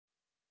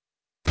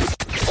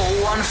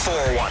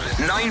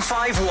0141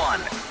 951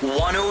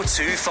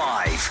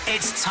 1025.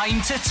 It's time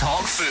to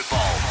talk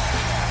football.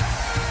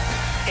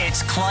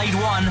 It's Clyde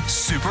One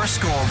Super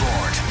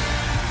Scoreboard.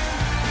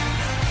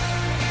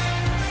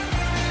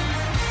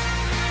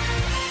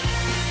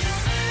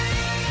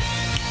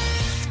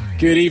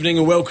 Good evening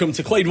and welcome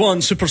to Clyde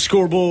One Super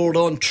Scoreboard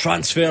on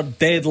transfer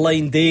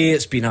deadline day.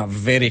 It's been a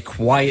very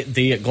quiet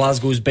day at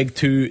Glasgow's Big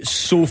Two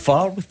so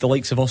far, with the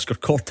likes of Oscar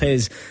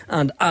Cortez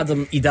and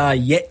Adam Ida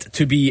yet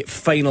to be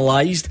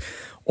finalised.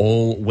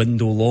 All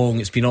window long,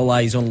 it's been all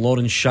eyes on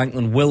Lawrence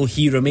Shanklin. Will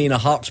he remain a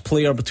Hearts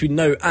player between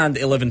now and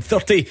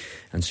 11:30?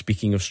 And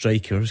speaking of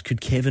strikers,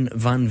 could Kevin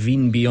Van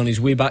Veen be on his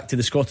way back to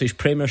the Scottish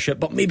Premiership,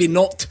 but maybe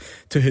not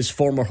to his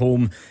former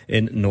home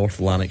in North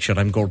Lanarkshire?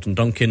 I'm Gordon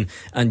Duncan,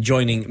 and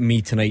joining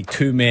me tonight,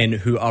 two men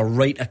who are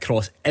right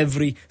across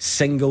every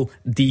single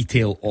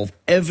detail of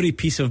every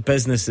piece of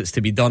business that's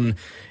to be done.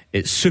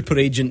 It's super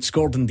agents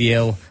Gordon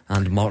Dalziel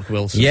and Mark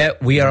Wilson. Yeah,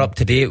 we are up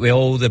to date with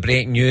all the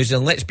breaking news,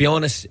 and let's be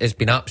honest, it's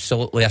been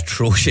absolutely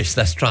atrocious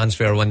this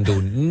transfer window.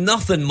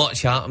 Nothing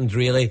much happened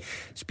really.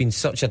 It's been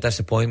such a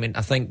disappointment,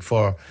 I think,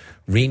 for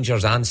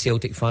Rangers and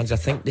Celtic fans. I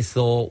think they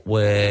thought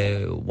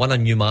with a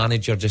new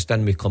manager just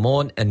in with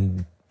Clement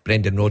and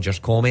Brendan Rodgers'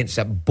 comments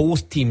that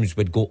both teams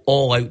would go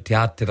all out to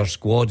add to their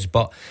squads,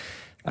 but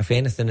if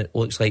anything it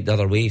looks like the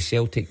other way.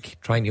 Celtic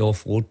trying to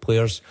offload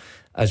players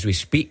as we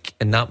speak,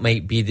 and that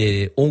might be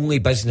the only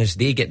business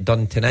they get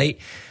done tonight.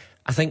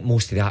 I think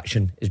most of the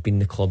action has been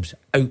the clubs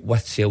out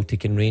with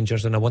Celtic and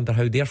Rangers, and I wonder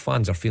how their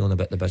fans are feeling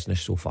about the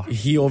business so far.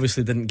 He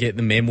obviously didn't get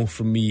the memo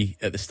from me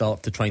at the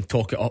start to try and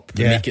talk it up,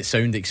 to make it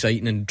sound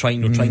exciting, and try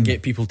and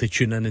get people to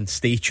tune in and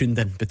stay tuned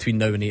in between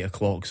now and 8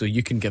 o'clock. So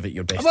you can give it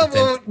your best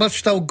attempt. We've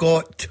still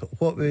got,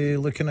 what we're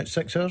looking at,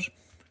 6 hours?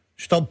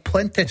 Still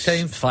plenty of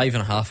time.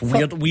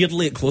 5.5.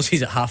 Weirdly it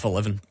closes at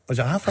 11:30. Was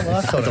it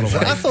 11:30? I don't know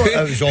why. I thought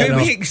it was all. Who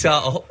makes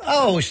that up? I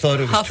always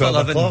thought it was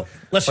 12 o'clock.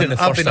 Listen,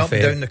 I've been up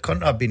and down the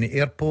country. I've been at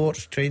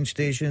airports, train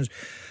stations.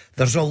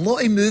 There's a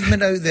lot of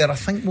movement out there. I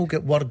think we'll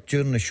get word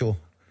during the show.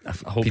 I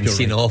hope you've you're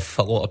seen right. off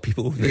a lot of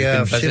people.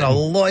 Yeah, I've seen a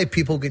lot of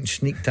people getting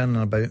sneaked in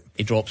and about.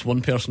 He drops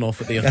one person off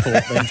at the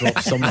airport, then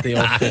drops somebody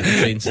off at the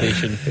train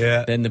station,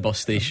 then the bus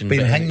station.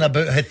 Been hanging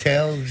about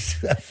hotels.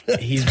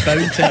 He's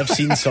bound to have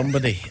seen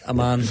somebody, a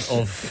man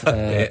of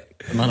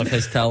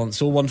his talent.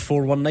 So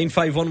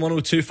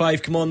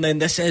 0141951125. Come on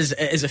then, it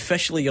is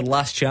officially your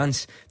last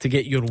chance to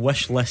get your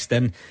wish list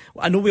in.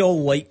 I know we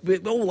all like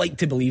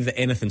to believe that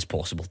anything's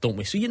possible, don't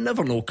we? So you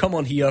never know. Come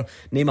on here,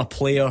 name a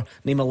player,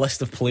 name a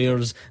list of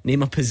players,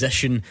 name a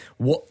position.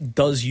 What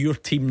does your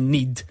team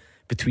need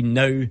between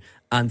now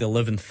and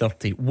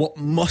 11:30? What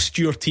must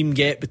your team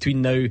get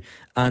between now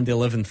and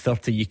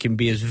 11:30? You can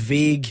be as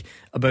vague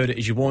about it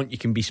as you want. You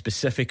can be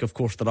specific. Of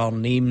course, there are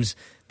names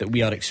that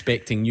we are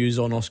expecting news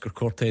on. Oscar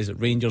Cortez at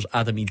Rangers,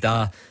 Adam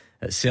Ida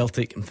at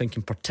Celtic. I'm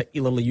thinking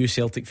particularly you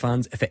Celtic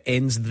fans, if it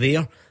ends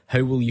there,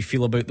 how will you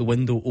feel about the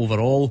window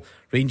overall?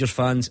 Rangers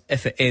fans,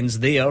 if it ends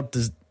there,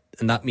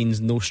 and that means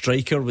no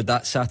striker, would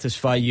that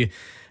satisfy you?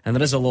 And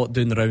there is a lot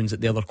doing the rounds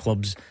at the other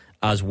clubs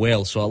as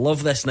well. So I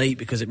love this night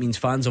because it means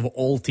fans of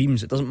all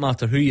teams, it doesn't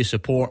matter who you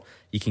support,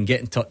 you can get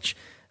in touch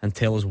and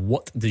tell us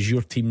what does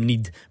your team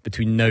need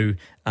between now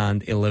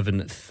and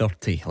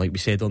 11:30. Like we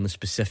said on the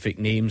specific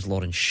names,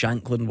 Lawrence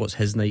Shanklin, what's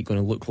his night going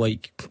to look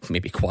like?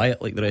 Maybe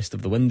quiet like the rest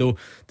of the window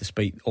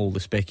despite all the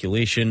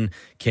speculation.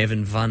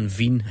 Kevin Van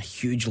Veen, a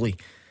hugely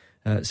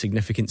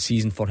significant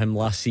season for him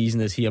last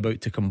season. Is he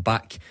about to come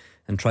back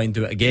and try and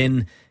do it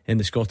again in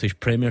the Scottish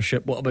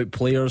Premiership? What about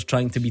players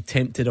trying to be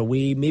tempted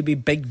away? Maybe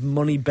big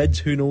money bids,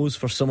 who knows,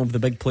 for some of the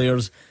big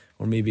players,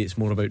 or maybe it's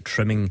more about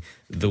trimming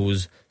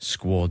those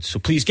squads. So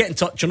please get in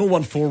touch on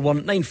 0141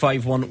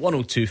 951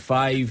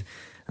 1025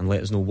 and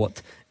let us know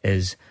what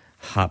is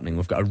happening.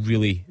 We've got a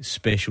really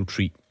special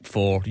treat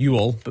for you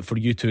all, but for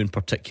you two in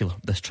particular,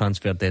 this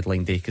transfer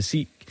deadline day, because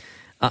see,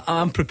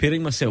 I'm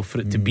preparing myself for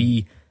it to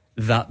be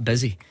that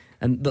busy.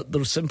 And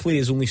there simply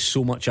is only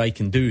so much I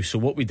can do. So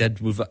what we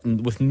did,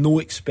 with no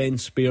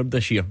expense spared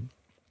this year,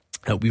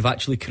 we've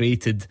actually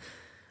created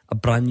a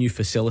brand new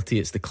facility.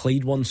 It's the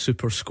Clyde One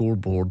Super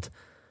Scoreboard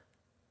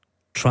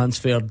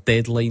Transfer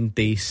Deadline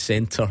Day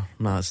Centre.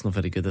 Nah, it's not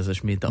very good, as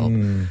I've made that up.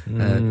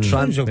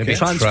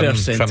 Transfer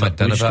Centre.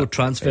 We just go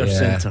Transfer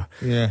Centre.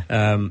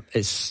 Yeah.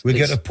 We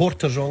get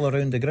reporters all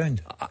around the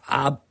ground.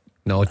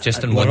 No,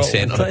 just in one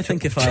centre. I'm trying to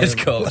think if I'm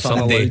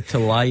somebody allowed to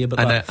lie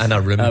about that. In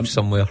a room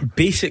somewhere.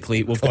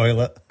 Basically, we've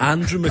got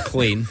Andrew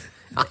McLean.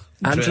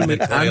 Andrew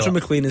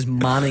McLean is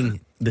manning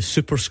the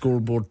Super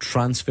Scoreboard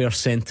Transfer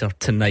Centre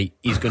tonight.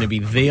 He's going to be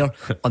there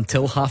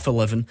until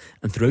 11:30,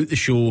 and throughout the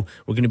show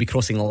we're going to be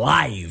crossing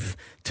live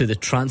to the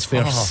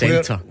Transfer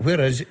Centre.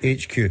 Where is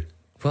HQ?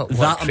 Well,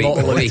 that I'm not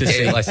allowed to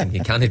say. Listen,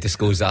 you can't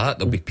disclose that.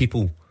 There'll be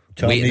people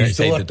waiting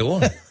outside the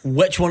door.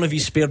 Which one of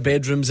his spare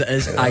bedrooms it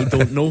is, I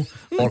don't know.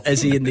 Or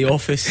is he in the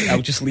office?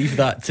 I'll just leave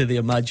that to the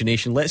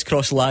imagination. Let's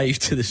cross live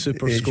to the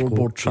Super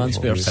Scoreboard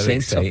Transfer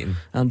Centre.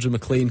 Andrew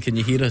McLean, can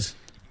you hear us?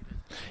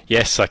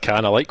 Yes, I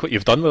can. I like what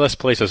you've done with this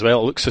place as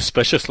well. It looks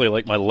suspiciously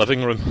like my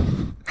living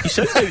room. You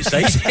sound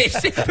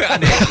outside.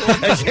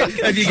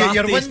 Have you got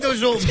your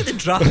windows open? It's the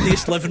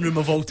draftiest living room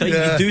of all time.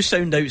 You do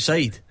sound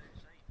outside.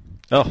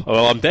 Oh,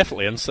 well, I'm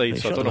definitely inside,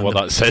 so I don't know what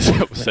that says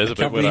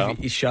about where I am.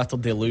 He's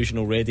shattered the illusion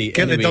already.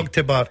 Get the dog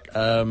to bark.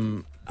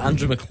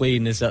 Andrew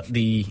McLean is at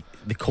the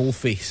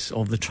coalface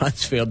of the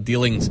transfer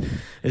dealings.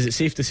 Is it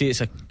safe to say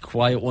it's a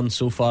quiet one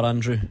so far,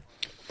 Andrew?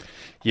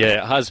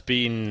 Yeah, it has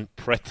been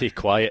pretty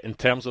quiet in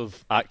terms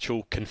of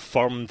actual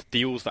confirmed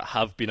deals that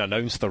have been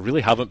announced. There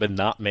really haven't been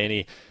that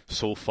many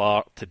so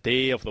far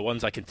today. Of the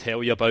ones I can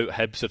tell you about,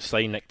 Hibs have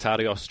signed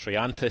Nectarios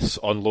Triantis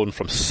on loan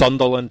from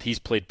Sunderland. He's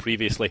played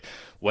previously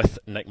with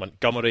Nick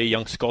Montgomery.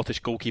 Young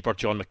Scottish goalkeeper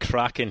John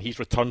McCracken, he's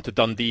returned to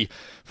Dundee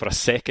for a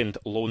second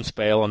loan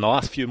spell. In the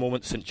last few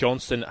moments, St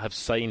Johnstone have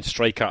signed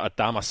striker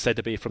Adama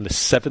Sidibe from the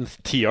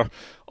 7th tier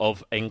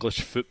of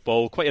English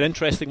football. Quite an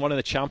interesting one in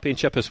the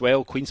Championship as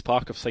well. Queen's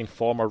Park have signed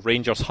former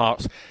Rangers,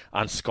 Hearts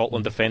and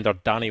Scotland defender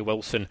Danny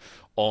Wilson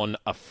on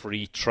a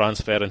free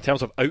transfer. In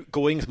terms of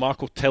outgoings,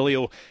 Marco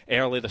Tilio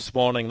early this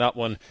morning, that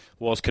one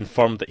was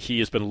confirmed that he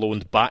has been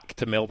loaned back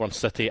to Melbourne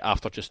City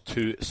after just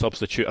 2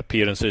 substitute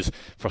appearances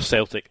for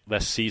Celtic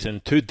this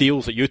season. 2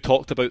 deals that you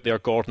talked about there,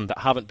 Gordon, that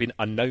haven't been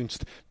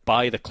announced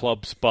by the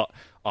clubs but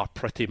are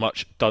pretty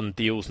much done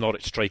deals.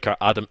 Norwich striker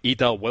Adam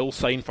Ida will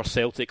sign for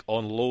Celtic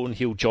on loan.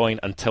 He'll join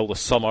until the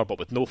summer, but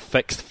with no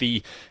fixed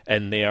fee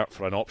in there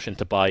for an option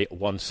to buy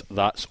once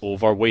that's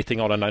over. Waiting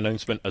on an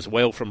announcement as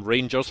well from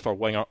Rangers for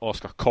winger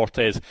Oscar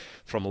Cortez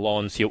from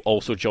Lens. He'll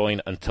also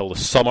join until the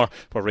summer,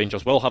 where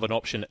Rangers will have an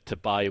option to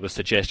buy, with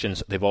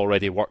suggestions they've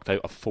already worked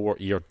out a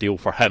 4-year deal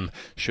for him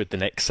should the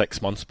next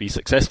 6 months be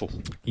successful.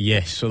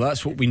 Yes, so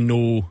that's what we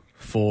know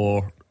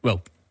for,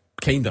 well,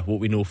 kind of what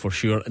we know for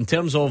sure. In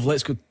terms of,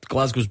 let's go,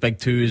 Glasgow's Big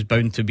Two is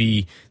bound to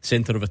be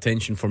centre of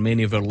attention for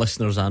many of our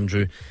listeners,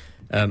 Andrew.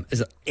 Is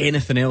there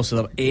anything else? Are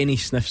there any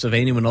sniffs of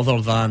anyone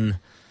other than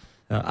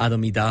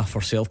Adam Ida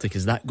for Celtic?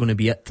 Is that going to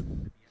be it?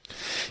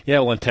 Yeah,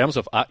 well, in terms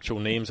of actual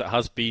names, it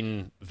has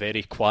been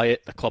very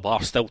quiet. The club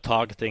are still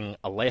targeting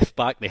a left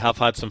back. They have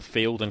had some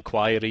failed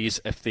inquiries.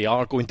 If they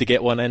are going to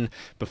get one in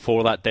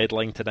before that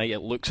deadline tonight,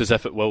 it looks as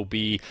if it will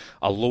be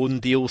a loan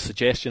deal.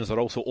 Suggestions are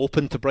also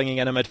open to bringing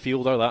in a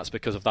midfielder. That's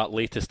because of that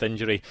latest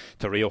injury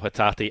to Rio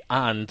Hatate,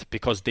 and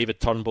because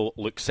David Turnbull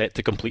looks set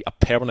to complete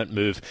a permanent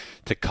move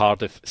to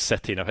Cardiff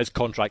City. Now, his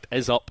contract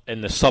is up in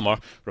the summer.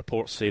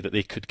 Reports say that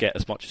they could get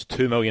as much as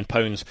 £2 million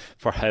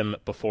for him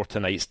before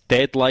tonight's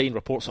deadline.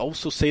 Reports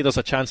also say there's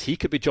a chance he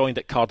could be joined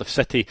at Cardiff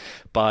City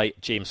by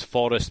James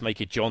Forrest.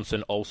 Mikey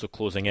Johnson also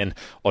closing in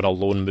on a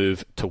loan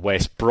move to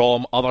West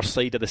Brom. Other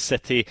side of the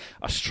city,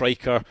 a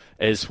striker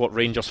is what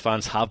Rangers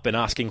fans have been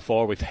asking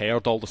for. We've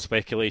heard all the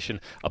speculation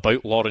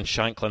about Lawrence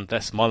Shankland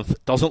this month.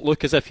 Doesn't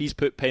look as if he's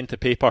put pen to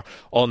paper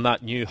on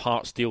that new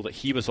Hearts deal that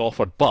he was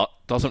offered, but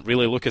doesn't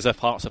really look as if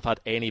Hearts have had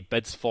any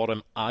bids for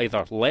him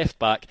either. Left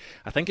back,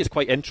 I think it's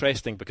quite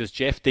interesting because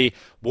Jeff Day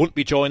won't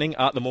be joining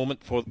at the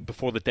moment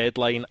before the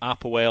deadline.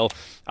 Apoel,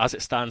 as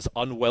it stands,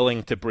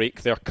 unwilling to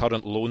break their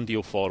current loan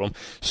deal for him,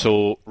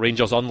 so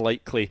Rangers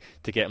unlikely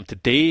to get him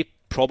today.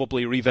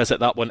 Probably revisit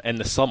that one in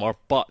the summer,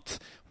 but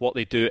what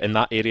they do in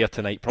that area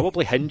tonight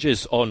probably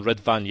hinges on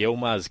Ridvan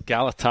Yilmaz.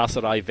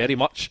 Galatasaray very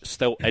much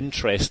still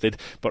interested,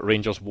 but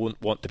Rangers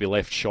won't want to be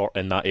left short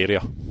in that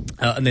area.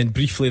 And then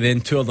briefly then,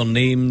 2 other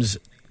names.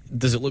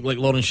 Does it look like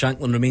Lawrence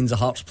Shankland remains a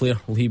Hearts player?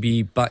 Will he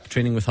be back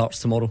training with Hearts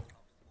tomorrow?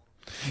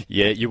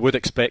 Yeah, you would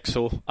expect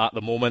so at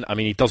the moment. I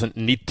mean, he doesn't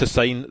need to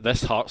sign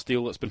this Hearts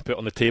deal that's been put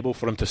on the table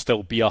for him to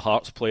still be a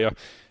Hearts player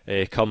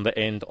come the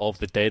end of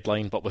the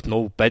deadline, but with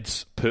no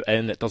bids put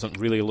in, it doesn't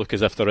really look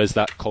as if there is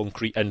that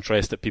concrete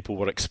interest that people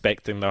were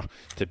expecting there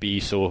to be.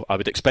 So I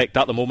would expect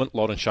at the moment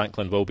Lawrence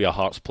Shankland will be a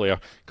Hearts player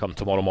come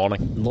tomorrow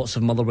morning. Lots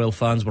of Motherwell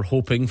fans were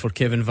hoping for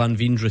Kevin Van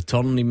Veen's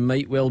return. He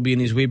might well be on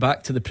his way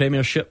back to the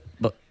Premiership,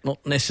 but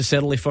not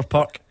necessarily for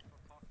Park.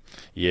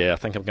 Yeah, I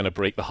think I'm going to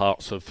break the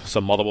hearts of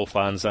some Motherwell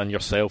fans and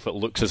yourself. It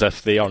looks as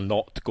if they are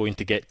not going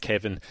to get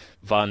Kevin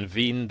Van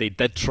Veen. They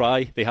did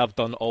try, they have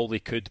done all they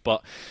could,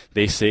 but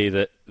they say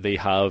that they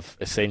have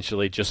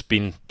essentially just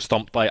been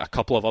stumped by a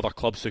couple of other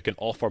clubs who can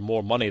offer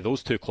more money.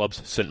 Those 2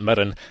 clubs, St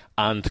Mirren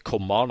and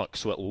Kilmarnock.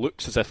 So it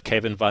looks as if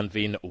Kevin Van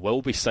Veen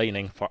will be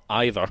signing for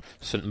either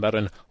St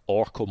Mirren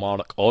or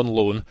Kilmarnock on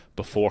loan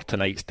before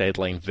tonight's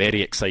deadline.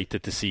 Very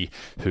excited to see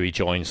who he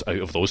joins out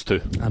of those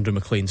 2. Andrew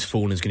McLean's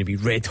phone is going to be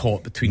red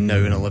hot between now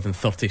and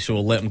 11:30, so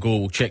we'll let him go.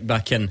 We'll check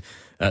back in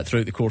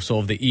throughout the course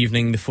of the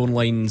evening. The phone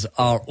lines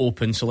are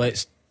open, so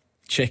let's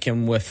check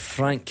in with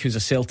Frank, who's a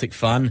Celtic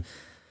fan.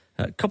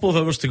 A couple of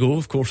hours to go,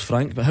 of course,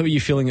 Frank, but how are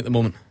you feeling at the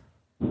moment?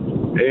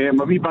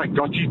 I'm a wee bit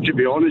gutted, to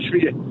be honest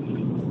with you.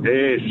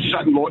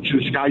 Sitting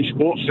watching Sky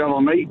Sports the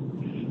other night,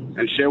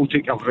 and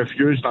Celtic have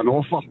refused an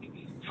offer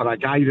for a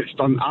guy that's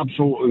done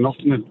absolutely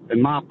nothing.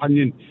 In my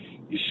opinion,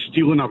 he's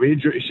stealing a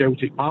wage out of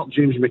Celtic Park,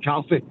 James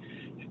McCarthy.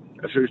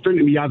 If it was down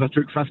to me, I'd have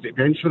took 50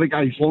 pence for the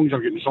guy, as long as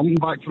they're getting something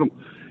back from him.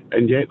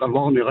 And yet they're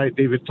willing to let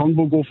David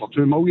Turnbull go for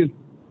 $2 million.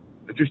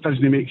 It just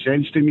doesn't make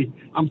sense to me.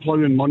 I'm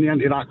ploughing money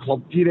into that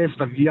club year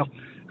after year,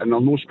 and they're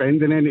not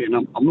spending any, and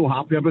I'm not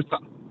happy about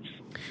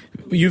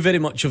it. Were you very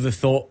much of the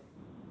thought,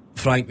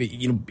 Frank, that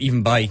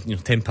even by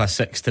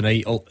 6:10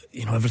 tonight,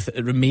 everything,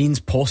 it remains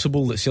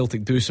possible that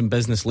Celtic do some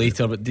business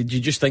later? But did you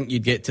just think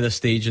you'd get to this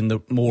stage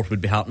and more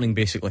would be happening,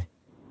 basically?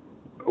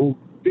 Well,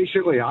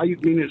 basically, I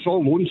mean, it's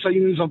all loan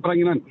signings they're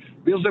bringing in.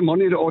 Where's the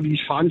money that all these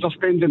fans are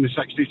spending? The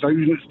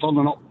 60,000 that's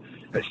turning up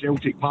at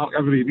Celtic Park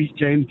every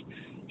weekend,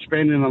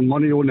 spending their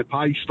money on the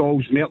pie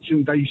stalls,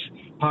 merchandise,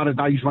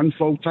 Paradise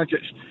Windfall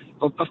tickets.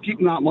 They're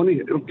keeping that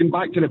money. They're going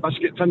back to the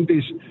biscuit tin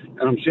days,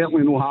 and I'm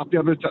certainly not happy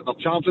about it. They're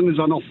charging us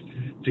enough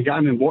to get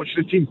in and watch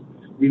the team.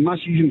 I mean, my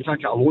season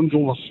ticket alone's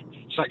over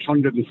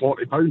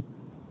 £640.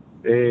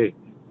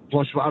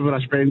 Plus whatever I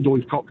spend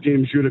on cup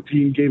games,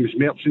 European games,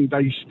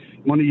 merchandise,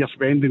 money you're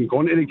spending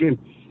going to the game,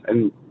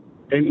 and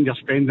anything you're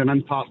spending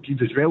in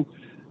Parkhead as well.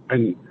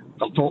 And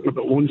they're talking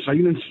about loan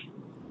signings.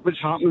 What's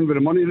happening with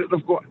the money that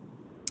they've got?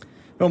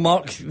 Well,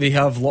 Mark, they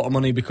have a lot of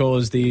money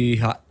because they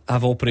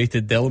have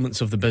operated the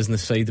elements of the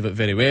business side of it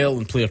very well,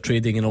 and player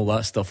trading and all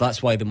that stuff.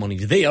 That's why the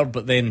money's there.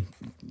 But then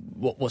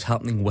what's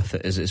happening with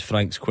it is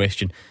Frank's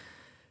question.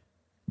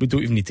 We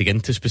don't even need to get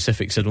into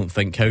specifics, I don't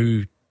think.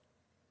 How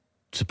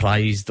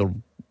surprised, or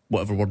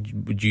whatever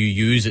word would you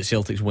use, at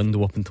Celtic's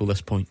window up until this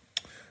point?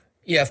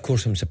 Yeah, of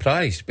course I'm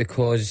surprised,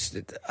 because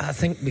I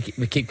think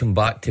we keep coming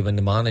back to when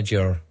the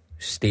manager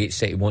states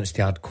that he wants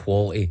to add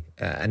quality,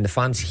 and the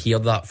fans hear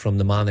that from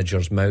the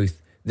manager's mouth,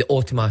 they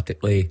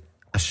automatically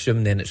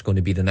assume then it's going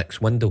to be the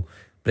next window.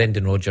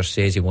 Brendan Rodgers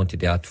says he wanted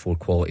to add 4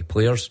 quality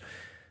players.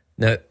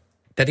 Now,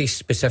 did he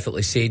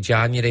specifically say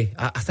January?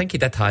 I think he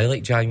did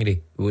highlight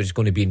January was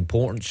going to be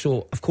important.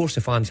 So, of course,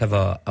 the fans have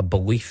a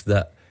belief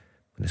that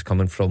when it's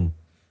coming from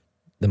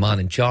the man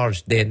in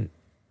charge, then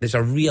there's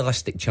a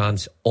realistic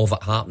chance of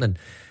it happening.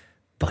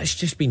 But it's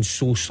just been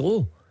so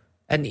slow.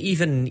 And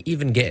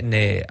even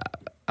getting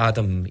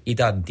Adam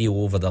Edad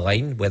deal over the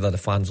line, whether the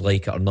fans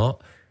like it or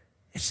not,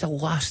 it's the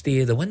last day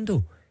of the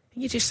window.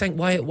 And you just think,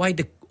 why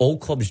do all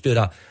clubs do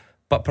that?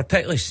 But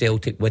particularly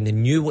Celtic, when they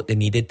knew what they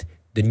needed,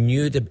 they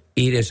knew the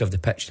areas of the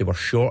pitch they were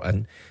short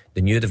in,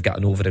 they knew they've got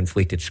an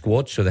overinflated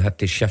squad, so they had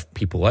to shift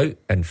people out.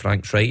 And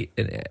Frank's right,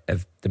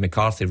 if the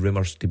McCarthy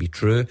rumours to be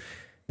true,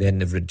 then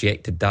they've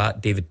rejected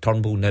that. David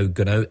Turnbull now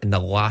gone out in the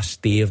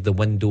last day of the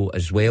window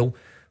as well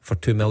for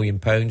 £2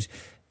 million,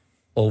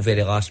 all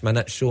very last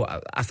minute. So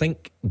I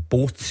think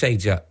both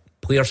sides of it,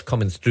 players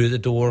coming through the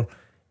door,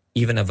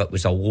 even if it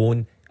was a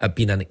loan, it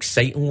being an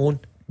exciting loan,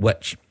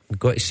 which you've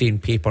got to say in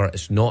paper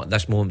it's not at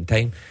this moment in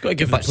time. Got to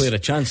give the player a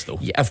chance, though.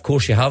 Yeah, of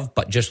course you have,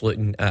 but just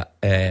looking at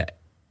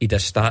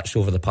Ida's stats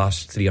over the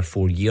past 3 or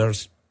 4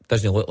 years,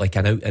 doesn't look like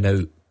an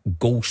out-and-out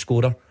goal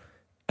scorer.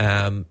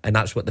 And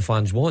that's what the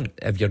fans want.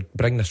 If you're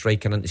bringing a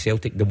striker into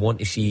Celtic, they want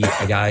to see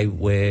a guy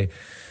with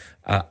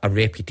a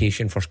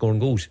reputation for scoring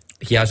goals.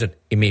 He has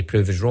it, he may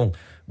prove us wrong,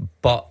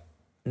 but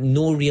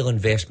no real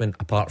investment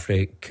apart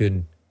from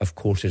Kuhn, of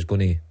course, is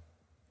going to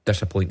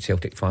disappoint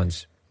Celtic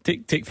fans.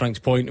 Take Frank's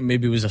point, it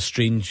maybe was a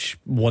strange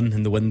one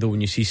in the window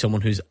when you see someone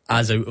who's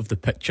as out of the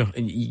picture,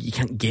 and you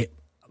can't get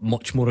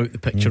much more out of the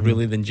picture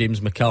really than James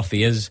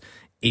McCarthy is.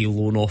 A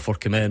loan offer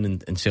came in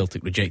and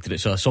Celtic rejected it,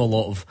 so I saw a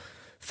lot of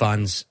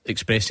fans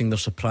expressing their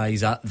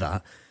surprise at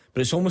that.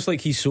 But it's almost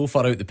like he's so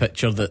far out the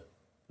picture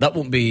that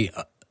won't be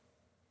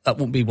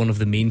one of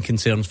the main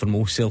concerns for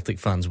most Celtic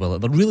fans, will it?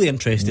 They're really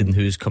interested in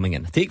who's coming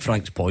in. Take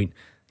Frank's point,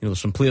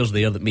 there's some players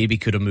there that maybe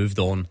could have moved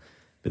on,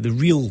 but the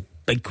real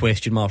big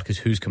question mark is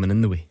who's coming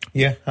in the way.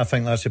 Yeah, I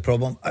think that's the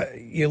problem.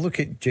 You look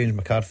at James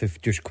McCarthy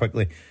just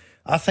quickly.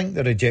 I think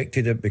they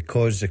rejected it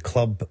because the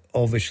club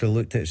obviously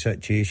looked at a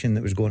situation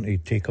that was going to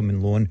take him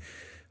in loan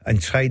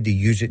and tried to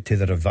use it to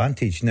their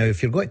advantage. Now,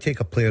 if you're going to take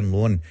a player in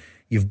loan,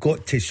 you've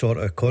got to sort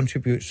of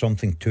contribute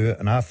something to it,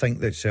 and I think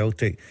that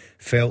Celtic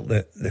felt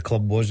that the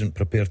club wasn't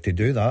prepared to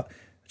do that.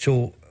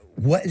 So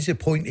what is the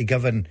point of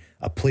giving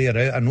a player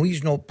out? I know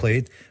he's not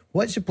played.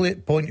 What's the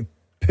point of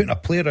putting a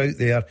player out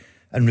there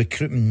and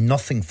recruiting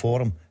nothing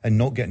for him and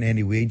not getting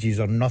any wages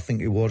or nothing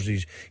towards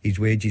his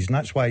wages? And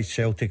that's why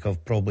Celtic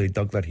have probably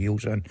dug their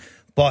heels in.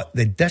 But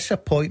the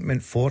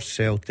disappointment for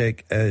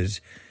Celtic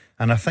is,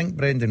 and I think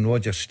Brendan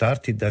Rodgers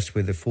started this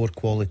with the 4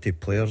 quality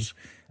players,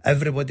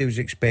 everybody was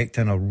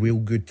expecting a real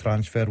good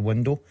transfer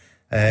window.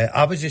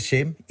 I was the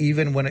same,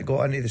 even when it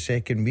got into the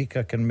second week.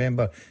 I can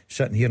remember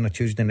sitting here on a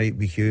Tuesday night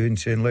with Hugh and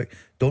saying, look,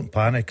 don't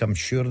panic, I'm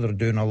sure they're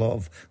doing a lot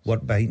of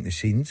work behind the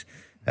scenes.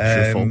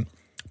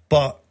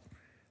 But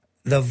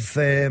they've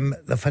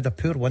had a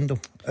poor window.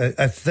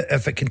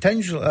 If it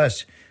continues like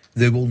this,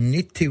 they will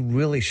need to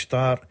really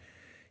start,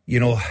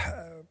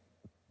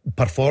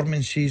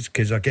 performances,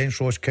 because against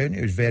Ross County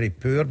it was very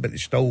poor, but they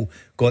still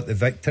got the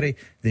victory.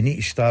 They need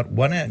to start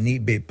winning. It need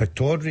to be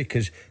Pataudry,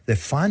 because the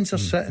fans are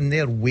sitting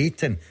there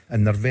waiting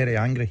and they're very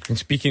angry. And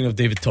speaking of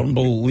David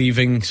Turnbull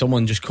leaving,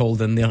 someone just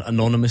called in there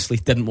anonymously,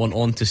 didn't want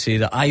on to say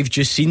that I've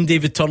just seen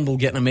David Turnbull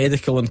getting a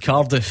medical in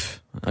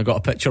Cardiff. I got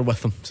a picture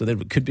with him, so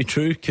it could be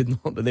true, could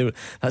not, but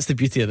that's the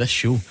beauty of this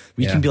show.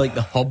 We can be like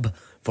the hub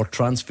for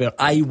transfer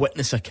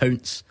eyewitness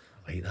accounts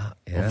Like that,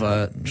 of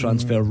a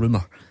transfer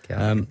rumour.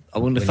 I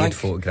want to thank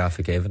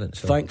photographic evidence.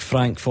 Thank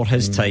Frank for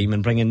his time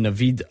and bringing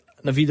Naveed.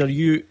 Naveed, are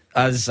you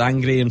as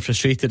angry and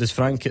frustrated as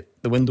Frank at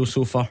the window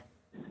so far?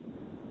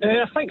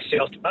 I think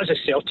as a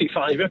Celtic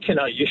fan, we're kind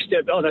of used to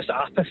it, all this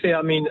apathy.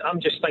 I mean, I'm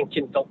just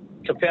thinking,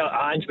 compare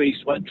to Ange with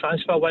his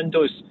transfer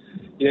windows,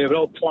 we're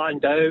all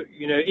planned out.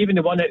 Even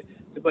the one that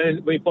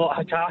when we bought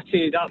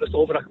Hatate, that was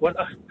over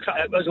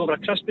a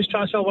Christmas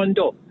transfer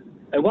window,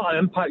 and what an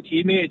impact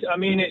he made. I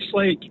mean, it's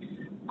like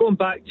going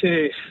back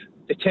to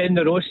the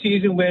 10-in-a-row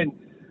season when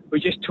we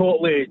just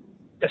totally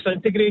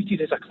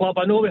disintegrated as a club.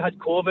 I know we had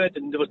COVID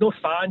and there was no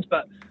fans,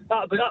 but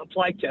that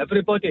applied to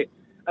everybody.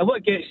 And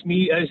what gets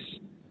me is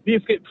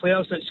we've got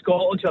players in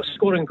Scotland who are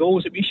scoring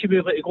goals that we should be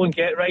able to go and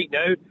get right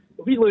now.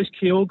 If we lose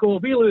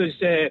Kyogo, we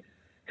lose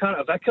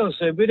Carter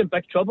Vickers, we're in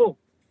big trouble.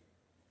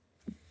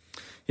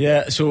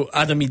 Yeah, so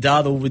Adam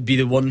Idado would be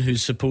the one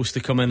who's supposed to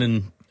come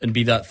in and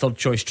be that third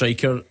choice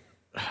striker.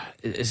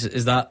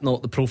 Is that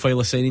not the profile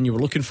of signing you were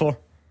looking for?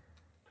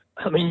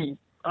 I mean,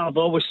 I've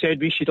always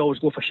said we should always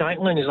go for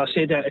Shankland, as I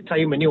said at the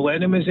time when Neil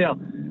Lennon was there.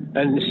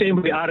 And the same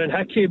with Aaron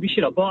Hickey, we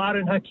should have bought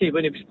Aaron Hickey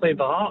when he was playing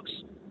for Hearts.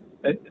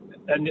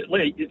 And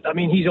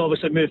he's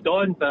obviously moved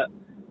on, but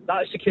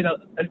that's the kind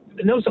of...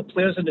 And those are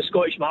players in the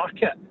Scottish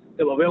market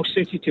that were well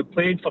suited to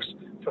playing for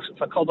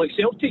a club like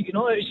Celtic.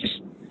 It's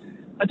just...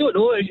 I don't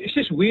know, it's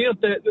just weird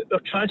that their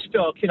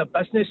transfer kind of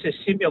business has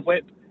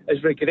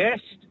regressed.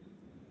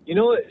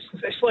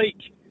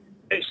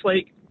 It's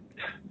like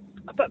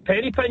a bit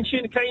penny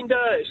pinching, kind of.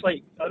 It's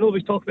like, I know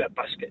we talk about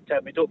a biscuit,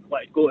 Tim, we don't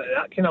like go to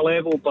that kind of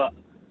level, but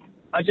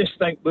I just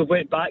think we've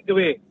went back the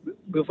way.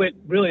 We've went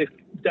really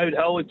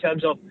downhill in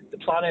terms of the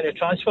planning of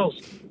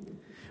transfers.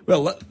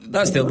 Well,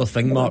 that's the other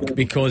thing, Mark,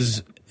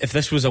 because if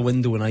this was a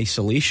window in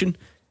isolation,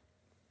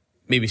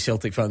 maybe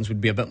Celtic fans would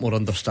be a bit more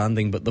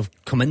understanding, but they've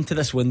come into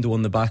this window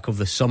on the back of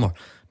the summer.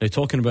 Now,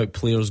 talking about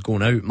players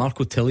going out,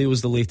 Marco Tilio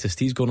was the latest.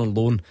 He's gone on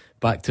loan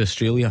back to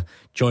Australia,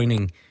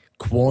 joining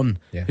Kwon,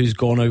 who's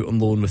gone out on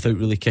loan without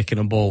really kicking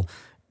a ball.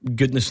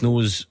 Goodness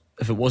knows,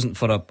 if it wasn't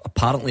for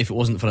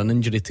an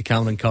injury to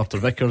Cameron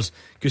Carter-Vickers,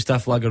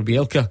 Gustav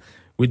Lagerbielke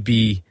would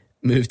be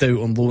moved out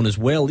on loan as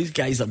well. These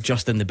guys are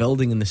just in the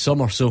building in the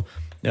summer, so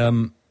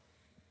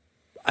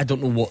I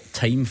don't know what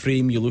time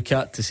frame you look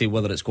at to say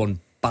whether it's gone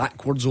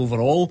backwards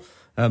overall,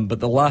 but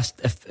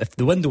if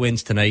the window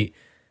ends tonight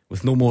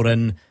with no more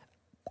in,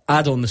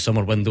 add on the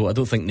summer window, I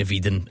don't think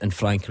Naveed and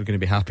Frank are going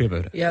to be happy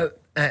about it. Yeah,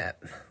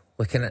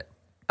 looking at,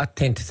 I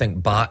tend to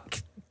think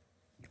back.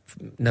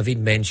 Naveed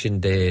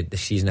mentioned the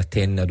season of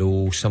 10 in a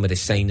row, some of the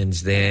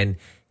signings then,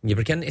 and you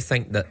begin to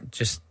think that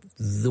just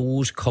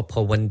those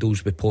couple of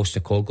windows with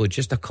Postecoglou,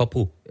 just a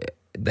couple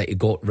that he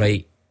got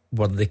right,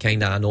 were the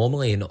kind of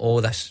anomaly, and all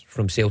this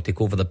from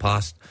Celtic over the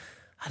past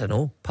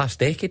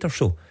decade or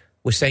so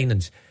with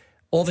signings.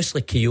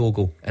 Obviously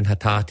Kyogo and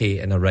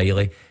Hatate and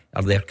O'Reilly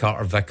are there,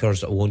 Carter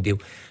Vickers at one deal,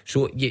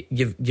 so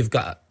you've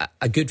got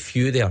a good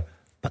few there,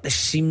 but there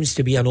seems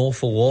to be an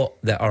awful lot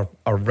that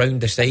are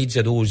round the sides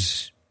of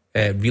those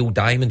real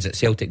diamonds that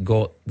Celtic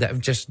got that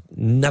have just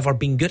never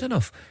been good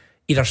enough,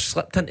 either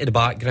slipped into the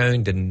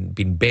background and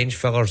been bench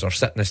fillers or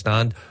sit in the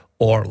stand,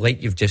 or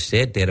like you've just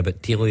said there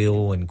about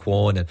Tilio and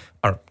Kwon, and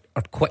are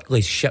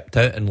quickly shipped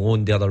out and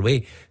loaned the other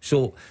way.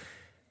 So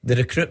the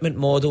recruitment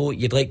model,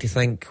 you'd like to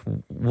think,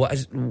 what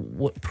is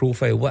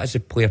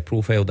the player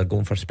profile they're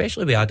going for,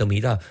 especially with Adam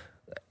Ida?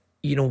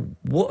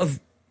 What's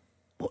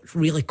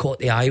really caught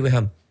the eye with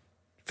him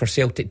for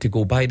Celtic to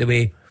go, by the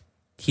way,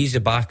 he's the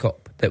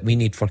backup that we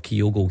need for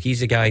Kyogo.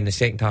 He's the guy in the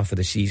second half of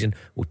the season,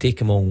 we'll take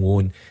him on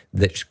loan,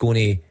 that's going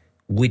to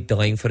lead the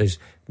line for us.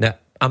 Now,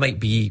 I might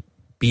be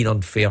being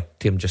unfair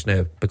to him just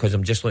now because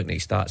I'm just looking at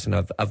his stats and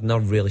I've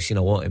never really seen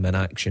a lot of him in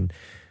action,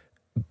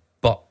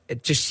 but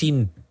it just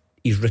seemed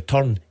his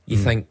return, you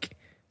think,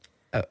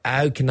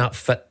 how can that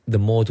fit the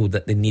model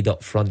that they need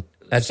up front?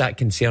 Is that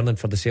concerning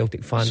for the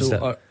Celtic fans?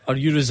 So are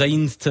you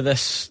resigned to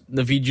this,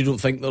 Naveed? You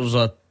don't think there's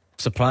a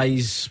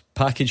surprise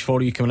package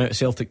for you coming out of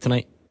Celtic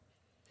tonight?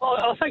 Well,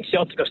 I think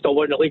Celtic are still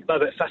winning the league by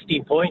about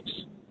 15 points.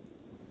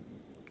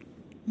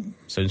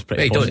 Sounds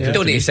pretty positive. You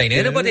don't need to sign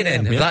anybody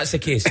then, if Yeah. that's the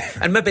case.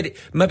 And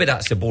maybe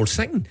that's the board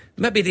thinking.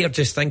 Maybe they're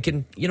just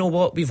thinking, you know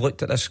what, we've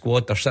looked at this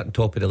squad, they're sitting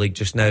top of the league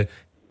just now,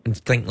 and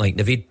think like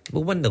Naveed,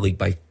 we'll win the league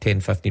by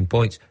 10, 15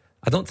 points.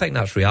 I don't think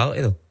that's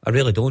reality though. I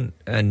really don't.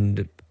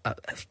 And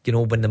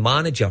when the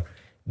manager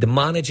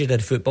of the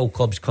football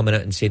club's coming out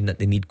and saying that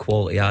they need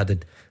quality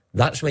added,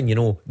 that's when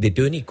they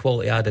do need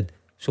quality added.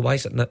 So why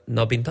is it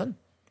not being done?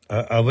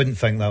 I wouldn't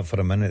think that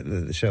for a minute,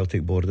 that the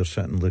Celtic board are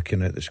sitting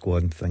looking at the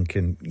squad and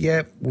thinking,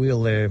 yeah,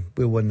 we'll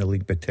win the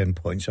league by 10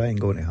 points. That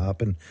ain't going to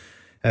happen.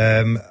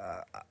 And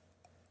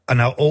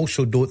I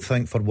also don't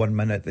think for 1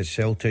 minute that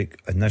Celtic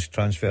in this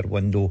transfer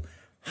window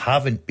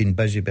haven't been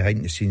busy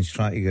behind the scenes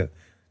trying to get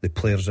the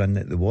players in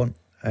that they want.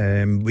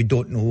 We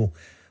don't know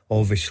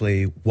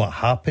obviously what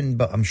happened,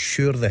 but I'm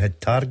sure they had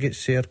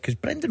targets there, because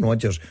Brendan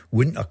Rodgers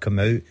wouldn't have come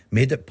out,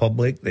 made it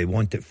public, they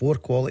wanted 4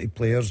 quality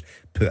players,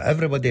 put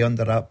everybody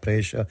under that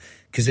pressure,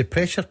 because the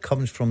pressure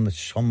comes from the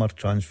summer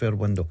transfer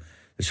window.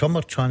 The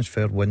summer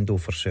transfer window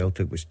for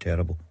Celtic was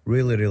terrible,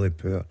 really, really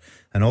poor.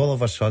 And all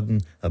of a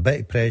sudden, a bit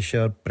of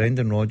pressure,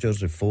 Brendan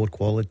Rodgers with 4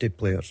 quality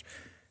players.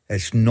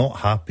 It's not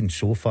happened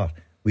so far.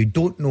 We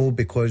don't know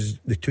because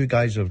the 2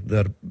 guys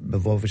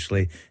we've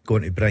obviously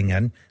going to bring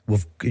in.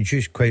 As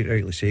you quite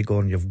rightly say,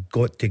 Gordon, you've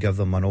got to give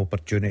them an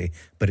opportunity,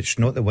 but it's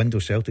not the window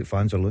Celtic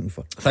fans are looking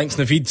for. Thanks,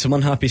 Naveed. Some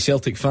unhappy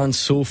Celtic fans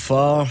so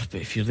far, but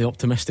if you're the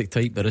optimistic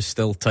type, there is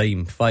still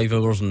time. 5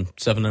 hours and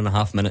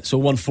 7.5 minutes.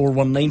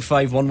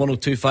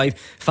 01419511025.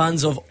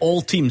 Fans of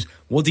all teams,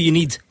 what do you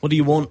need? What do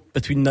you want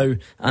between now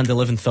and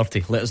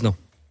 11:30? Let us know.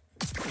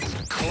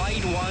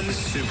 Clyde One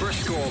Super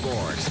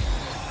Scoreboard.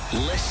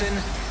 Listen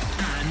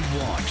and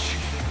watch.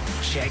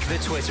 Check the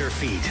Twitter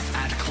feed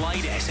at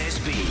Clyde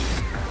SSB.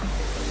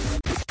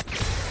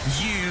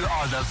 You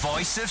are the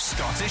voice of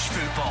Scottish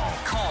football.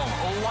 Call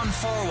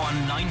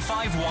 0141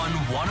 951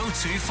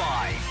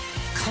 1025.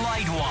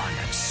 Clyde One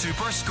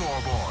Super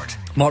Scoreboard.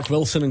 Mark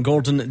Wilson and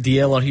Gordon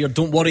Dalziel are here.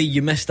 Don't worry,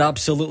 you missed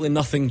absolutely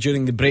nothing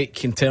during the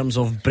break in terms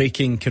of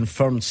breaking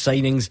confirmed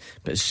signings,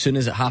 but as soon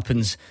as it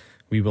happens,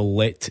 we will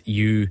let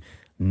you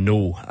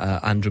know.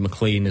 Andrew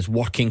McLean is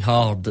working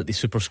hard at the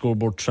Super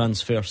Scoreboard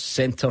transfer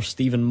centre.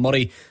 Stephen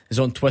Murray is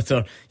on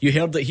Twitter. You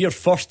heard it here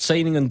first,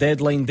 signing on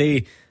deadline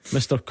day.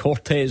 Mr.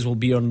 Cortez will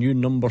be our new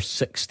number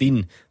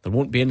 16. There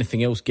won't be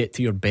anything else. Get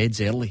to your beds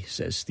early,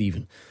 says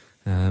Stephen.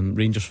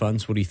 Rangers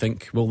fans, what do you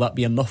think? Will that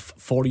be enough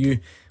for you?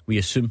 We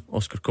assume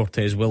Oscar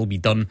Cortez will be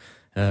done.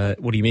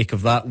 What do you make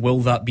of that?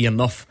 Will that be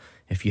enough?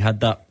 If you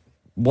had that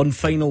one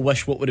final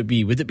wish, what would it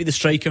be? Would it be the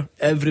striker?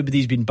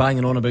 Everybody's been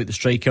banging on about the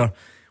striker.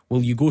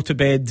 Will you go to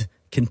bed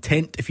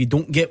content if you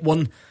don't get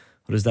one,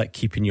 or is that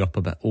keeping you up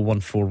a bit?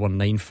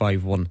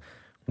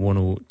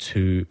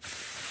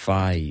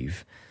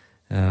 01419511025.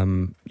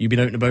 You've been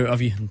out and about,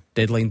 have you?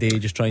 Deadline day,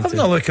 just trying Having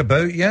a look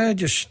about, yeah,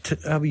 just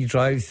a wee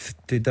drive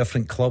to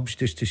different clubs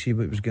just to see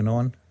what was going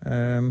on.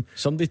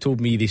 Somebody told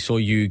me they saw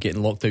you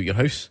getting locked out your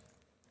house.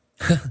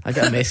 I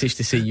got a message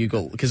to say you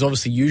got, because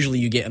obviously usually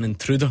you get an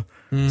intruder.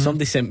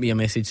 Somebody sent me a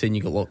message saying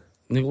you got locked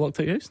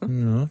out your house.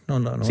 No, not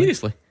that annoying.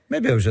 Seriously?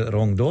 Maybe I was at the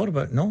wrong door,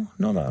 but no,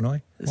 not that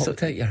annoying.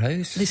 Locked out your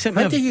house?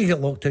 How did you get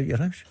locked out your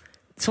house?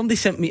 Somebody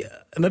sent me,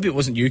 maybe it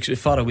wasn't you because it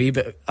was far away,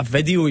 but a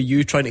video of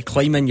you trying to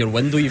climb in your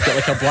window. You've got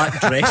like a black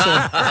dress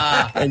on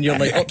and you're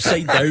like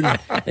upside down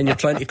and you're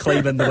trying to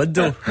climb in the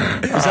window.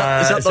 Is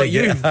that not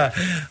you?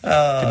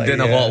 Been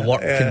doing a lot of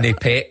work in the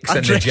pecs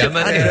in the gym.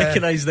 I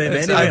recognise them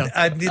anywhere.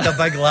 I'd need a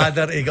big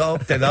ladder to get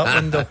up to that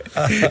window.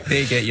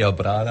 They get your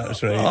bra,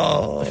 that's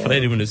right. For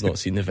anyone who's not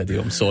seen the video,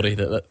 I'm sorry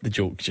that the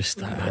joke just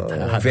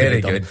had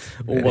very good.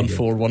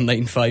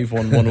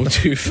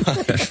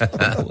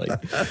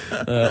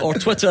 01419511025 or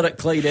Twitter at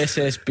Clyde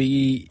SSB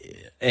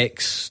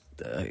X.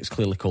 It's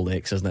clearly called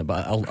X, isn't it?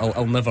 But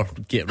I'll never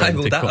get around.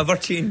 Will that ever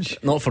change?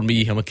 Not for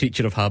me. I'm a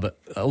creature of habit.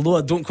 Although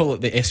I don't call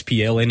it the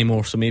SPL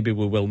anymore, so maybe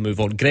we will move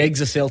on.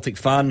 Greg's a Celtic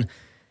fan.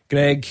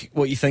 Greg,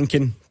 what are you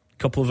thinking?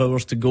 Couple of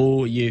hours to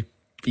go. Are you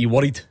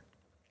worried?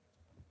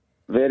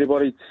 Very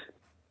worried.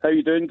 How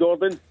you doing,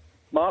 Gordon?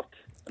 Mark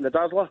and the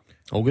Dazzler?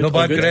 All good. Not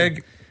bad,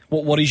 Greg.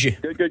 What worries you?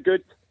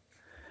 Good.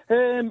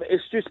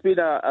 It's just been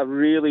a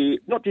really,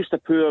 not just a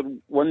poor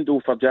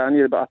window for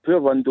January, but a poor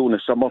window in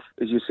the summer,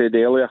 as you said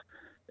earlier.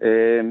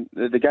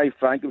 The guy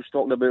Frank was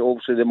talking about,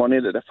 obviously, the money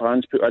that the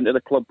fans put into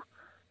the club.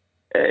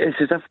 It's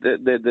as if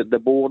the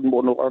board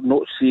are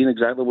not seeing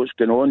exactly what's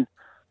going on.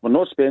 We're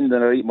not spending the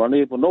right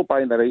money. We're not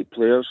buying the right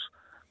players.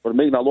 We're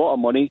making a lot of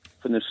money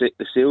from the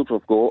sales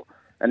we've got,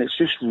 and it's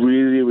just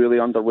really, really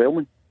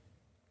underwhelming.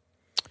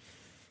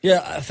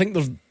 Yeah, I think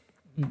there's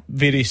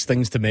various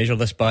things to measure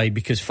this by,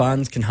 because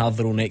fans can have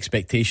their own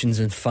expectations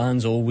and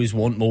fans always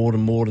want more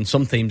and more, and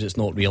sometimes it's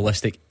not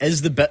realistic.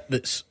 Is the bit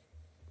that's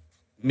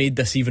made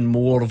this even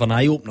more of an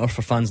eye-opener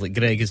for fans like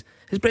Greg is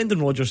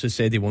Brendan Rodgers has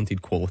said he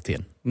wanted quality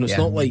in. It's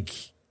not like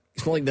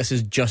this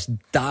is just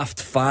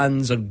daft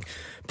fans or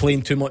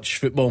playing too much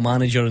Football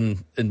Manager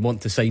and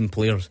want to sign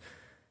players.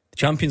 The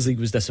Champions League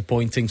was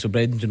disappointing, so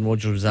Brendan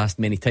Rodgers was asked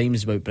many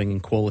times about bringing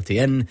quality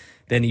in,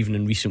 then even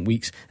in recent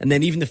weeks, and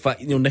then even the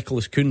fact,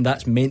 Nicholas Kuhn,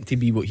 that's meant to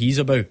be what he's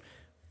about.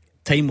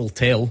 Time will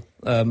tell,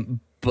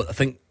 but I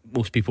think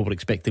most people were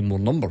expecting more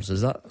numbers.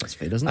 That's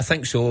fair, isn't it? I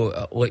think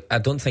so. I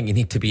don't think you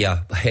need to be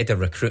a head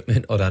of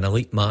recruitment or an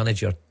elite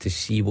manager to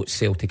see what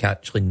Celtic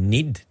actually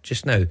need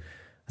just now.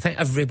 I think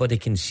everybody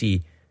can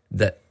see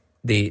that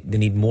they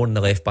need more in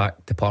the left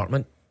back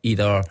department,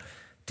 either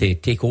to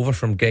take over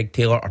from Greg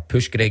Taylor or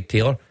push Greg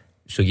Taylor.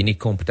 So you need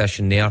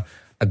competition there.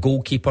 A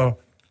goalkeeper,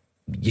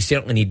 you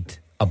certainly need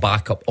a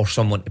backup or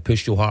someone to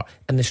push Joe Hart.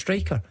 And the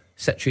striker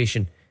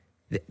situation,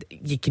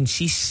 you can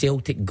see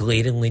Celtic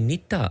glaringly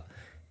need that.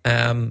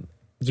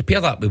 You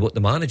pair that with what the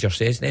manager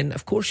says, then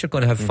of course you're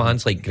going to have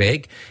fans like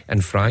Greg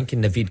and Frank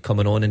and Naveed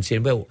coming on and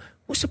saying, well,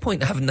 what's the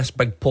point of having this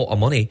big pot of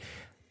money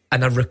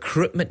and a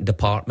recruitment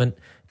department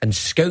and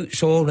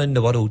scouts all around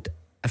the world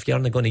if you're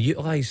only going to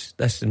utilise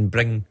this and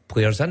bring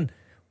players in?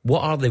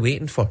 What are they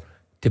waiting for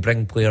to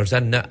bring players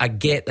in? Now, I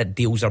get that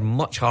deals are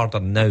much harder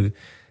now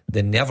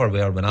than they ever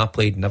were when I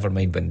played, never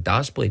mind when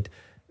Daz played.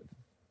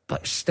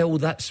 but still,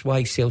 that's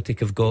why Celtic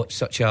have got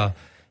such a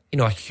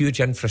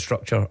huge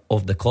infrastructure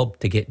of the club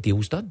to get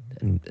deals done,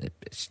 and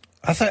it's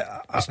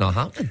not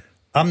happening.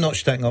 I'm not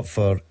sticking up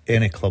for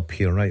any club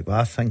here, right? But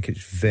I think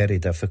it's very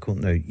difficult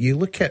now. You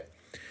look at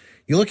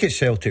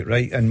Celtic,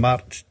 right? And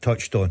Mark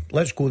touched on.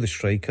 Let's go the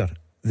striker.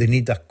 They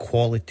need a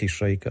quality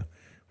striker.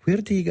 Where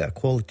do you get a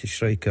quality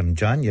striker in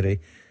January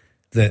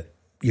that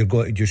you're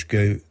going to just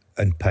go out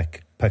and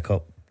pick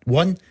up?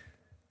 One,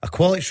 a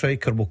quality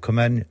striker will come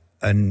in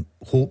and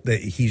hope that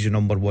he's the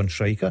number one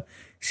striker.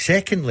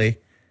 Secondly,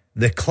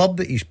 the club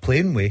that he's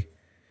playing with,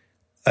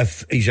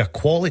 if he's a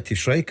quality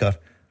striker,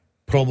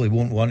 probably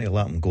won't want to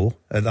let him go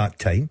at that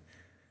time.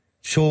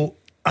 So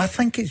I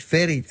think it's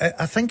very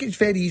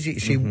easy to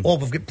say, we've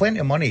got plenty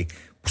of money,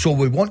 so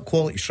we want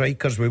quality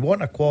strikers, we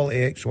want a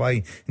quality X,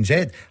 Y and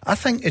Z. I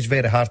think it's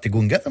very hard to go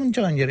and get them in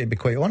January, to be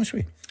quite honest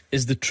with you.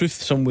 Is the truth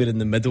somewhere in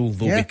the middle,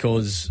 though? Yeah.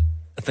 Because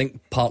I think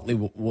partly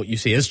what you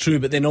say is true,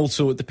 but then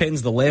also it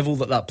depends the level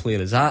that player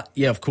is at.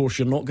 Yeah, of course,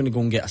 you're not going to go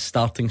and get a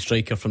starting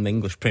striker from the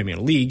English Premier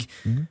League,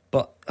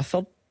 but a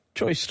third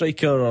choice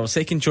striker or a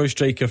second choice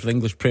striker for the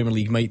English Premier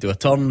League might do a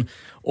turn,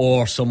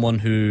 or someone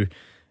who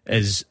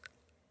is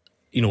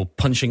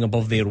punching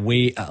above their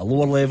weight at a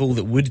lower level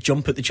that would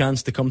jump at the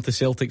chance to come to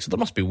Celtic. So there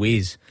must be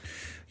ways.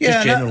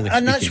 Yeah,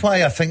 and that's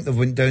why I think they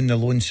went down the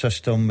loan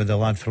system with the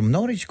lad from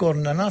Norwich,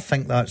 Gordon, and I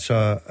think that's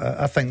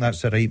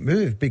the right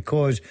move,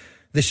 because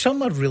the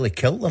summer really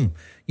killed them.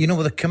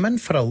 They come in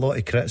for a lot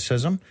of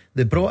criticism.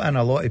 They brought in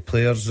a lot of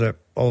players that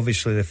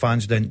obviously the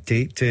fans didn't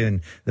take to,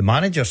 and the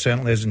manager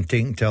certainly isn't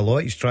taking to a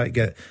lot. He's trying to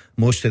get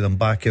most of them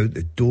back out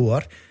the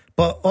door.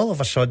 But all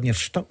of a sudden you're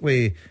stuck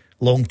with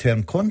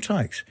long-term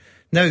contracts.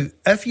 Now,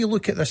 if you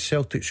look at this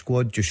Celtic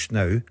squad just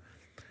now,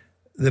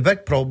 the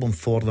big problem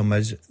for them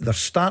is their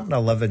starting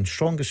 11,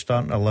 strongest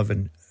starting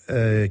 11,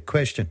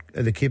 question,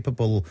 are they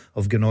capable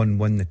of going on and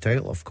win the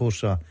title? Of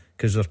course,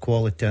 because they're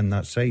quality on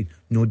that side,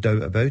 no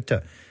doubt about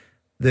it.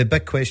 The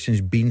big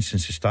question's been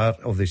since the start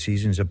of the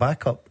season is a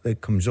backup that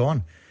comes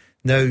on.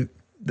 Now,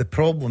 the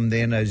problem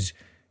then is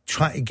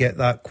trying to get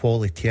that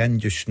quality in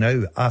just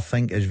now, I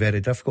think, is very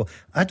difficult.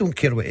 I don't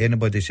care what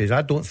anybody says.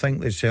 I don't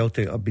think that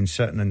Celtic have been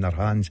sitting in their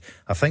hands.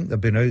 I think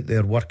they've been out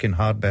there working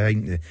hard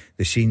behind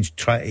the scenes,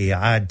 trying to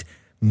add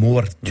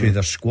more to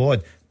their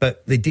squad,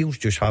 but the deals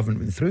just haven't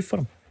been through for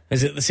them.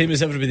 Is it the same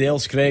as everybody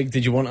else, Greg?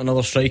 Did you want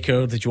another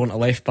striker? Did you want a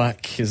left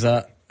back? Is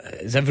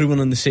everyone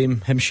on the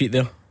same hymn sheet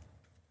there?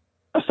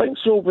 I think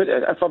so, but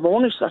if I'm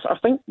honest, I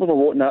think we were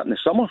wanting that in the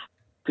summer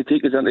to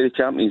take us into the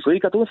Champions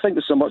League. I don't think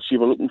there's so much you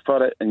were looking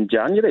for it in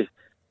January.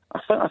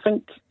 I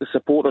think the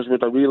supporters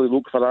would have really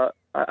looked for that.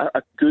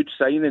 A good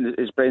signing,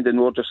 as Brendan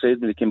Rodgers said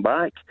when he came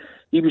back.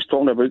 He was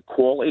talking about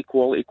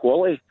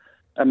quality.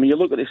 I mean, you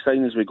look at the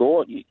signings we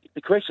got,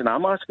 the question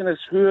I'm asking is,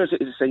 who is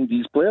it who signed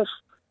these players?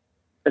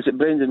 Is it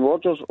Brendan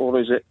Rodgers or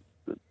is it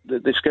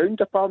the scouting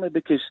department?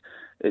 Because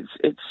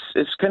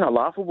it's kind of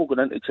laughable going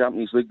into the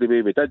Champions League the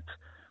way we did,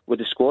 with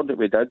the squad that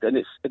we did, and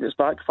it's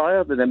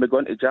backfired, and then we go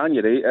into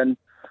January and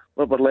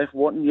we're left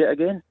wanting yet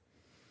again.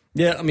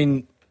 Yeah, I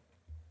mean,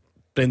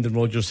 Brendan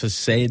Rodgers has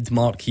said,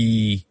 Mark,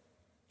 he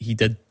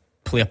did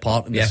play a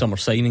part in the summer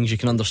signings. You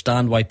can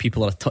understand why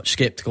people are a touch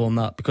sceptical on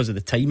that because of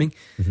the timing.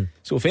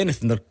 So if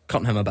anything, they're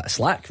cutting him a bit of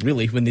slack,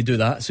 really, when they do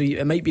that. So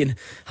it might be in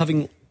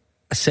having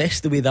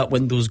assessed the way that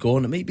window's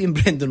gone, it might be in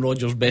Brendan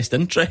Rodgers' best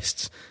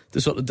interests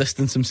to sort of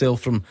distance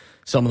himself from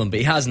some of them, but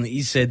he hasn't.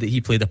 He's said that he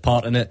played a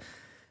part in it,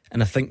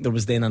 and I think there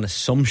was then an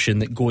assumption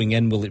that going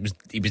in,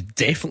 he was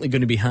definitely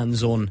going to be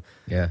hands-on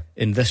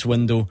in this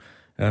window.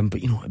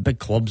 But at big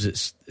clubs,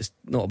 it's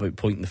not about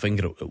pointing the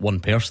finger at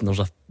one person.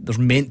 There's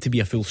meant to be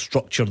a full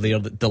structure there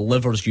that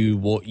delivers you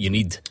what you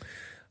need.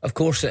 Of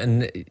course,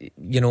 and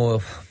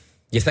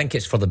you think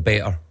it's for the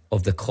better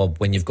of the club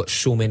when you've got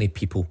so many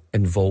people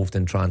involved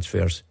in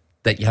transfers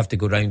that you have to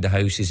go round the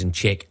houses and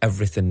check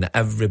everything, that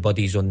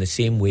everybody's on the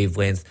same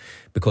wavelength,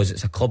 because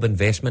it's a club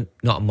investment,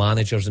 not a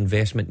manager's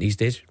investment these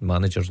days.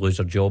 Managers lose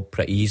their job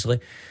pretty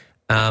easily.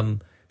 So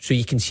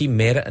you can see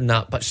merit in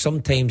that, but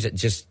sometimes it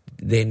just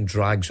then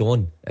drags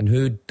on. And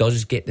who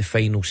does get the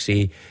final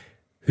say,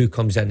 who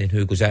comes in and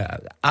who goes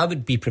out? I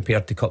would be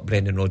prepared to cut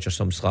Brendan Rodgers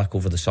some slack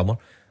over the summer.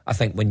 I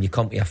think when you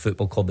come to a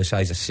football club the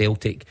size of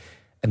Celtic,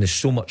 and there's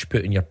so much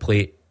put in your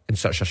plate in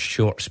such a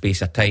short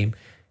space of time,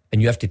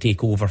 and you have to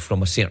take over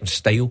from a certain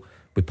style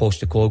with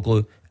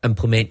Postecoglou,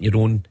 implement your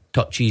own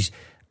touches,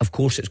 of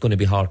course it's going to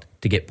be hard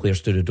to get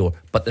players through the door.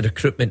 But the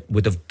recruitment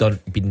would have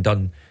been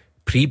done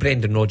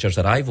pre-Brendan Rodgers'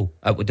 arrival.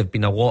 It would have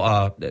been a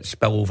lot of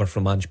spillover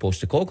from Ange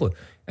Postecoglou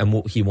and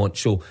what he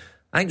wants. So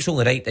I think it's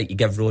only right that you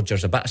give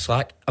Rodgers a bit of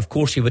slack. Of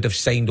course he would have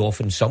signed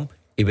off on some.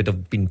 He would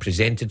have been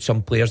presented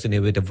some players and he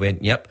would have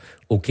went, yep,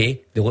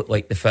 okay, they look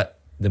like they fit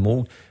the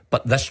mould.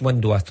 But this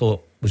window I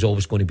thought was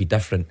always going to be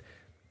different,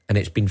 and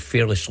it's been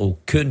fairly slow.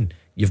 Kuhn,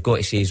 you've got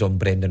to say, is on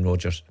Brendan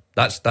Rodgers.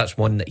 That's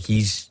one that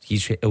he's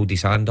held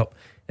his hand up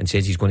and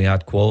says he's going to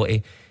add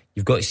quality.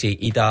 You've got to say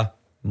Ida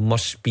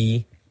must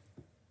be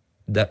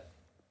that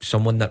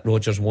someone that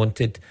Rodgers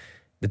wanted.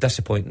 The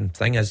disappointing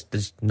thing is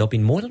there's not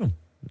been more than him.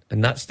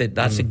 And that's the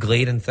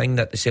glaring thing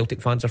that the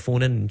Celtic fans are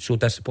phoning and so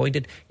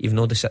disappointed, even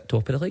though they sit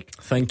top of the league.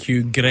 Thank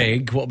you,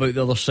 Greg. What about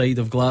the other side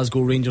of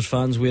Glasgow? Rangers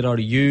fans, where are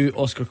you?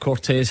 Oscar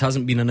Cortez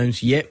hasn't been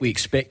announced yet. We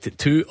expect it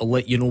to. I'll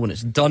let you know when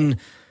it's done.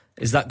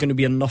 Is that going to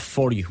be enough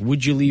for you?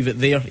 Would you leave it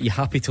there? Are you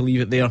happy to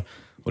leave it there?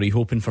 Or are you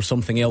hoping for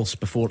something else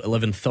before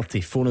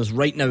 11:30? Phone us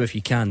right now if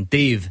you can.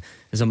 Dave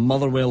is a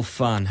Motherwell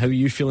fan. How are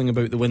you feeling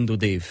about the window,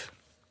 Dave?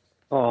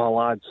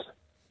 Oh,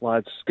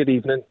 lads, good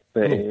evening.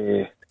 But,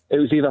 it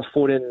was either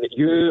phoning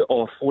you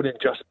or phoning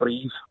Just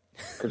Breathe,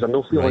 because I'm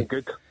not feeling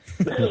good.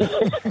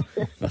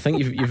 I think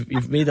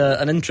you've made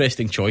an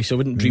interesting choice. I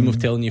wouldn't dream of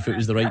telling you if it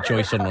was the right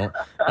choice or not.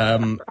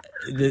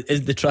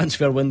 Is the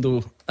transfer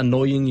window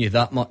annoying you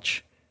that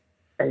much?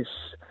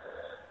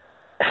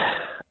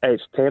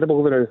 It's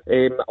terrible now.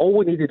 All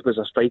we needed was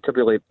a striker,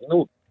 really.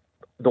 No,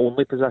 the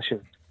only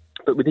position,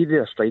 but we needed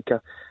a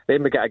striker.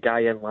 Then we got a guy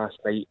in last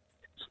night.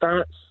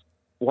 Stats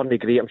weren't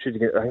great. I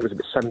think it was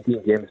about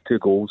 17 games, 2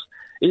 goals.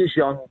 He's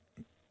young.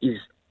 He's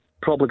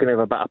probably going to have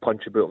a bit of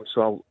punch about him,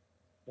 so I'll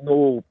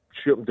no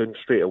shoot him down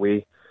straight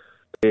away.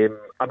 I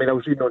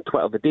was reading on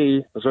Twitter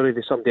today, there's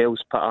already somebody else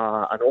put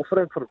an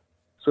offer in for him,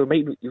 so it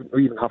might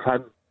even have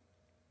him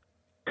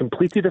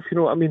completed, if you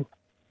know what I mean.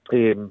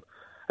 And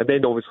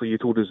then obviously you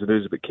told us the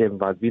news about Kevin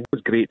Van Veen. It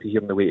was great to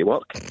hear him the way to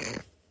work.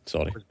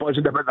 Sorry. I was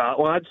buzzing about that,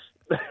 lads.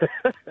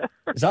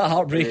 Is that a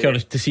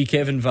heartbreaker to see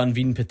Kevin Van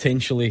Veen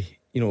potentially,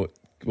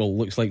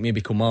 looks like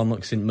maybe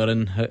Kilmarnock, St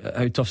Mirren?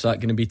 How tough's that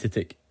going to be to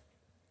take?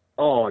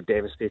 Oh,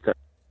 devastating.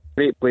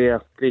 Great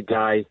player, great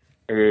guy.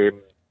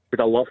 Would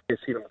have loved to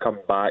see him come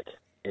back.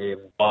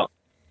 But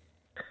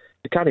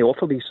you can't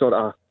offer these sort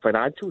of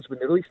financials. When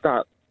they released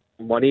that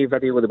money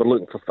video where they were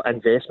looking for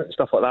investment and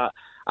stuff like that,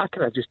 I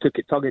kind of just took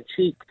it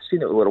tongue-in-cheek,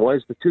 seen it where it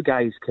was. The 2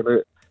 guys came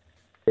out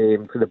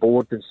for the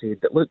board and said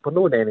that, look, we're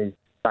not in any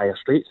dire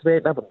straits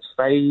there, everything's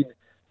fine.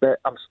 But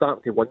I'm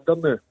starting to wonder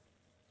now,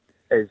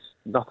 is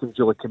nothing's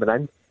really coming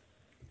in.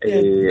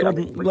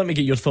 Gordon, let me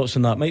get your thoughts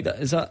on that, Mike.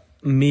 Is that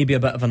maybe a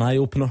bit of an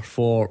eye-opener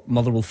for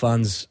Motherwell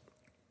fans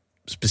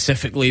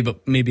specifically,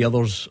 but maybe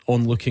others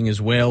onlooking as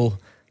well?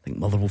 I think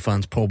Motherwell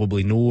fans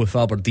probably know if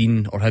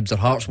Aberdeen or Hibs or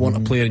Hearts want a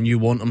player and you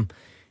want him,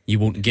 you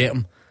won't get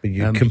him. But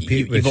you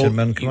compete with St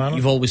Mirren, Kilmarnock.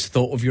 You've always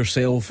thought of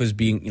yourself as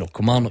being,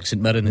 Kilmarnock, St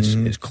Mirren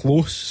is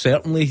close,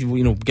 certainly,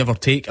 give or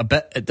take a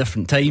bit at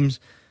different times.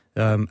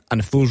 And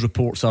if those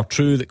reports are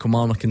true that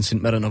Kilmarnock and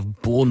St Mirren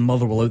have blown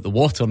Motherwell out the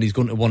water and he's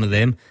going to one of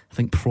them, I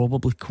think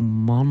probably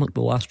Kilmarnock,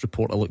 the last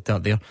report I looked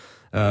at there,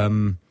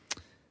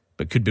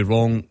 but could be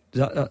wrong.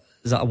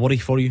 Is that a worry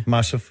for you?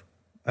 Massive.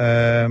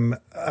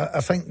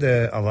 I think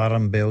the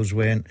alarm bells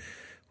went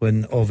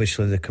when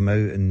obviously they come out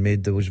and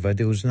made those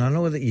videos, and I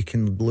know that you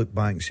can look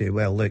back and say,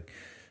 well, look,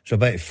 it's a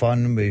bit of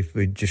fun, we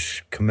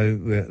just come out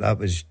with, that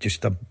was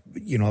just a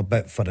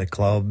bit for the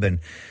club and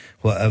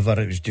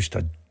whatever, it was just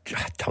a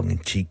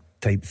tongue-in-cheek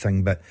type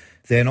thing. But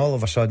then all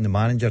of a sudden the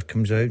manager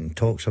comes out and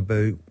talks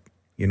about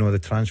the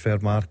transfer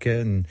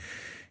market and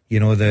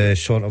the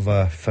sort of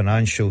a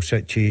financial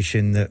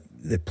situation, that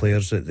the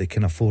players that they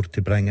can afford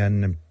to bring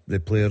in, and the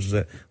players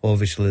that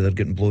obviously they're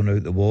getting blown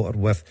out the water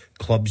with,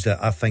 clubs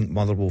that I think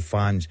Motherwell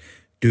fans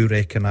do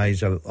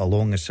recognise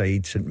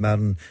alongside St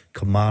Mirren,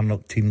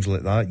 Kilmarnock, teams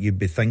like that. You'd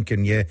be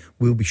thinking, yeah,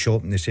 we'll be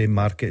shopping the same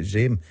market as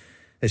them.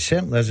 It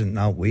certainly isn't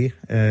that way.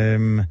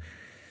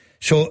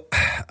 So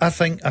I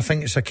think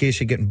it's a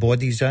case of getting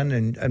bodies in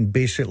and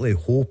basically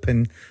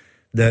hoping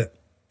that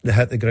they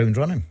hit the ground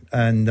running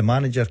and the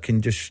manager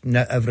can just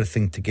knit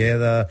everything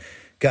together,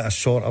 get a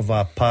sort of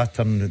a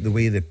pattern, the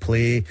way they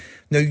play.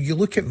 Now, you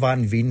look at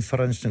Van Veen,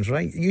 for instance,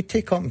 right? You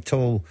take up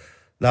until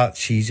that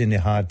season he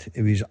had,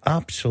 it was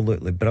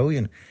absolutely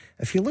brilliant.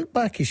 If you look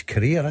back his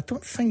career, I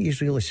don't think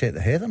he's really set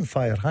the head on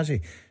fire, has he?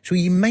 So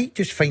you might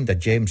just find a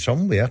gem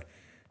somewhere.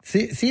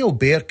 Theo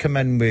Bair come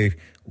in with,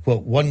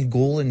 1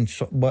 goal in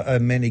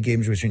many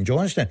games with St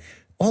Johnstone.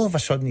 All of a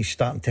sudden he's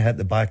starting to hit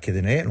the back of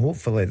the net, and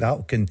hopefully that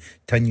will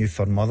continue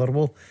for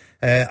Motherwell.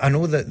 I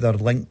know that they're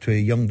linked to a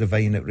young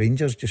divine at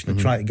Rangers, just to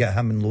try to get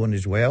him in loan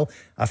as well.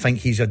 I think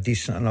he's a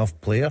decent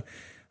enough player.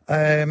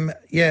 There's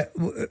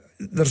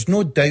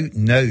no doubt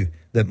now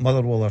that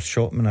Motherwell are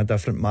shopping in a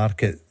different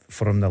market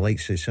from the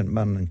likes of St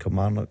Mirren and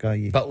Kilmarnock.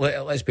 But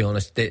let's be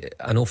honest,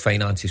 I know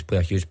finances play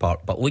a huge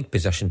part, but league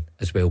position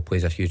as well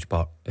plays a huge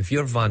part. If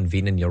you're Van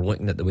Veen and you're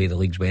looking at the way the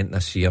leagues went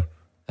this year,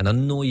 and I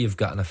know you've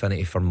got an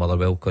affinity for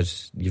Motherwell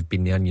because you've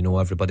been there and you know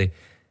everybody,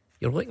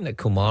 you're looking at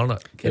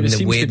Kilmarnock. It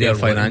seems to be a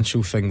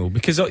financial thing though,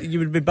 because you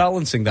would be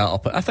balancing that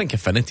up. I think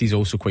affinity is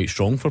also quite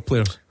strong for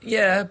players.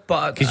 Yeah,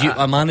 but because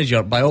a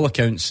manager, by all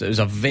accounts, it was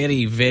a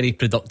very, very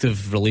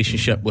productive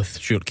relationship with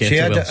Stuart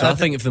Kettlewell. So I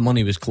think if the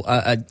money was close,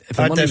 I'd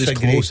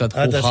wholeheartedly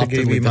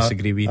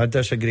disagree with you. I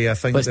disagree. I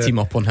think let's team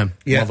up on him.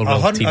 Yeah,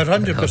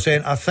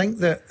 100%. I think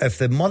that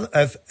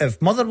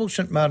if Motherwell,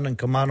 St Mirren and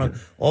Kilmarnock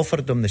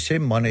offered him the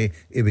same money,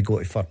 he would go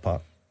to Fir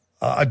Park.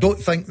 I don't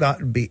think that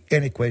would be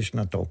any question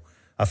at all.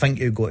 I think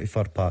he'll go to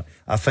Fir Park.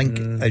 I think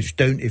it's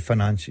down to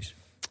finances.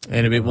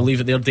 Anyway, we'll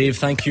leave it there, Dave.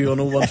 Thank you on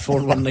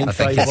 0141951 I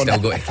think he'll still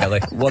go to Kelly.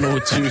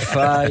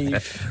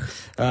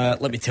 1025.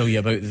 Let me tell you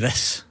about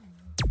this.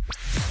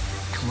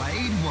 Clyde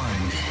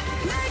 1.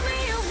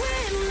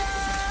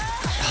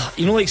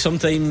 You know, like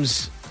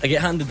sometimes I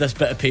get handed this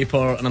bit of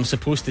paper and I'm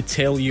supposed to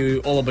tell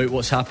you all about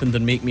what's happened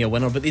and make me a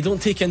winner, but they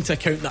don't take into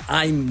account that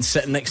I'm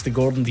sitting next to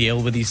Gordon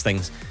Duncan with these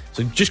things.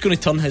 So I'm just going to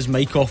turn his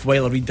mic off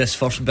while I read this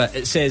first bit.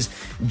 It says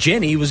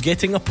Jenny was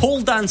getting a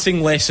pole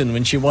dancing lesson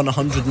when she won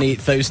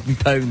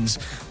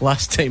 £108,000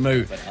 last time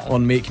out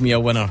on Make Me a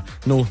Winner.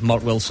 No,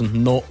 Mark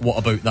Wilson, not what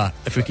about that.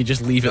 If we could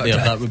just leave it there,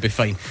 that would be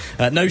fine.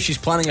 Now she's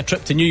planning a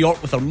trip to New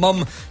York with her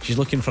mum. She's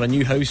looking for a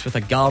new house with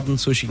a garden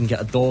so she can get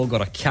a dog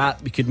or a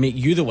cat. We could make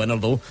you the winner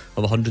though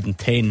of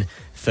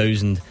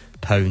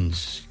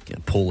 £110,000. Get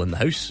a pole in the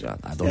house,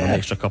 I don't know, an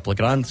extra couple of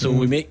grand. So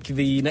we make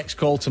the next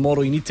call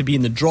tomorrow. You need to be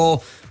in the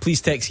draw. Please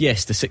text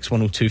yes to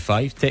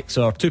 61025. Texts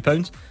are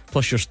 £2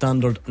 plus your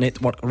standard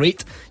network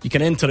rate. You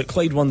can enter at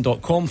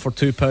Clyde1.com for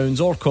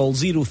 £2 or call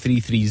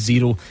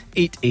 0330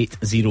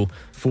 880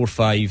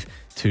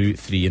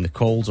 4523, and the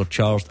calls are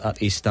charged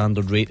at a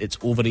standard rate. It's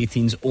over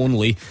 18s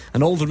only,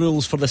 and all the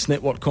rules for this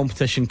network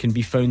competition can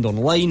be found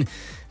online.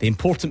 The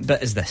important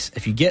bit is this: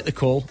 if you get the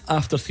call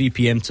after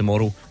 3pm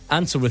tomorrow,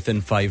 answer within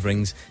 5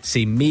 rings,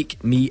 say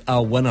make me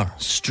a winner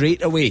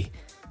straight away,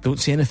 don't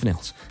say anything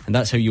else, and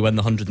that's how you win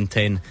the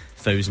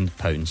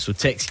 £110,000. So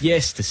text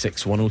yes to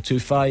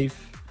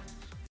 61025.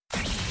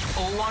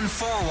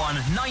 0141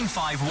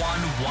 951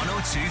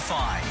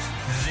 1025.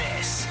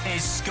 This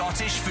is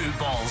Scottish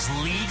football's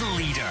league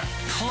leader,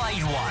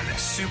 Clyde 1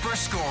 Super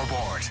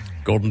Scoreboard.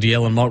 Gordon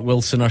Dalziel and Mark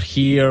Wilson are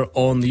here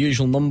on the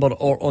usual number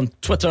or on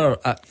Twitter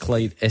at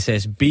Clyde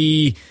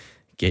SSB.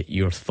 Get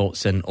your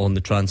thoughts in on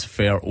the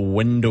transfer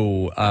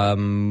window.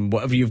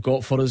 Whatever you've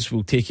got for us,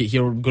 we'll take it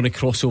here. We're going to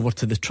cross over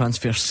to the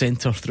transfer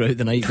centre throughout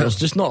the night. There's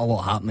just not a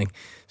lot happening,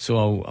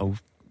 so I'll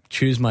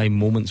choose my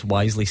moments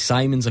wisely.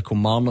 Simon's a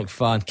Kilmarnock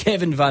fan.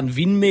 Kevin Van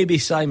Veen, maybe.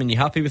 Simon, you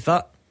happy with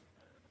that?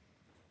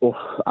 Oh,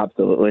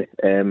 absolutely.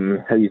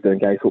 How you doing,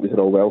 guys? Hope you're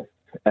all well.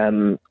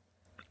 So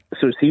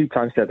see,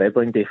 transfer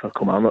deadline day for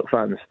Kilmarnock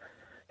fans,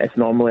 it's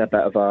normally a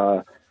bit of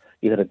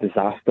either a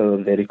disaster or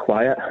very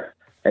quiet.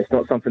 It's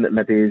not something that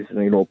maybe is,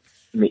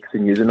 makes the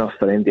news enough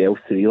for anybody else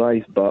to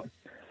realise, but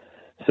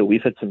so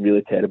we've had some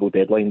really terrible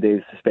deadline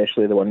days,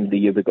 especially the one the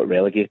year we got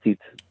relegated,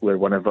 where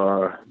one of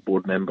our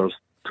board members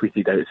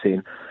tweeted out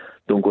saying,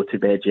 "Don't go to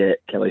bed yet,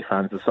 Kelly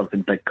fans, there's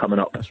something big coming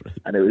up." That's right.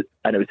 And it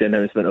was the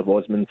announcement of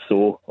Osman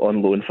So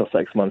on loan for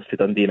 6 months to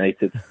Dundee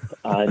United.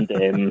 And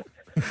so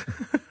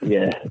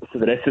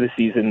the rest of the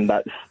season,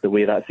 that's the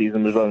way that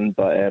season was run.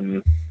 But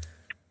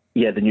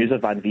the news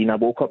of Van Veen, I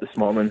woke up this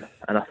morning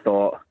and I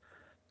thought,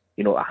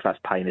 that's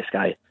pie in the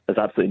sky. There's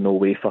absolutely no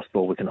way, first of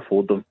all, we can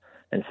afford them.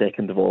 And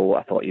second of all,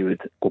 I thought he would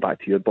go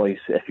back to your boys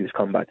if he was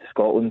coming back to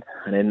Scotland.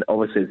 And then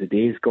obviously as the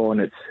day's gone,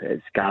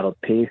 it's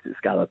gathered pace.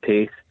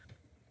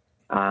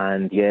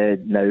 And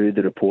now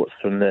the reports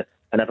from I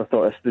never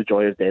thought this was the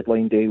joy of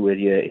deadline day, where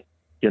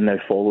you're now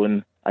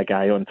following a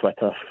guy on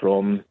Twitter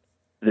from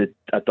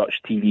a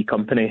Dutch TV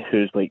company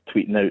who's like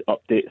tweeting out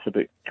updates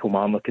about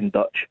Kilmarnock in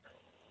Dutch,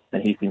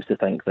 and he seems to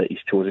think that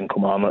he's chosen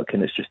Kilmarnock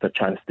and it's just a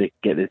chance to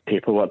get the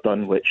paperwork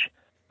done, which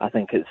I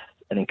think is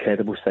an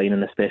incredible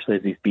signing, especially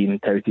as he's been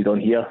touted on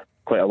here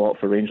quite a lot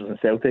for Rangers and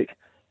Celtic.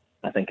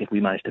 I think if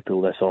we manage to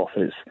pull this off,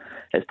 it's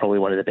probably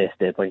one of the best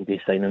deadline day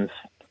signings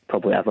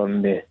probably ever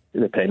in the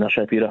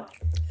Premiership era.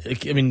 I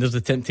mean, there's the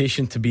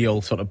temptation to be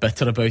all sort of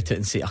bitter about it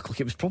and say, look,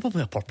 it was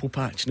probably a purple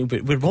patch,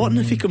 but we're wanting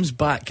if he comes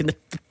back, and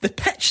the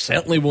pitch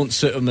certainly won't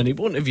suit him, and he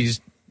won't have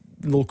his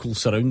local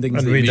surroundings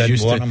and that we he was didn't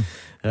used want to. him.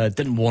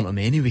 Didn't want him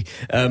anyway.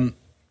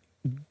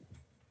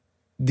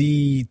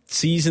 The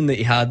season that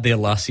he had there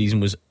last season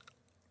was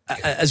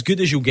as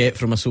good as you'll get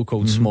from a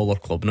so-called smaller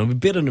club. Now,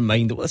 bearing in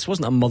mind that this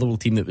wasn't a Motherwell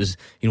team that was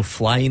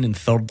flying in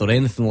third or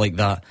anything like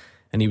that,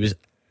 and he was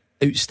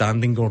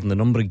outstanding, Gordon, the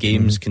number of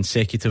games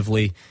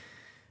consecutively.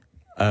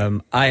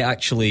 I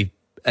actually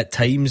at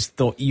times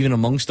thought, even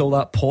amongst all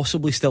that,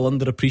 possibly still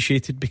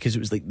underappreciated, because it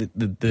was like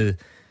the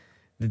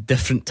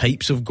different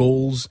types of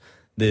goals,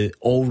 the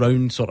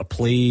all-round sort of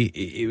play.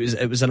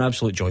 It was an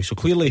absolute joy. So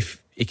clearly,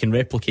 if he can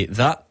replicate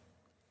that,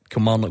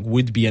 Kilmarnock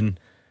would be in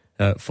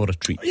for a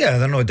treat. Yeah,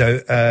 there's no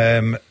doubt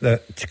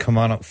that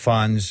Kilmarnock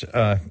fans,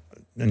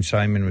 and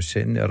Simon was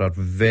saying there, are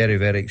very,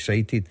 very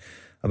excited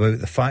about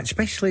the fact,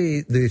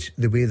 especially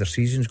the way their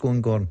season's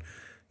going, Gordon.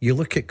 You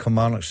look at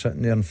Kilmarnock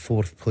sitting there in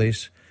 4th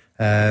place.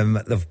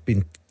 They've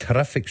been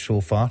terrific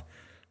so far.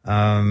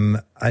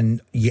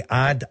 And you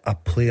add a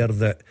player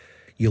that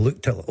you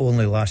looked at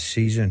only last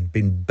season,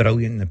 been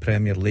brilliant in the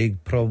Premier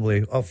League,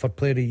 probably up for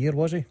Player of the Year,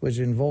 was he? Was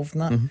he involved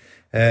in that?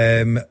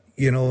 And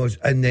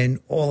then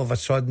all of a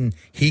sudden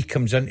he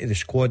comes into the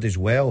squad as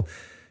well.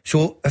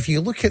 So if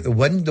you look at the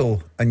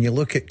window and you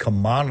look at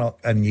Kilmarnock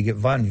and you get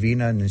Van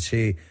Veen in and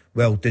say,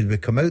 well, did we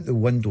come out the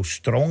window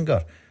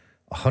stronger?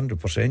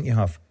 100% you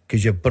have,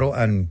 because you brought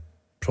in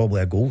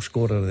probably a goal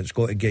scorer that's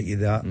got to get you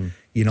that,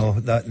 you know,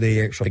 that the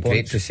extra It'd be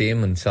points. great to see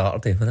him on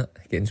Saturday, wouldn't it?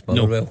 Against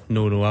Motherwell.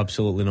 No,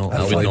 absolutely not.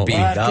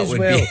 That would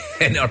be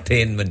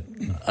entertainment.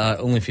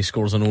 Only if he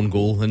scores an own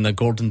goal in the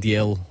Gordon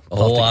Duncan.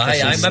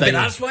 Maybe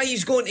that's why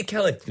he's going to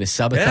kill it. Going to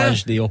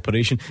sabotage the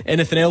operation.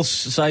 Anything else,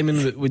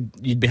 Simon? Would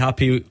you'd be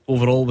happy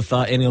overall with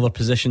that? Any other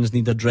positions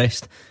need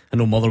addressed? I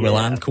know Motherwell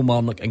and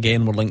Kilmarnock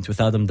again were linked with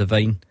Adam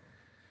Devine.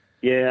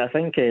 Yeah, I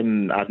think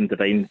Adam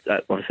Devine,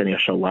 one of the senior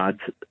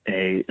lads,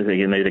 is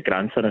now the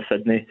grandson of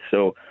Sydney,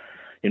 so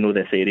you know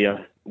this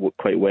area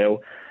quite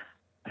well.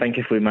 I think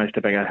if we managed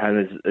to bring in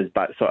him as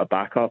sort of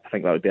backup, I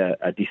think that would be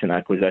a decent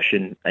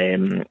acquisition.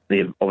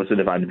 Obviously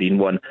the Van Veen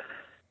one.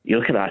 You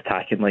look at that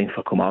attacking line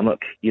for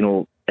Kilmarnock. You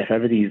know, if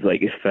everybody's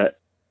is fit,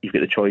 you've got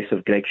the choice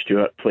of Greg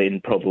Stewart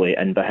playing probably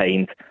in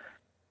behind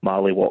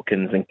Marley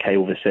Watkins and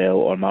Kyle Vassell,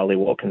 or Marley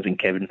Watkins and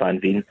Kevin Van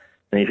Veen.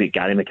 Then you've got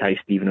Gary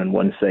Mackay-Steven on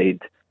one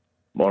side,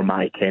 or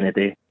Matty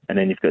Kennedy, and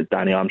then you've got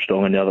Danny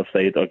Armstrong on the other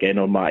side, or again,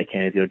 or Matty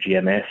Kennedy or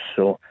GMS.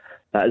 So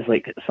that is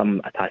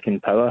some attacking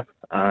power,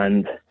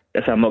 and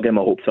I'm not getting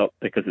my hopes up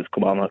because it's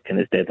Kilmarnock and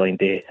it's deadline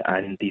day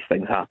and these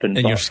things happen.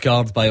 And you're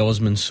scarred by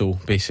Osman, so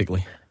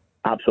basically.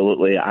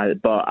 Absolutely,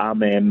 but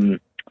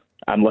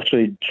I'm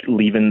literally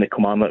leaving the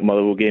Kilmarnock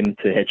Motherwell game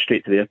to head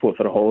straight to the airport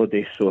for a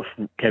holiday. So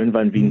if Kevin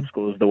Van Veen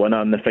scores the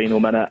winner in the final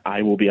minute,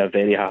 I will be a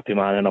very happy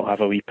man, and I'll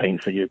have a wee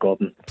pint for you,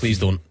 Gordon. Please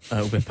don't.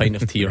 It'll be a pint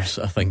of tears.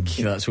 I think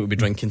that's what we'll be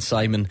drinking.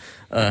 Simon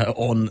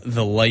on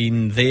the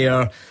line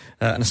there,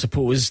 and I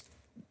suppose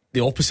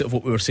the opposite of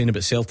what we were saying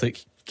about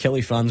Celtic.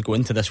 Kelly fans go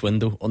into this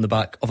window on the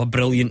back of a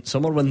brilliant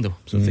summer window,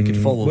 so if they could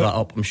follow that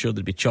up, I'm sure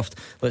they'd be chuffed.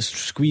 Let's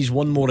squeeze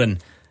one more in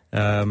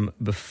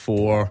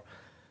before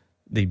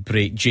the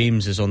break.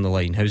 James is on the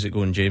line. How's it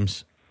going,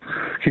 James?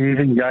 Good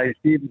evening, guys.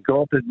 Stephen,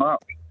 Gordon,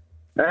 Mark.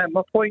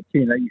 My point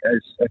tonight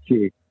is,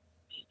 okay,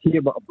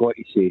 hear what I've got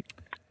to say.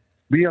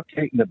 We are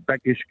taking the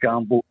biggest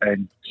gamble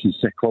since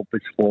the club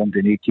was formed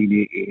in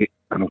 1888,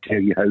 and I'll tell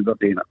you how they're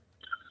doing it.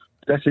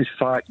 This is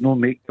fact, no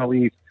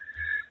make-believe.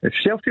 If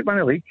Celtic win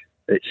the league,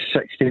 it's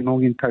 £60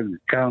 million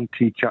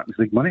guaranteed Champions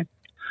League money,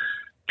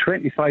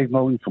 25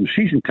 million from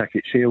season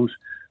ticket sales,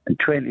 and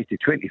 20 to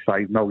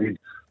 25 million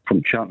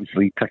from Champions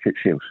League ticket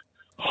sales.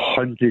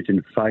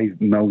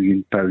 £105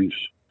 million.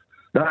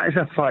 That is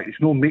a fact.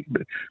 It's no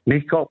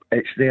make-up.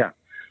 It's there.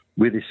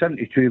 With the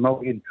 72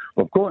 million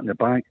we've got in the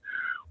bank,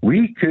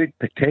 we could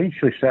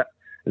potentially sit at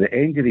the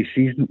end of the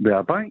season with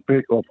a bank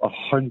book of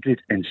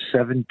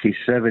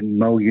 £177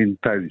 million.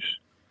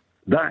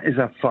 That is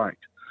a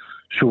fact.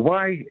 So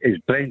why is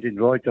Brendan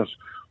Rodgers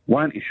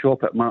wanting to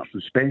shop at Marks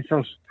and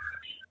Spencer's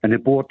and the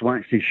board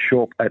wants to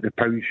shop at the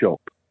pound shop?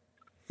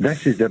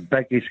 This is the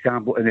biggest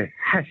gamble in the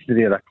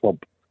history of the club.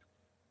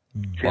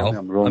 Tell me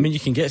I'm wrong. I mean, you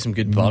can get some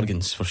good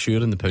bargains for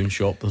sure in the pound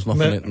shop. There's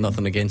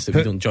nothing against it.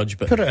 We don't judge,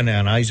 but put it in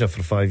an ISA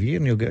for 5 years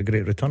and you'll get a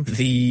great return.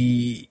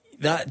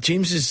 That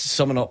James is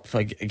summing up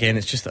again.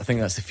 It's just, I think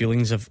that's the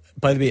feelings of.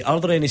 By the way, are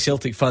there any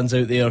Celtic fans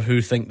out there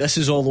who think this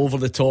is all over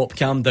the top?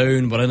 Calm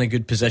down, we're in a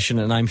good position,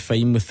 and I'm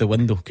fine with the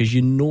window? Because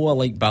you know I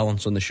like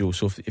balance on the show.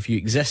 So if you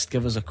exist,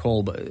 give us a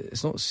call. But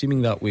it's not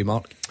seeming that way,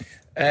 Mark.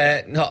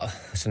 No,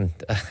 listen,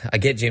 I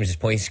get James's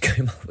points.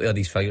 Where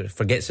these figures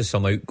forgets there's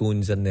some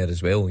outgoings in there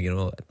as well. You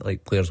know,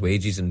 like players'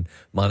 wages and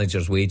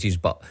managers' wages.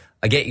 But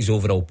I get his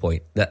overall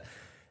point that.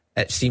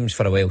 It seems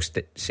for a while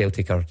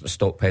Celtic are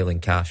stockpiling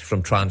cash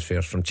from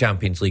transfers, from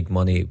Champions League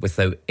money,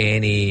 without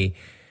any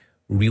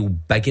real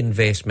big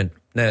investment.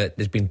 Now,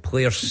 there's been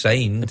players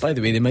signed. And by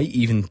the way, they might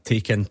even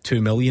take in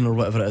 2 million or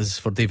whatever it is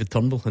for David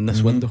Turnbull in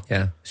this window.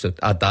 Yeah, so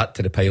add that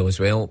to the pile as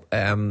well.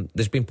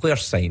 There's been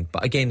players signed,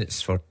 but again,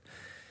 it's for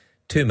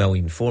 2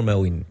 million, 4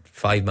 million,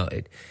 5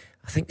 million.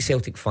 I think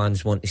Celtic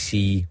fans want to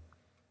see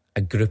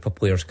a group of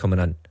players coming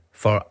in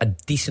for a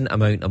decent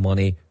amount of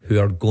money who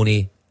are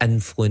going to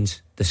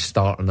influence the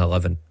starting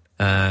 11.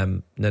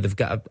 Now they've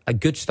got a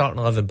good starting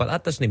 11, but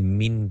that doesn't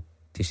mean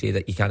to say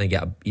that you can't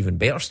get an even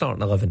better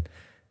starting 11.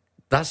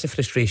 That's the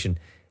frustration.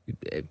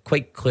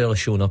 Quite clearly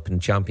shown up in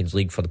Champions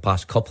League for the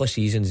past couple of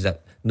seasons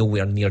that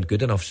nowhere near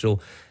good enough. So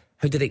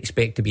how do they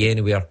expect to be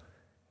anywhere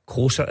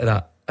closer to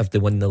that if they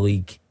win the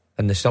league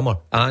in the summer?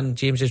 And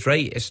James is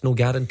right, it's no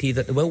guarantee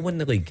that they will win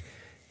the league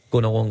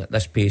going along at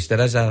this pace.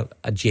 There is a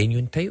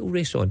genuine title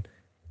race on.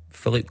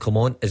 Philippe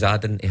Clement is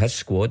adding to his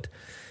squad,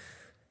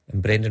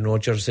 and Brendan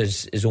Rodgers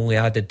is only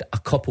added a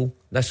couple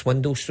this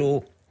window.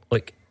 So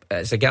like,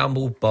 it's a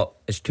gamble, but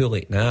it's too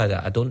late now.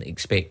 I don't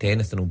expect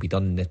anything will be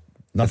done in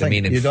the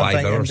remaining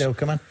 5 hours. They'll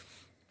come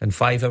in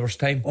 5 hours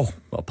time? Oh,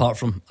 well, apart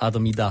from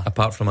Adam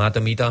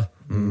Ida.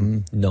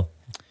 No.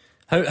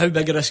 How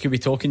big a risk are we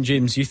talking,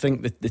 James? You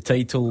think that the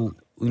title,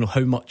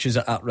 how much is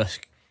it at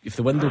risk? If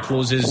the window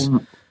closes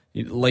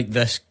like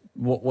this,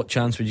 what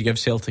chance would you give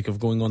Celtic of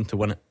going on to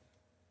win it?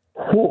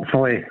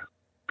 Hopefully,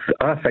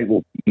 I think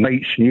we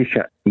might sneak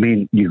it. I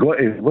mean, you got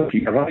to look at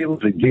your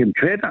rivals and give them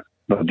credit.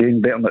 They're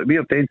doing better than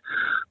we're doing.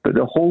 But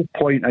the whole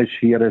point is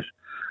here is,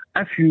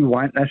 if you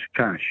want this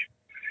cash,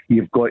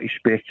 you've got to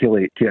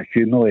speculate to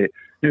accumulate.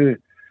 Now,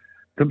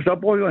 There was a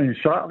boy on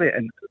Saturday,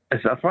 and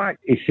as a fact,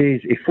 he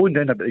says he phoned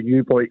in about the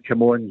new boy to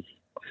come on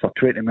for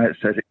 20 minutes,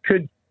 says it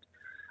could.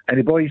 And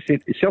the boy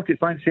said, the Celtic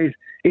fan says,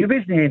 he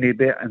wasn't any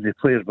better than the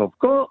players we've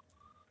got.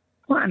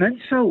 What an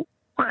insult.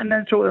 What an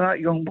insult to that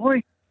young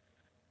boy.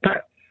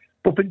 But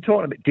we've been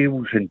talking about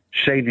deals and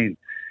signing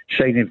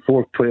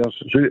 4 players.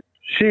 So,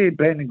 say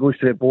Brendan goes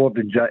to the board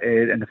in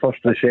the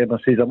 1st of December,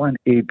 says, I want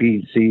A, B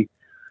and C.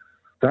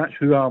 That's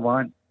who I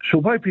want. So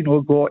why have we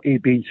not got A,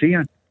 B and C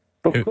in?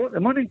 We've got the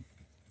money.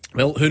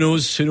 Well, who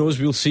knows? Who knows?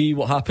 We'll see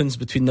what happens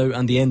between now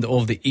and the end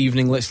of the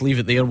evening. Let's leave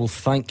it there. We'll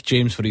thank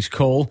James for his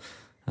call.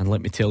 And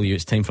let me tell you,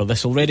 it's time for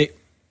this already.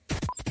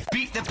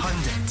 Beat the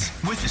Pundit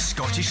with the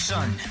Scottish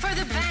Sun. For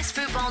the best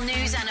football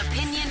news and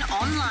opinion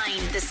online,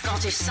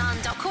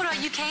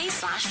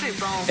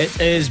 thescottishsun.co.uk/football.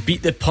 It is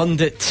Beat the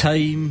Pundit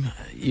time.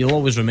 You'll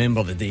always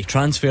remember the day,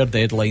 transfer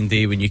deadline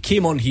day, when you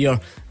came on here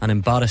and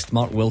embarrassed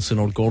Mark Wilson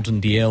or Gordon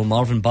Dalziel.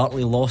 Marvin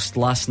Bartley lost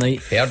last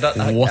night. Heard that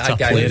What a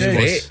guy player was he was.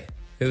 great.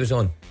 Who was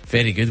on?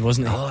 Very good,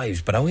 wasn't he? Oh, he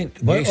was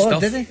brilliant. What, New stuff.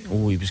 did he?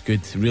 Oh, he was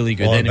good. Really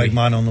good. Oh, Anyway, big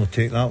man will not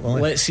take that, will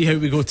he? let's see how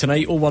we go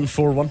tonight.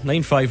 0141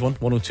 951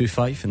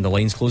 1025 and the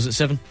lines close at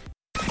 7.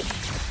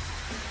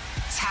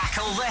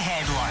 Tackle the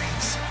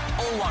headlines.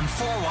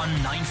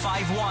 0141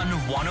 951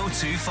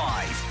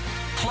 1025.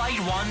 Clyde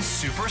One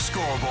Super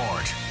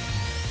Scoreboard.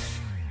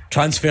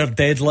 Transfer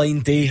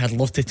deadline day. I'd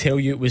love to tell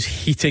you it was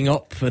heating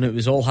up and it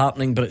was all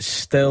happening, but it's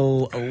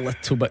still a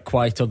little bit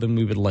quieter than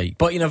we would like.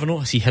 But you never know.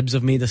 I see Hibs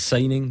have made a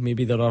signing.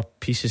 Maybe there are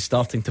pieces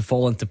starting to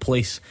fall into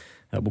place.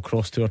 We'll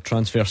cross to our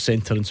transfer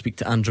centre and speak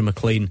to Andrew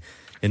McLean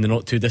in the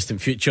not too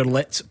distant future.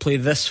 Let's play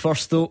this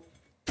first though.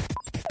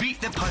 Beat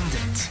the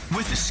Pundit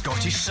with the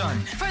Scottish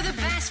Sun. For the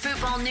best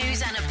football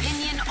news and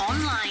opinion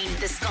online,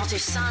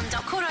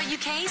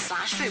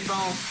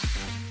 thescottishsun.co.uk/football.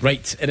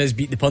 Right, it is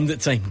Beat the Pundit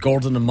time.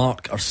 Gordon and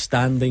Mark are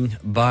standing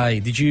by.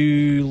 Did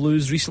you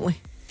lose recently?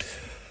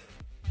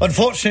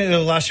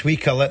 Unfortunately, last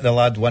week I let the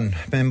lad win.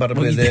 Remember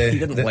No, with you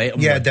didn't let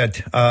him Yeah, win. I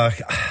did.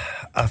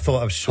 I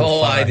thought I was so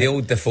far the ahead.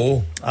 old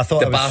Defoe. I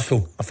thought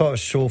debacle. I thought I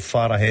was so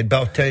far ahead. But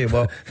I'll tell you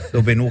what,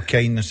 there'll be no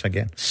kindness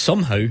again.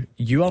 Somehow,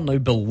 you are now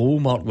below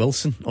Mark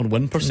Wilson on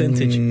win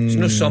percentage. There's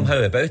no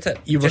somehow about it.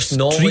 You were just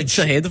knowledge streets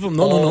ahead of him.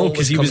 No,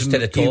 because he always was comes to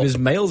the top. he was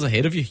miles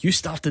ahead of you. You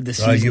started the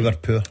season. You were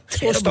poor.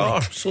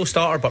 Slow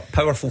starter, but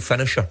powerful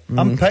finisher.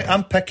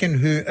 I'm picking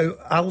who.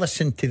 I'll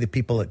listen to the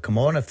people that come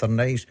on. If they're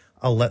nice,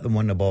 I'll let them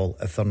win the ball.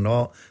 If they're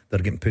not, they're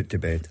getting put to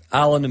bed.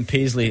 Alan and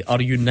Paisley, are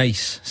you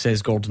nice?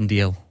 Says Gordon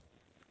Dalziel.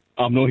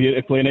 I'm not here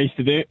to play nice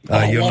today.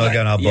 You're not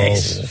getting a ball.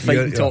 Yes,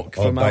 fighting talk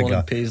from big Alan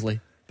and Paisley.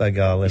 Big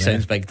Alan. He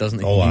sounds big, doesn't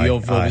he? Oh, you aye,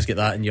 always aye. get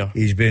that in your.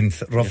 He's been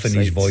roughing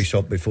his sides. voice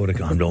up before he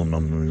comes.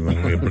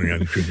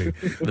 The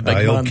big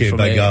man okay, from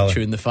big Alan.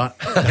 chewing the fat.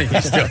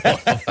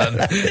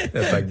 The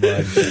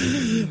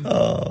big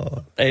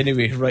man.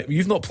 Anyway, right,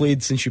 you've not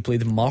played since you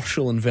played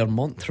Marshall in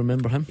Vermont.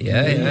 Remember him?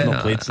 Yeah, You've not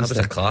that played was since a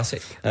then.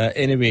 classic.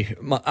 Anyway,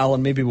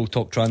 Alan, maybe we'll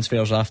talk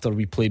transfers after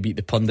we play Beat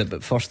the Pundit.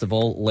 But first of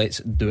all, let's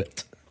do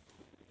it.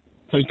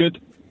 Sounds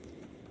good.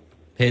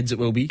 Heads it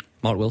will be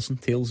Mark Wilson.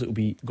 Tails it will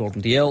be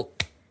Gordon Dalziel.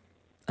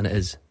 And it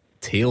is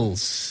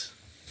tails.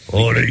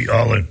 All right,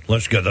 Alan,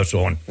 let's get this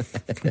on.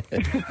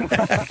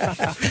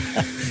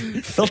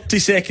 30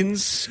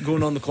 seconds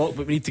going on the clock,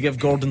 but we need to give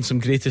Gordon some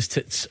greatest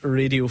hits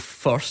radio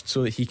first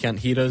so that he can't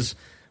hear us.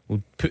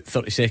 We'll put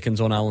 30 seconds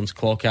on Alan's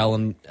clock.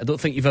 Alan, I don't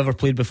think you've ever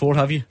played before,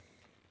 have you?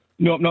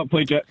 No, I've not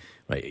played yet.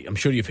 Right, I'm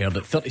sure you've heard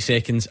it. 30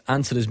 seconds,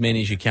 answer as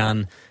many as you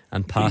can,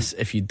 and pass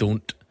if you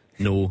don't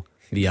know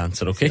the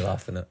answer, okay? You're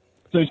laughing at.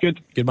 Sounds good.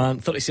 Good man.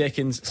 30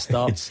 seconds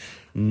starts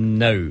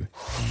now.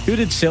 Who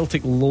did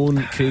Celtic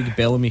loan Craig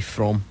Bellamy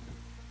from?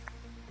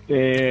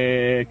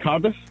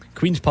 Cardiff.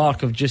 Queen's Park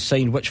have just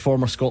signed which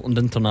former Scotland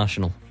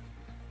international?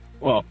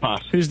 Oh,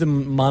 pass. Who's the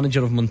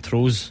manager of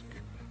Montrose?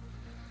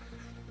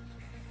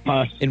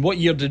 Pass. In what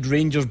year did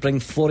Rangers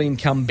bring Florian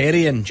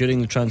Camberi in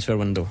during the transfer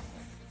window?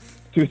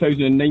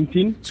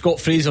 2019. Scott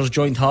Fraser's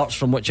joined Hearts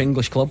from which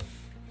English club?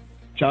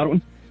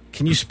 Charlton.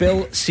 Can you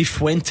spell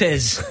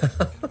Cifuentes?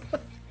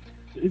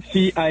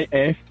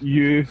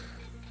 Cifuentes.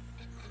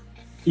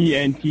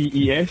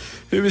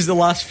 Who was the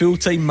last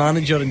full-time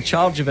manager in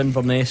charge of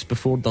Inverness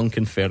before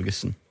Duncan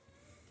Ferguson?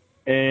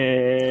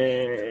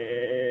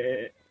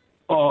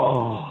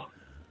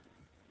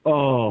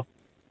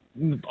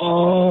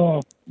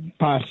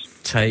 Pass.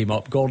 Time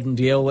up. Gordon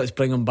Dalziel, let's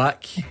bring him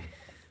back.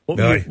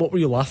 What were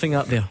you laughing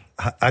at there?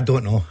 I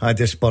don't know. I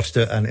just burst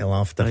out into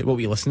laughter. Right, what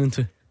were you listening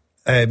to?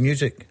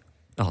 Music.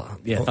 Oh,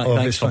 yeah,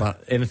 thanks for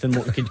that. Anything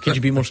more? Could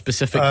you be more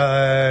specific?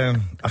 I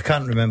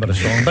can't remember the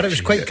song, but it was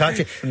quite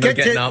catchy. Not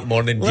getting that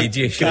morning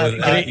DJ show.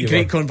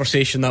 Great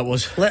conversation that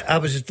was. I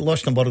was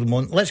lost on board of the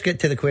moment. Let's get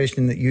to the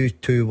question that you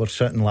two were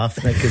sitting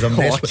laughing at, because I'm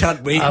I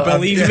can't wait.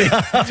 Believe me.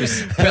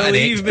 Just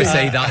believe me.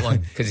 Beside that one,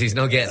 because he's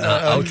not getting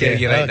that. I'll tell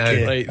you right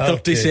now. Right,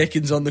 30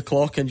 seconds on the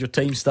clock and your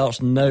time starts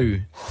now.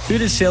 Who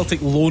did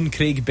Celtic loan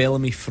Craig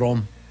Bellamy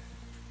from?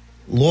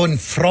 Loan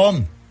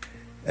from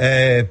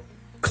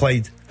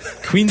Clyde.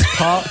 Queen's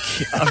Park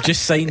have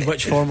just signed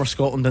which former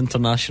Scotland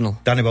international?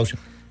 Danny Wilson.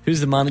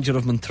 Who's the manager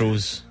of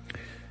Montrose?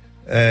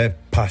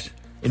 Pass.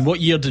 In what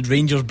year did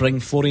Rangers bring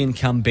Florian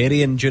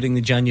Kamberi in during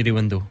the January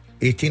window?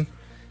 18.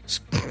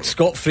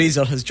 Scott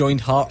Fraser has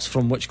joined Hearts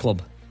from which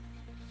club?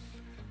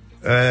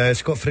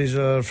 Scott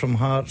Fraser from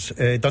Hearts,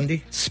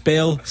 Dundee.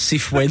 Spell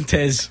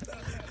Cifuentes.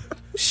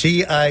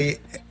 Cifuentus.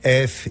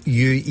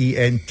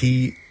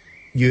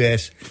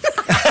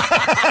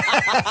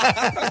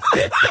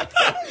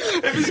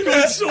 It was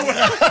going so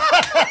well.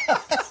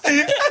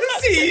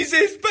 It's the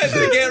easiest bit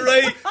to get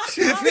right.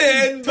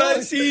 Then, but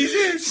it's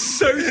easy.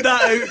 Sound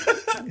that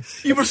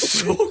out. You were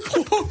so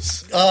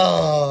close.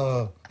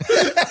 Oh.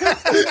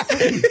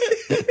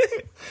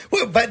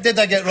 What bit did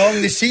I get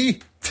wrong? The C?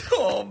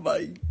 Oh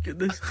my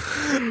goodness.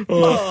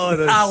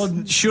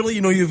 Alan, surely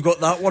you know you've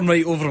got that one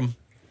right over him.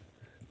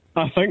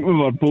 I think we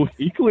were both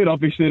equally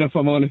rubbish there, if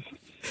I'm honest.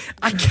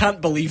 I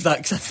can't believe that,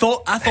 because I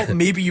thought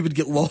maybe you would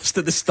get lost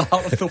at the start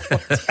of the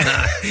one.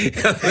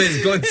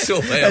 It's going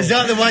so well. Is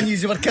that the one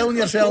you were killing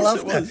yourself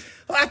after?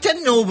 I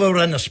didn't know we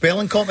were in a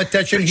spelling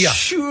competition here.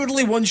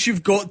 Surely once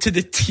you've got to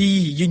the T,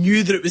 you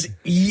knew that it was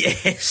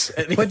ES.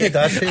 What did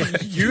I say?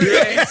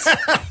 US.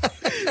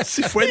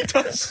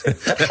 Cifuentes.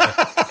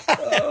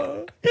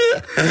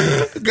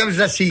 Give us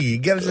a C,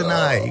 give us an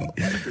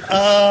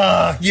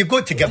I. You've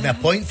got to give me a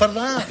point for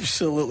that.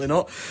 Absolutely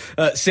not.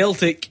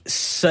 Celtic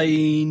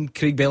signed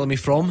Craig Bellamy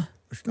from?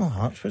 It's not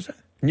Hearts, was it?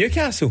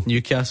 Newcastle.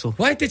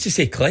 Why did you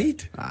say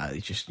Clyde?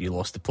 You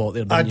lost the plot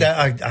there,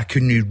 I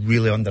couldn't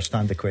really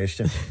understand the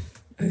question.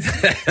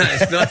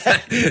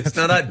 It's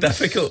not that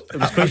difficult. It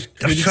was quite.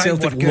 Who did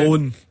Celtic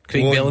loan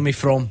Craig Bellamy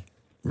from?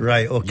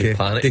 Right, okay.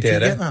 Did you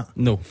get that?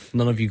 No,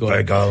 none of you got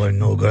Big it. Alan,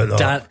 no got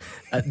that.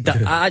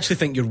 I actually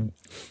think you're.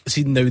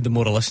 See, now the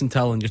more I listen to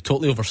Alan, you're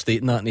totally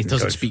overstating that, and he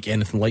doesn't speak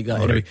anything like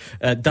that. Anyway,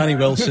 Danny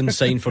Wilson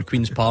signed for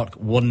Queen's Park,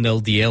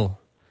 1-0 DL.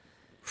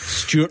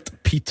 Stuart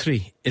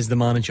Petrie is the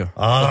manager.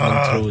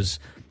 Montrose.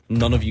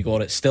 None of you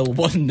got it. Still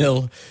 1-0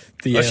 DL.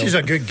 This is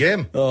a good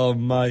game. Oh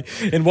my.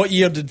 In what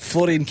year did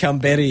Florian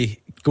Kamberi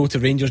go to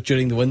Rangers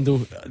during the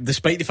window?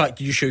 Despite the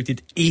fact you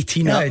shouted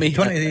 18 at me.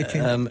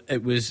 2018.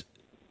 It was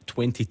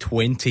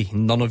 2020.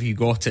 None of you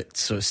got it.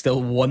 So it's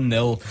still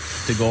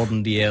 1-0 to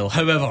Gordon DL.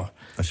 However,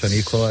 that's an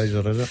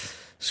equaliser, is it?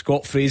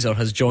 Scott Fraser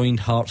has joined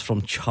Hearts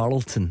from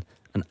Charlton,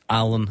 and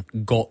Alan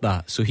got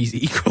that, so he's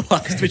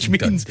equalised, which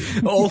means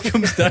it all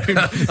comes down to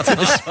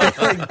the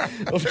spelling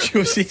of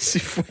Jose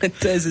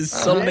Cifuentes'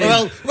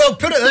 surname. Well,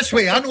 put it this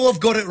way, I know I've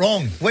got it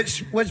wrong.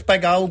 Which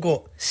Big Al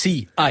got?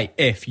 Cifuentes.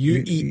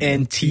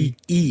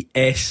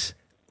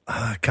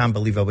 I can't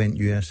believe I went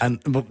US.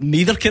 And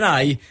neither can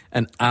I,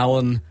 and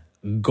Alan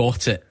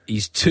got it.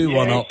 He's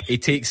 2-1 up. He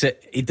takes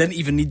it. He didn't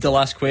even need the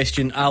last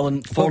question.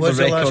 Alan, for what was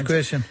the record, the last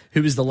question?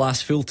 Who was the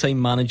last full-time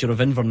manager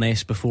of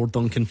Inverness before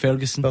Duncan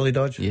Ferguson? Billy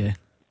Dodge. Yeah.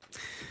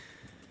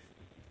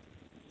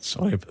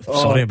 Sorry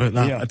about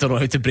that. I don't know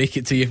how to break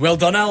it to you. Well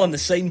done, Alan. The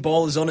signed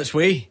ball is on its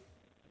way.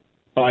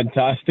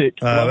 Fantastic.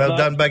 Well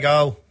done, Big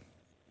Al.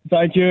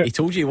 Thank you. He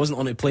told you he wasn't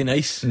on to play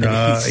nice.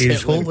 No,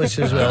 he's hopeless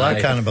as well.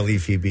 I can't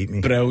believe he beat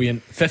me.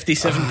 Brilliant.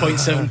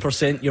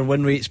 57.7%. Your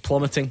win rate's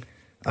plummeting.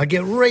 I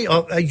get right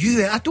up. I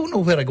don't know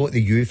where I got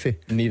the U for.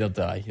 Neither did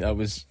I. That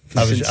was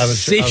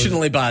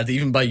sensationally bad,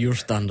 even by your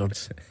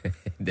standards.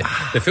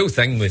 The full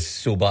thing was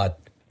so bad.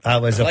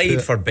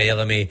 Clyde for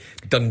Bellamy,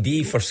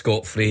 Dundee for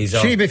Scott Fraser.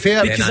 To be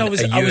fair, because I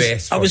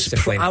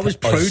was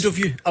proud of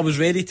you. I was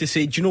ready to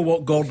say, do you know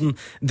what, Gordon?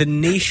 The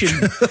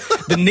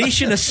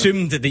nation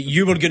assumed that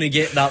you were going to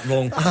get that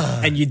wrong,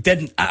 and you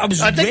didn't. I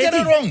did get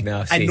it wrong.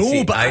 No,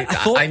 but I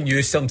thought I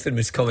knew something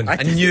was coming.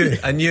 I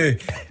knew.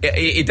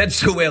 He did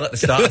so well at the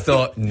start. I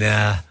thought,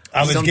 nah,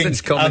 something's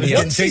coming here.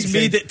 Once he's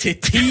made it to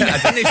T, I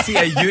didn't see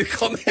a U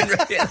coming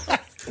right.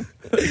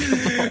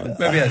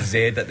 Maybe a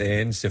Z at the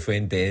end,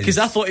 Cifuentes. Because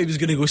I thought he was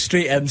going to go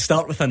straight in,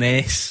 start with an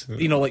S.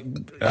 You know,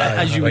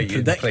 as you would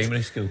predict.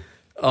 Primary school.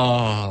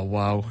 Oh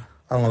wow!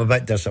 I'm a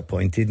bit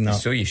disappointed in that.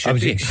 So you should I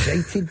was be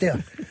excited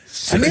there.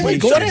 So I nearly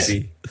got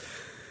it.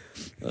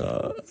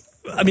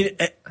 I mean,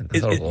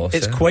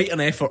 it's quite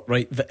an effort,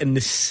 right? That in the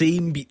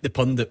same Beat the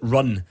Pundit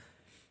run,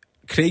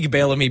 Craig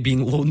Bellamy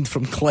being loaned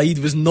from Clyde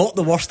was not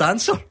the worst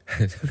answer.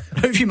 How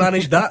have you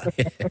managed that?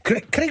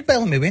 Craig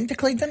Bellamy went to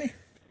Clyde, didn't he?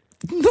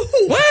 No.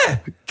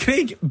 What?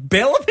 Craig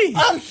Bellamy?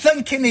 I'm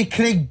thinking of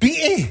Craig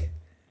Beattie.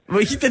 Well,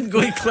 he didn't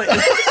go to Clyde.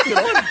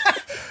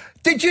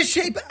 Did you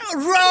say?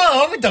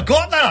 I would have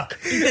got that.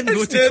 He didn't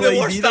go to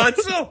Clyde either.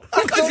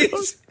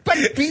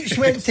 Big Beats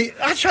went to.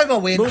 That's how I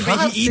went. No,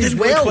 he didn't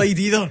go to Clyde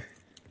either.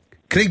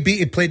 Craig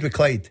Beattie played with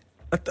Clyde.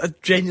 I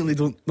genuinely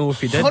don't know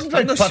if he did.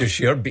 I'm not so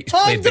sure Beats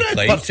played with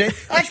Clyde.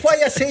 That's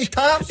why I say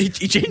Tars. He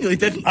genuinely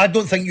didn't. I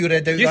don't think you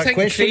read out that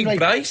question. You think Craig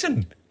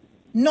Bryson?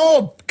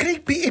 No,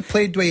 Craig Beattie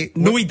played with.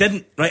 No, he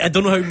didn't. Right, I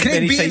don't know how Craig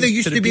many Beattie times that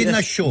used to be in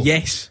this show.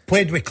 Yes,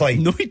 played with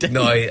Clyde. No, he didn't.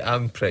 No,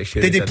 I'm pretty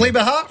sure. Did he play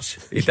with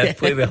Hearts? He did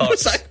play with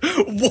Hearts.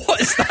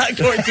 What is that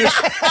going to do?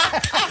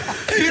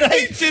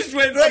 Right. He just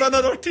went for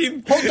another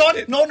team. Hold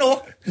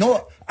on,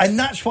 no. And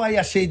that's why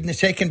I said in the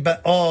second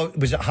bit,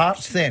 was it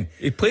Hearts then?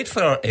 He played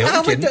for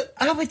Elgin.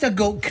 I would have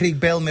got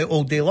Craig Bellamy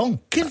all day long.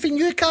 Came from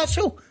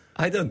Newcastle.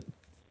 I don't.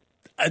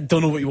 I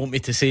don't know what you want me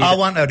to say. I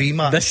want a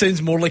rematch. This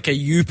sounds more like a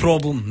you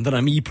problem than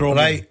a me problem.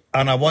 Right,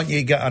 and I want you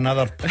to get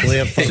another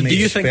player for So me do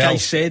you to think spell. I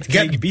said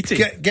Craig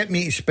Beattie? Get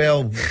me to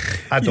spell.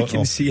 I You don't can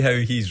know. see how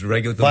he's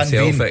wriggled Van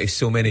himself Veen. out of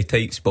so many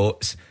tight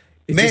spots.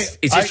 It Mate,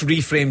 just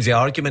reframes the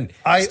argument.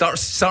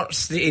 Starts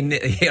saying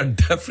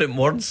different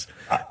words.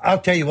 I'll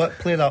tell you what.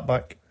 Play that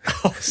back.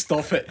 Oh,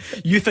 stop it!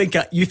 You think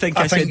I I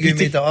said think you Beattie?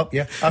 made it up.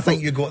 Yeah, I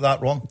think you got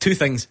that wrong. Two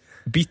things.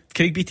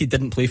 Craig Beattie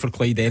didn't play for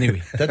Clyde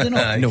anyway. Did he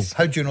not? No.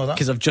 How do you know that?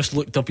 Because I've just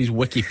looked up his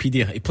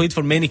Wikipedia. He played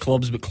for many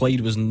clubs, but Clyde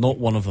was not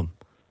one of them.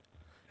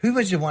 Who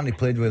was the one he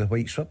played with a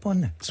white strip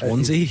on there?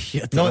 Swansea. I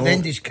don't Not know. the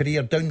end of his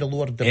career, down the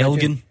lower division.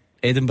 Elgin,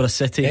 Edinburgh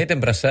City, Ayr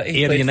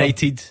played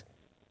United.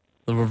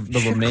 There were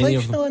Sure, many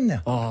Clyde's of not them. in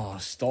there. Oh,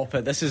 stop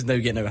it! This is now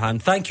getting out of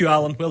hand. Thank you,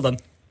 Alan. Well done.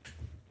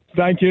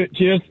 Thank you.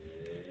 Cheers.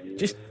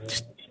 Just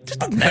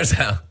There's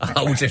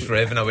I'll just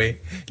revving away.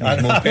 I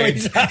know.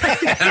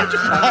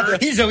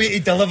 He's away to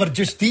deliver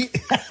Just Eat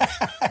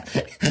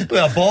with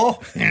a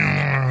ball.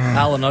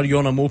 Alan, are you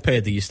on a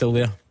moped? Are you still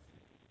there?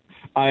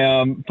 I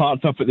am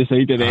parked up at the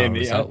side of the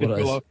Is that what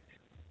it is?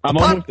 I'm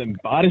almost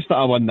embarrassed that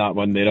I won that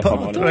one there, if I'm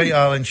honest. Right,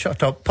 Alan,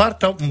 shut up.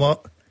 Parked up in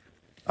what?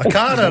 A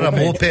car or a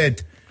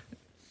moped?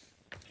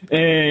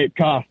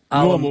 Car.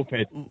 No, a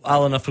moped.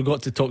 Alan, I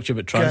forgot to talk to you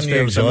about Can you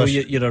transfers. I know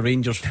exhaust? you're a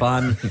Rangers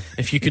fan.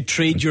 If you could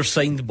trade your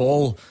signed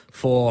ball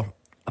for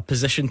a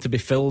position to be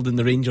filled in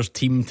the Rangers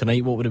team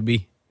tonight, what would it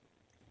be?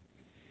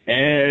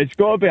 It's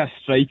got to be a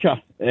striker.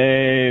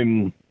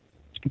 Dessers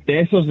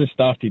has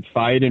started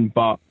firing,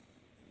 but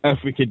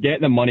if we could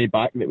get the money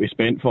back that we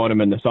spent for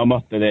him in the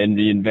summer to then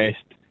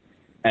reinvest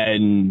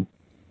in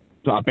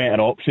a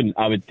better option,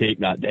 I would take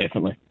that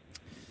definitely.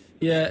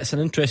 Yeah, it's an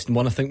interesting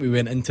one. I think we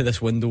went into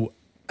this window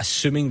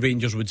assuming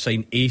Rangers would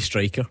sign a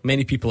striker.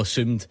 Many people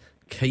assumed,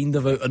 kind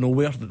of out of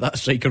nowhere, that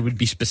striker would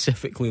be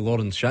specifically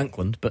Lawrence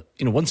Shankland. But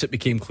once it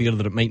became clear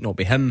that it might not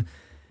be him,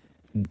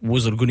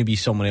 was there going to be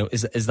someone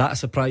else? Is that a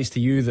surprise to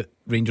you that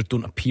Rangers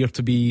don't appear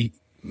to be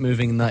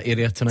moving in that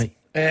area tonight?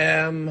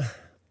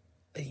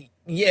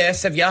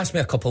 Yes, if you asked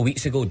me a couple of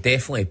weeks ago,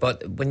 definitely.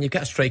 But when you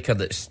get a striker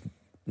that's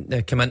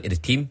come into the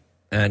team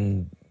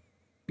and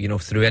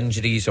through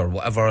injuries or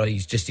whatever,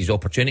 he's just his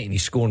opportunity and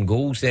he's scoring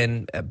goals,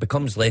 then it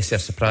becomes less a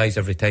surprise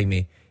every time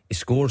he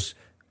scores.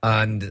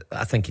 And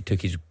I think he took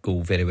his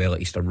goal very well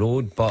at Easter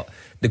Road. But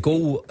the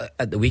goal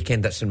at the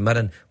weekend at St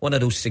Mirren, one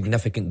of those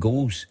significant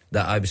goals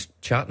that I was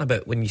chatting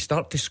about, when you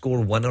start to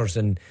score winners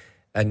in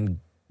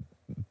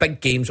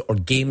big games or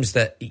games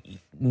that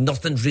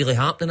nothing's really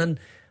happening in,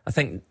 I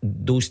think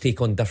those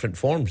take on different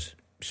forms.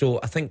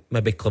 So I think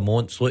maybe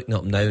Clement's looking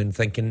at him now and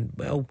thinking,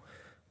 well,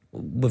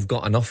 we've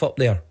got enough up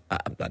there.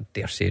 I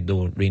dare say,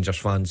 though, Rangers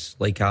fans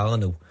like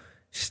Alan will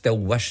still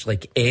wish,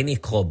 like any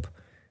club,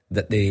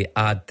 that they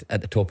add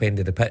at the top end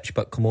of the pitch.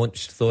 But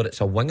Clement's thought it's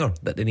a winger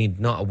that they need,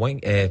 not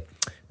a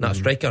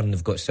striker, and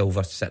they've got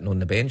Silva sitting on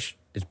the bench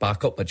as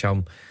backup, which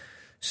I'm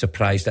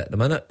surprised at the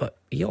minute. But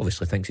he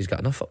obviously thinks he's got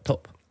enough up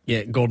top.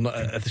 Yeah, Gordon,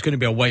 it's going to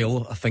be a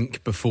while, I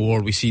think,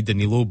 before we see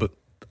Danilo, but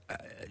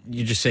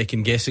you're just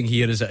second guessing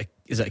here. Is it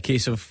a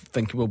case of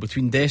thinking, well,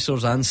 between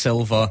Dessers and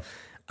Silva,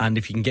 and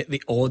if you can get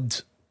the odd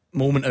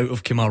moment out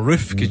of Kemar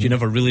Roof, because you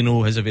never really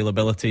know his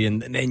availability,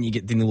 and then you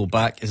get Danilo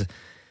back, do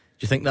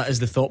you think that is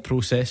the thought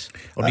process?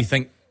 Or do you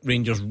think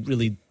Rangers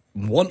really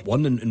want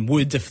one and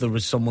would if there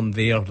was someone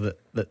there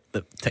that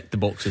ticked the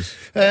boxes?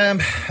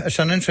 It's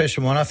an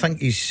interesting one. I think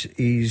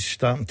he's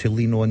starting to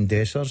lean on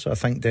Dessers. I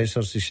think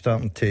Dessers is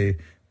starting to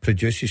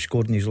produce. He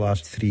scored in his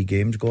last 3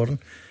 games, Gordon.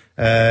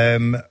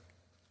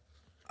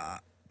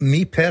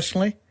 Me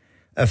personally,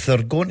 if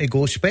they're going to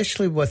go,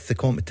 especially with the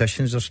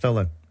competitions they're still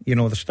in,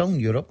 they're still in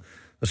Europe,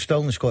 they're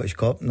still in the Scottish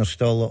Cup, and they're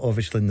still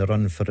obviously in the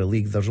run for a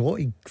league. There's a lot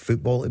of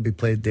football to be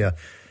played there.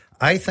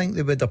 I think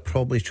they would have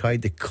probably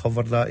tried to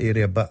cover that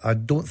area, but I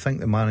don't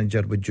think the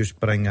manager would just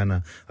bring in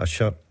a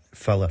shirt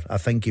filler. I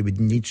think he would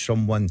need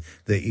someone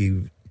that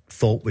he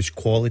thought was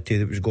quality,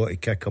 that was going to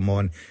kick him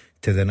on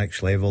to the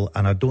next level,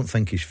 and I don't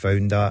think he's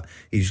found that.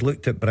 He's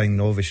looked at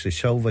bringing, obviously,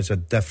 Silva's a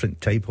different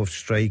type of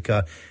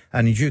striker,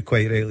 and as you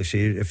quite rightly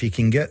say, if you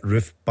can get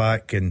Roof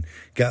back and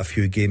get a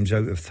few games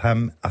out of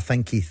him, I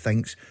think he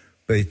thinks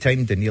by the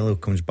time Danilo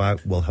comes back,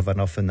 we'll have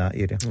enough in that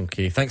area.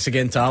 Okay, thanks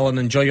again to Alan.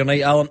 Enjoy your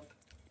night, Alan.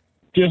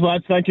 Cheers,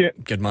 lads, thank you.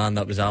 Good man,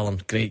 that was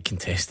Alan. Great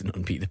contestant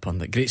on Pete the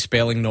Pundit. Great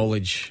spelling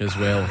knowledge as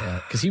well,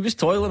 because he was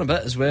toiling a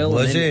bit as well.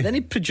 Was he? Then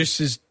he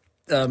produces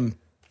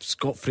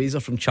Scott Fraser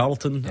from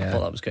Charlton. I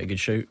thought that was quite a good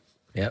shout.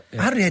 Yep.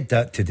 I read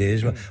that today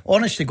as well.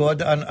 Honest to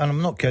God, and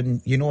I'm not kidding,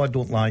 I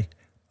don't lie.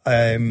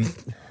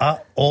 I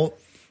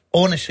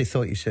honestly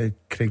thought you said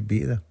Craig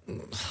Beattie there.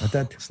 I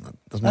did.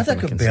 I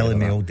think it belly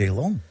me all day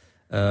long.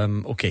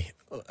 Okay,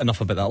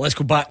 enough about that. Let's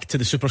go back to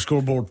the Super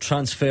Scoreboard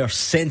transfer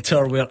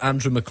centre, where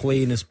Andrew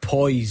McLean is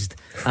poised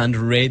and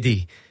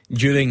ready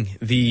during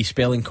the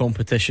spelling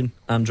competition.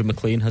 Andrew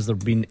McLean, has there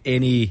been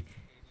any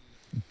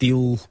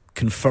deal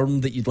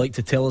confirmed that you'd like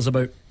to tell us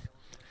about?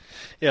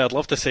 Yeah, I'd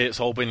love to say it's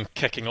all been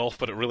kicking off,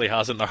 but it really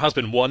hasn't. There has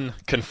been one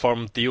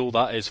confirmed deal,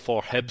 that is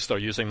for Hibs. They're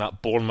using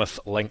that Bournemouth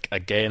link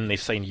again. They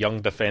signed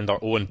young defender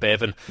Owen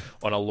Bevan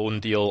on a loan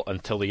deal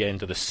until the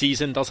end of the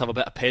season. Does have a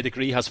bit of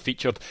pedigree, has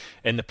featured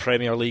in the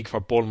Premier League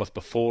for Bournemouth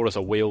before as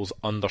a Wales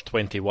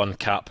under-21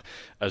 cap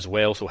as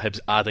well. So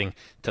Hibs adding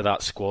to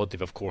that squad.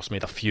 They've of course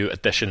made a few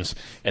additions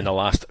in the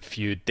last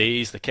few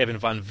days. The Kevin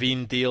Van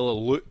Veen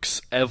deal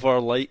looks ever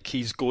like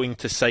he's going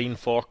to sign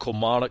for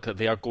Kilmarnock, that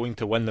they are going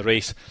to win the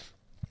race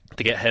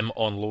to get him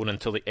on loan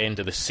until the end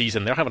of the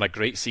season. They're having a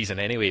great season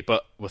anyway,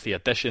 but with the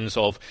additions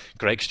of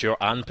Greg Stewart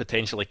and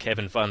potentially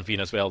Kevin Van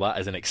Veen as well, that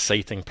is an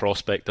exciting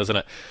prospect, isn't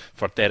it,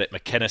 for Derek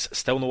McInnes.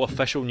 Still no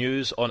official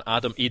news on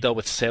Adam Ida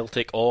with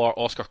Celtic or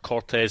Oscar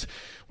Cortez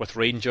with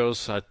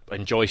Rangers. I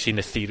enjoy seeing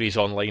the theories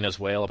online as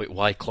well about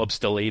why clubs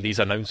delay these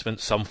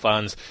announcements. Some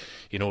fans,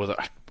 they're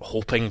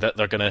hoping that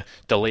they're going to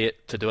delay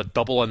it to do a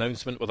double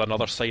announcement with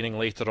another signing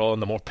later on.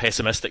 The more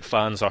pessimistic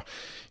fans are,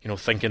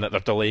 thinking that they're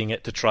delaying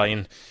it to try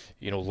and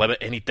limit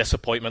any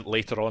disappointment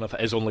later on if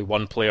it is only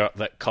one player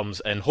that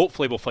comes in.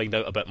 Hopefully we'll find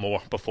out a bit more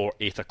before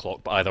 8 o'clock,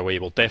 but either way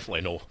we'll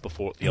definitely know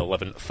before the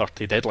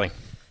 11:30 deadline.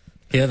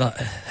 Yeah, that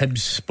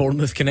Hibs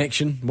Bournemouth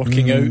connection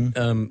working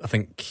out. I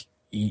think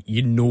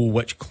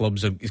which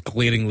clubs are, it's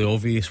glaringly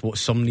obvious what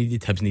some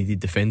needed. Hibs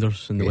needed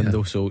defenders in the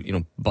window, so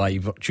by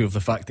virtue of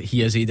the fact that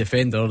he is a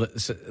defender,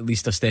 it's at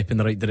least a step in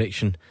the right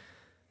direction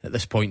at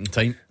this point in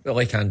time. Well,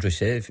 like Andrew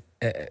said,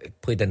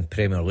 played in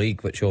Premier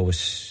League, which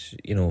always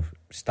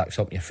stacks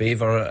up in your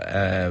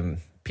favour.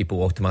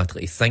 People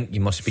automatically think you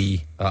must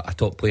be a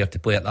top player to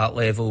play at that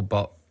level,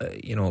 but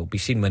it'll be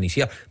seen when he's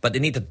here. But they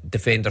need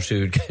defenders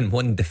who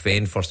can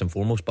defend first and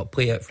foremost, but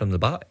play out from the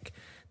back.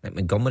 Like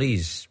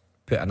Montgomery's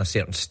put in a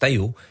certain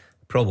style.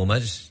 The problem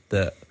is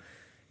that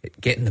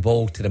getting the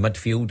ball to the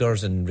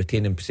midfielders and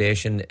retaining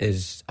possession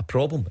is a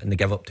problem, and they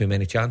give up too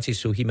many chances,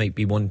 so he might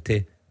be one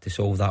to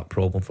solve that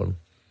problem for them.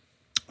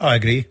 I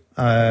agree.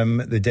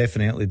 They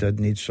definitely did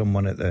need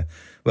someone at the...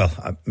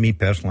 Well, me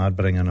personally, I'd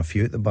bring in a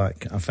few at the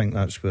back. I think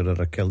that's where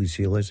their Achilles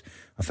heel is.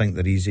 I think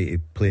they're easy to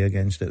play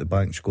against at the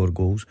back and score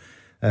goals.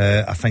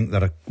 I think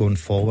they're going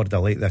forward. I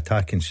like the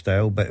attacking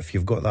style, but if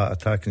you've got that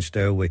attacking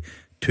style with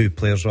two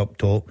players up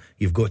top,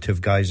 you've got to have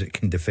guys that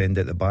can defend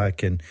at the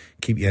back and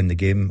keep you in the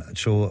game.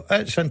 So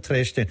it's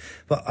interesting.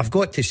 But I've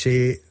got to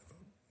say,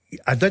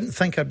 I didn't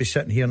think I'd be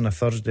sitting here on a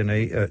Thursday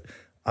night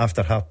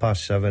after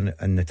 7:30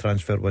 and the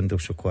transfer window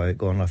so quiet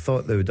gone. I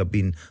thought there would have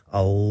been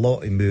a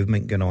lot of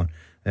movement going on.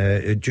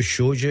 It just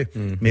shows you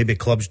maybe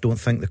clubs don't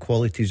think the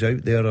quality's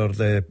out there or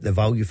the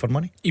value for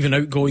money. Even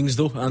outgoings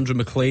though, Andrew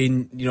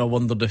McLean, I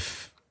wondered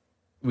if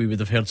we would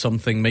have heard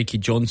something. Mikey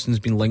Johnson's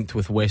been linked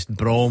with West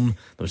Brom.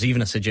 There was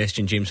even a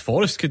suggestion James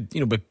Forrest could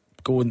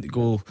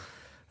go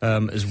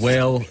as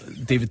well.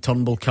 David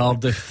Turnbull,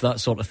 Cardiff,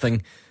 that sort of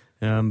thing,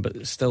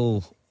 but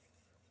still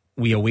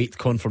we await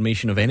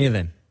confirmation of any of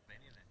them.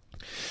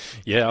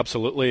 Yeah,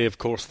 absolutely. Of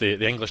course,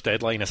 the English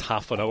deadline is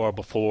half an hour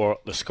before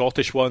the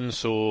Scottish one,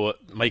 so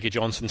Mikey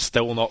Johnson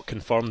still not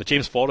confirmed. The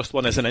James Forrest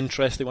one is an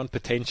interesting one,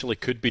 potentially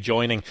could be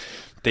joining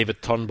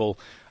David Turnbull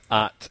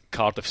at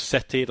Cardiff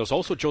City. There's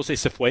also Jose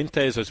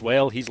Cifuentes as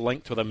well. He's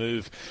linked with a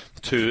move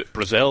to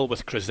Brazil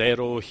with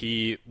Cruzeiro.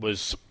 He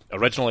was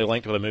originally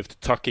linked with a move to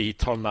Turkey. He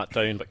turned that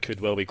down, but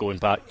could well be going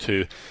back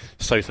to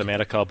South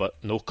America, but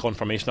no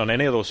confirmation on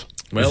any of those.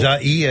 Well, is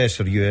that ES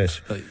or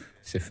US?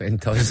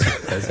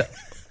 Cifuentes, is it?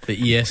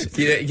 The ES.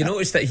 You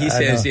noticed that he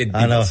says he'd be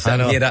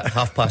sitting here at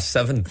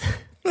 7:30.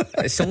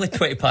 It's only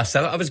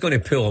 7:20. I was going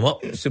to pull him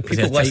up so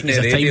people listening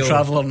to the radio, time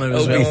traveller now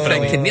as well. Be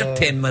thinking they're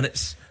 10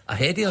 minutes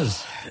ahead of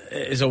us.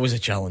 It is always a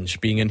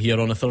challenge being in here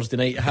on a Thursday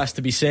night, it has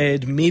to be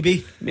said.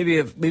 Maybe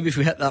if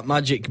we hit that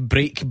magic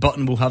break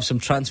button, we'll have some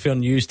transfer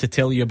news to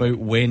tell you about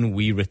when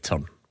we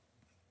return.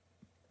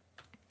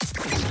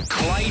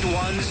 Clyde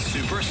One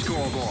Super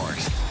Scoreboard.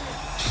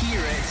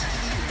 Hear it,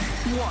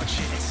 watch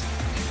it.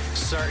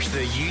 Search the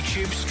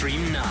YouTube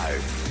stream now.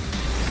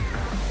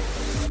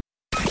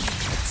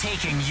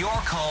 Taking your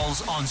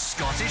calls on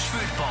Scottish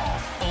football.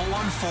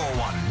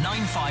 0141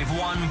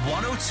 951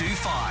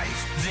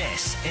 1025.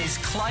 This is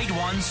Clyde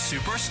One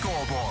Super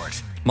Scoreboard.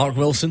 Mark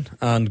Wilson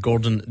and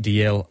Gordon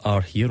Dalziel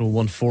are here.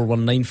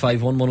 0141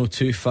 951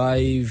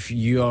 1025.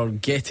 You are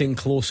getting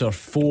closer.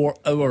 4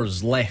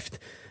 hours left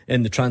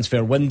in the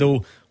transfer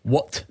window.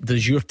 What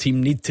does your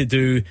team need to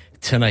do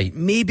tonight?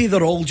 Maybe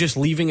they're all just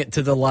leaving it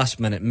to the last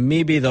minute.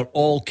 Maybe they're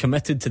all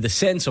committed to the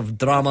sense of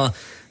drama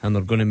and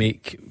they're going to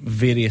make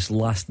various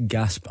last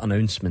gasp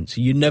announcements.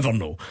 You never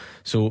know.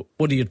 So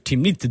what do your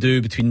team need to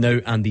do between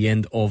now and the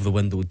end of the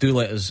window? Do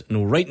let us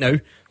know right now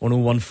on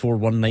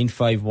 0141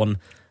 951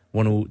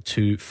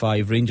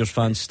 1025. Rangers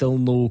fans, still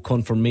no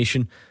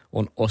confirmation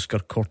on Oscar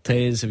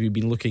Cortez. Have you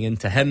been looking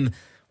into him?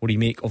 What do you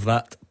make of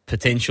that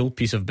potential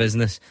piece of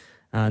business?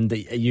 And are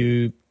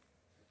you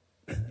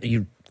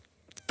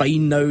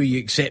fine now? Are you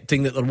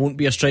accepting that there won't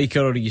be a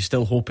striker, or are you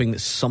still hoping that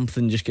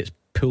something just gets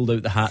pulled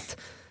out the hat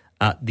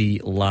at the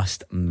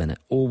last minute?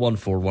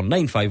 0141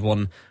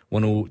 951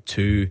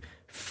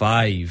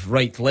 1025.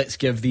 Right, let's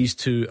give these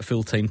two a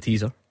full-time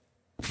teaser.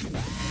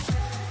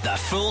 The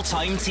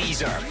full-time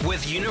teaser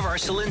with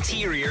Universal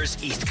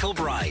Interiors East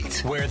Kilbride,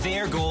 where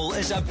their goal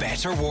is a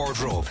better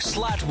wardrobe,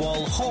 slat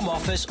wall, home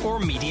office or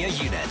media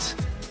unit.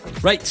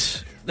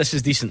 Right, this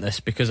is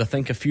decent, because I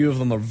think a few of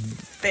them are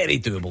very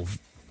doable,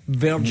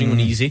 verging on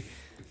easy,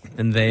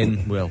 and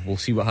then, well, we'll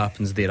see what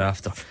happens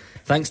thereafter.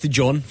 Thanks to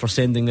John for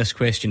sending this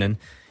question in.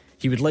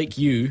 He would like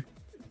you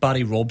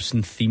Barry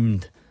Robson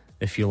themed,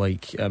 if you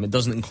like. It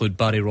doesn't include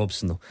Barry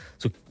Robson though.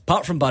 So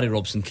apart from Barry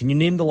Robson, can you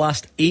name the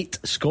last 8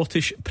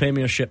 Scottish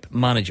Premiership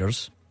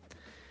managers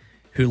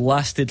who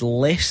lasted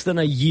less than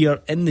a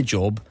year in the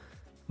job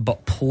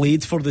but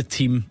played for the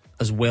team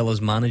as well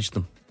as managed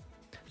them?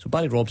 So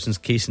Barry Robson's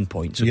case in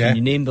point. So can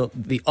you name the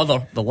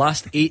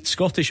last 8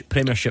 Scottish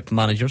Premiership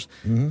managers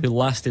who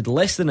lasted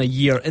less than a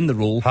year in the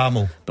role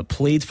but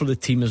played for the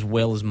team as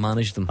well as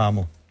managed them?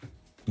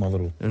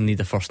 Motherwell. I need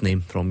a first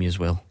name from you as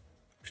well.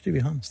 Stevie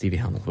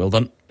Hamill. Well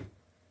done.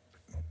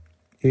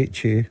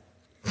 H.A.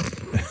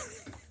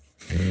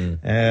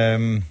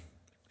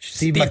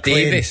 Steve McLean.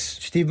 Davis.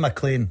 Steve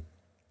McLean.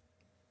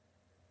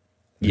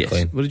 Yes.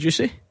 McLean. What did you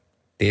say?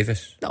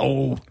 Davis.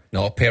 No.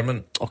 Not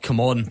permanent. Oh, come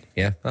on.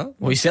 Yeah. Oh,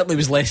 well, he certainly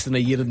was less than a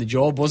year in the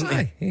job, wasn't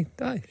he?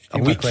 Aye. A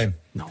week. McLean.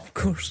 No, of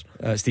course.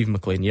 Stephen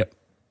McLean, yep.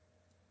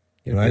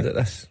 You're good at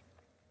this.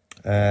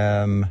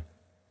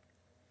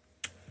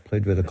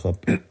 Played with the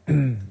club.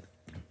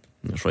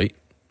 That's right.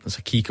 That's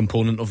a key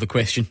component of the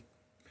question.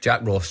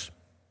 Jack Ross.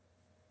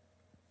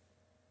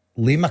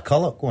 Lee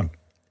McCulloch won.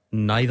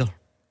 Neither.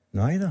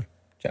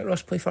 Jack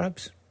Ross played for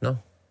Hibs? No.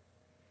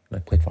 I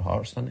played for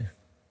Hearts, didn't he?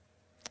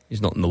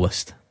 He's not on the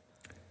list.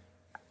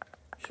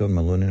 Sean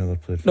Maloney never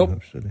played for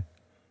Hibs, did he?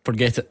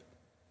 Forget it.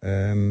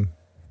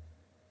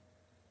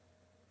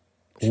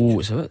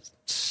 It's a bit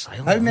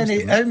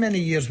silent. How many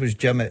years was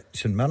Jim at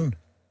St Mirren?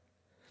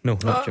 No,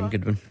 not Jim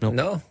Goodwin.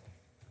 No.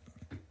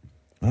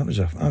 That was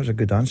a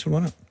good answer,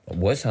 wasn't it? It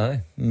was,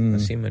 aye. I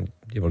seen when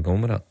you were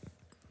going with it.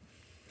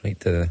 Right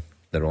to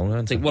the wrong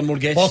answer. Take one more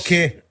guess.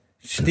 Okay,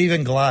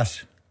 Stephen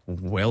Glass.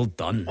 Well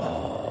done.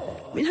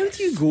 I mean, how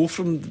do you go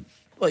from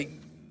like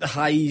the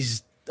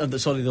highs,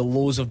 the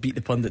lows of Beat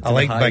the Pundit to I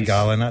like the highs? Big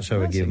Alan, that's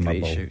how I gave him a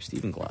ball. Shout,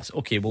 Stephen Glass.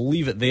 Okay, we'll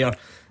leave it there.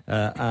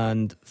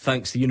 And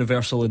thanks to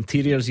Universal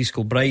Interiors East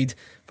Kilbride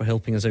for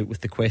helping us out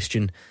with the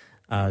question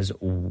as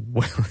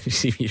well. You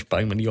see me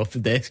bang my knee off the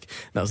desk.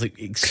 That was like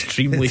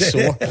extremely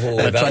sore.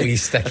 That wee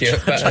sticky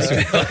out bit.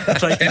 I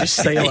tried to just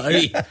style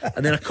it out,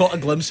 and then I caught a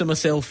glimpse of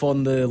myself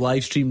on the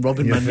live stream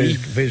rubbing my knee.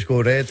 Face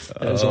go red.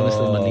 It was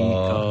honestly my knee.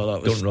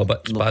 That was, don't rub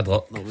it. It's bad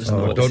luck.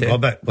 Don't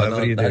rub it.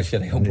 Whatever you do.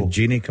 And the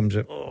genie comes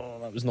out. Oh,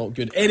 that was not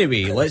good.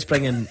 Anyway, let's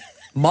bring in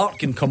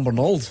Mark in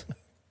Cumbernauld.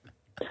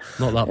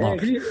 Not that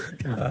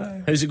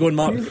Mark. How's it going,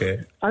 Mark?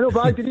 Okay. I know,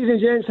 bad. Good evening,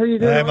 gents. How you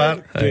doing? Hi,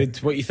 Mark. Good.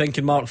 What are you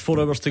thinking, Mark? 4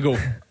 hours to go.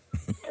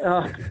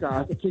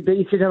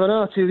 You could have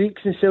another 2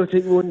 weeks and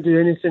Celtic won't do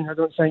anything, I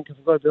don't think, if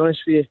I've got to be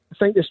honest with you. I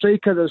think the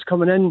striker that's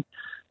coming in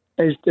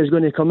is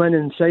going to come in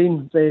and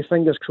sign,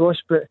 fingers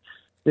crossed, but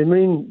the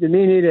main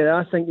area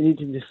I think they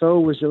needed to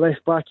fill was the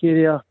left back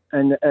area,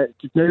 and now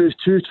there's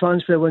 2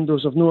 transfer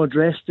windows have not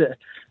addressed it,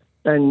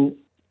 and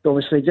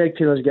obviously Greg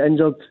Taylor's got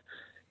injured,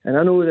 and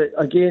I know that,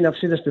 again, I've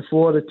said this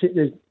before,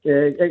 the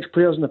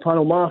ex-players in the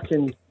panel, Mark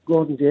and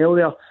Gordon Duncan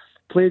there,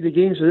 played the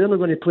game, so they're not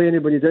going to play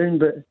anybody down,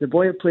 but the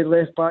boy that played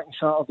left back on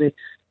Saturday,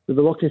 we'll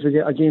be lucky if we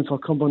get a game for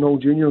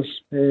Cumbernauld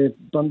Juniors.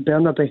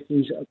 Burnaby,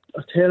 he's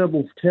a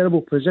terrible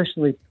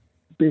positionally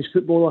based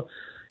footballer.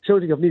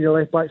 Celtic have needed a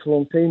left back for a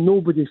long time.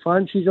 Nobody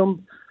fancies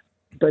him,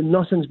 but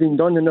nothing's been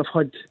done, and they've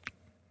had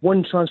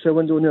one transfer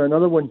window now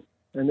another one,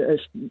 and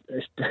it's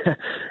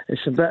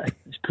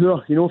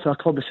poor, for a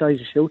club the size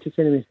of Celtic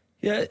anyway.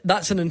 Yeah,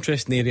 that's an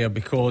interesting area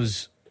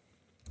because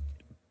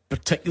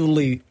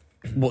particularly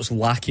what's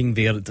lacking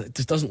there, it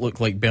just doesn't look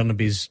like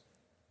Burnaby's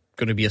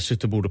going to be a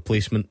suitable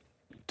replacement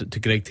to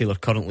Greg Taylor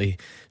currently.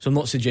 So I'm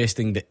not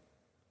suggesting that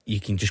you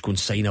can just go and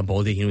sign a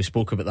body. We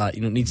spoke about that.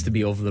 It needs to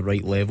be of the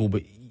right level.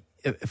 But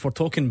if we're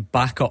talking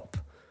backup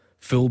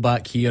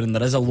fullback here, and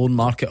there is a loan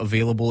market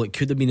available, it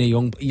could have been a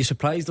young. Are you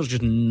surprised there's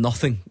just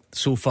nothing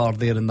so far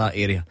there in that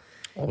area?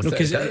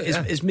 Because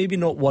it's maybe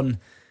not one.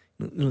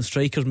 The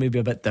strikers maybe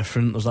a bit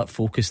different. There's that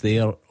focus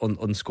there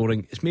on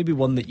scoring. It's maybe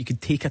one that you could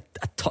take a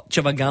touch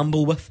of a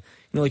gamble with.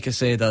 Like I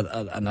said,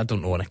 and I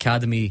don't know, an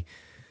academy,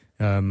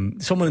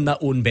 someone in that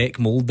Owen Beck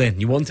mould.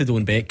 Then you wanted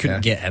Owen Beck, couldn't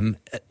get him.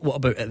 What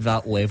about at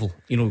that level?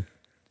 You're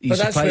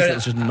surprised that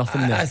there's just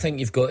nothing there. I think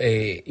you've got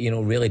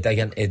to really dig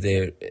into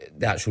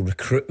the actual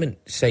recruitment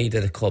side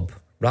of the club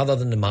rather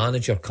than the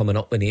manager coming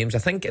up with names. I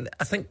think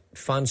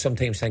fans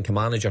sometimes think a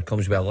manager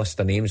comes with a list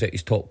of names out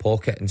his top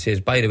pocket and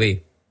says, by the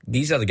way,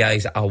 these are the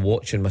guys that I'll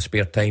watch in my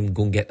spare time,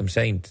 go and get them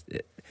signed.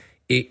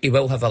 He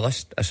will have a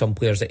list of some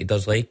players that he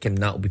does like, and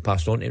that will be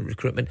passed on to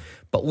recruitment.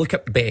 But look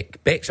at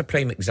Beck. Beck's a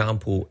prime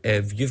example.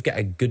 If you've got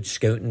a good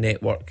scouting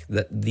network,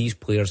 that these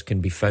players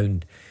can be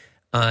found,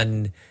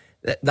 and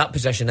that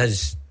position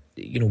is,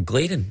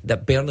 glaring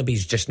that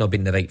Burnaby's just not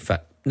been the right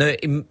fit. Now,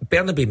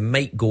 Burnaby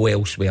might go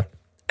elsewhere,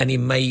 and he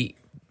might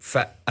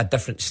fit a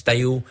different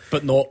style,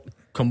 but not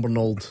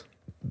Cumbernauld.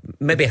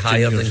 Maybe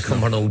higher than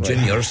Cumbernauld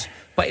Juniors.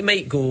 But he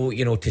might go,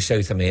 to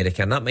South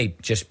America, and that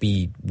might just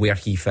be where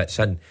he fits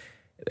in.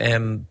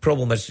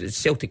 Problem is,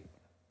 Celtic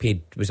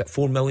paid, was it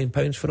 £4 million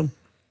for him?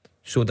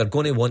 So they're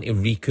going to want to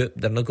recoup.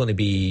 They're not going to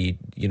be,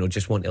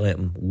 just want to let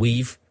him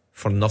leave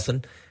for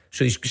nothing.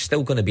 So he's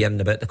still going to be in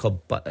about the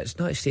club. But it's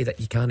not to say that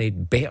you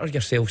can't better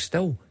yourself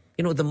still.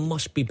 There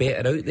must be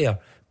better out there,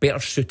 better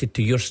suited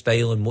to your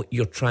style and what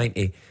you're trying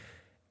to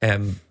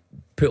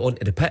put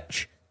onto the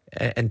pitch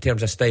in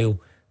terms of style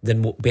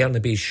than what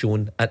Bernabei's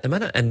shown at the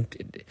minute. And,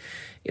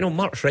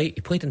 Mark's right, he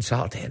played on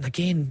Saturday, and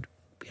again,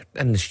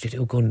 we're in the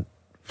studio going,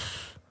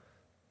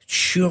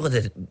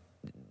 surely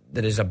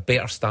there is a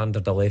better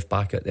standard of left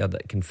back out there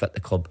that can fit the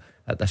club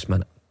at this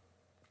minute.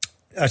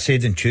 I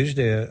said on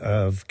Tuesday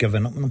I've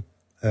given up on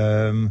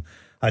him.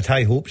 I had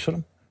high hopes for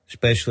him,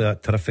 especially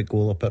that terrific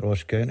goal up at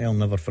Ross County. I'll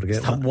never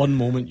forget that one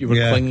moment you were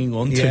clinging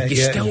on to.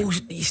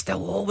 You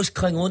still always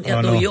cling on to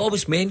it, though. You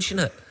always mention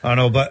it. I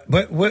know, but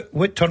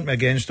what turned me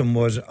against him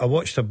was I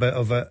watched a bit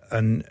of it,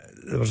 and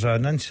there was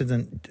an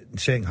incident in the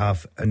second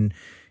half, and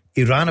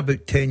he ran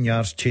about 10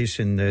 yards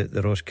chasing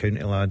the Ross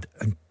County lad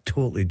and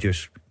totally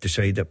just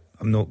decided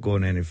I'm not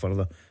going any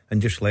further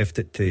and just left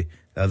it to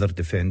the other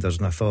defenders.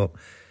 And I thought,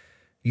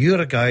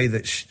 you're a guy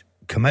that's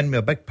come in with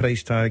a big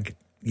price tag,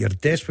 you're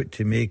desperate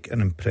to make an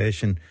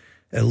impression,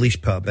 at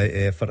least put a bit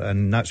of effort,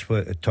 and that's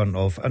what it turned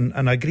off.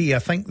 And I agree, I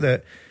think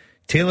that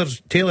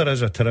Taylor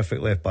is a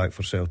terrific left back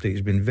for Celtic.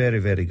 He's been very,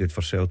 very good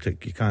for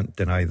Celtic, you can't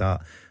deny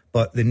that,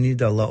 but they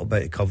need a little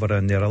bit of cover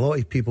in there. A lot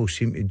of people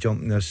seem to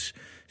jump in this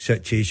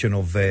situation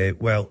of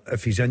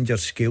if he's injured,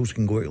 Scales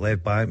can go to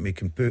left back, we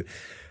can put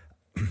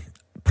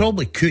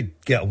probably could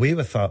get away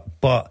with that,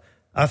 but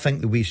I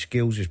think the way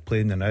Scales is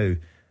playing now,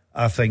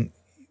 I think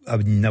I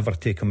would never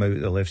take him out of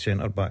the left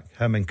centre back.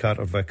 Him and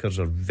Carter Vickers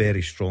are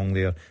very strong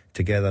there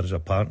together as a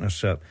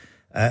partnership.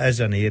 It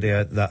is an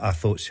area that I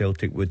thought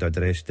Celtic would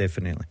address,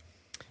 definitely.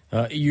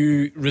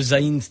 You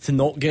resigned to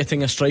not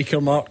getting a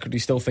striker, Mark, or do you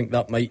still think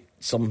that might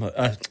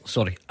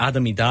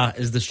Adam Ida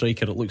is the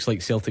striker it looks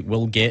like Celtic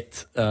will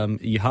get? Are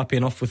you happy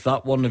enough with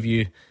that one? Have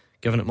you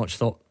given it much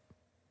thought?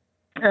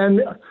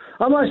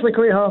 I'm actually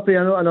quite happy,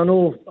 and I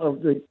know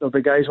of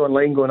the guys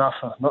online going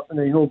after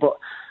nothing, but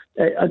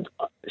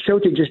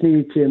Celtic just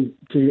need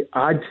to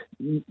add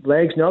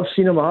legs. Now I've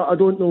seen him. I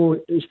don't know.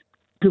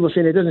 People are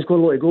saying he doesn't score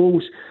a lot of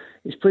goals.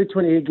 He's played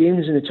 28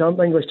 games in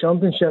the English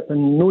Championship,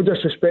 and no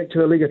disrespect to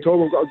the league at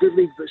all. We've got a good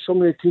league, but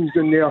some of the teams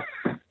down there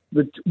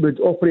would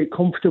operate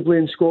comfortably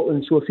in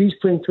Scotland. So if he's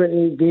playing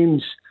 28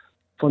 games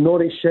for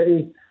Norwich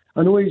City,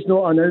 I know he's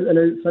not an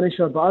out-and-out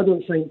finisher, but I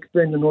don't think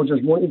Brendan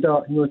Rodgers wanted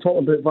that.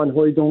 Talking about Van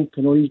Hooijdonk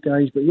and all these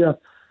guys, but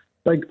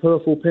big,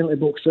 powerful penalty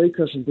box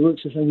strikers, and the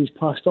looks of things he's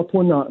passed up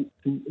on that.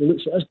 And it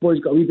looks like this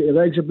boy's got a wee bit of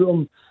legs about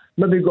him,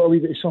 maybe got a wee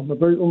bit of something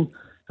about him.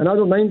 And I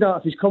don't mind that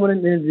if he's coming in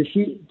at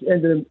the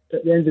end of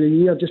the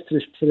year, just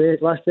for the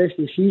last rest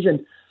of the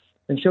season,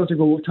 and Celtic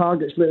will have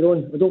targets later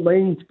on. I don't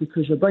mind,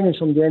 because they're bringing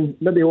somebody in,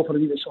 maybe offer a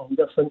wee bit of something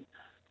different,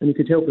 and he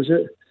could help us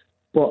out.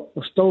 But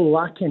we're still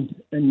lacking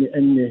in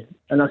the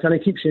and I kind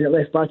of keep saying it,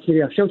 left back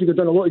area. Celtic have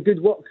done a lot of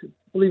good work,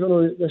 believe it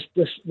or not,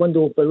 this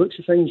window. By the looks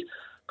of things,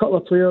 a couple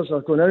of players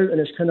are going out, and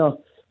it's kind of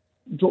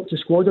dropped the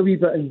squad a wee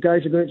bit, and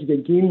guys are going to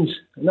get games,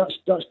 and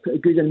that's pretty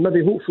good. And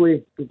maybe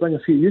hopefully we'll bring a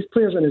few youth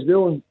players in as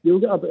well, and you'll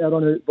get a bit of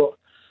run out. But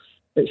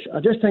I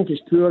just think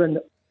it's poor, and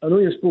I know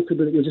you spoke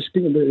about it. You were just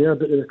speaking about it there,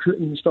 about the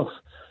recruiting and stuff.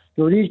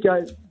 These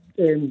guys,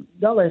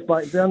 that left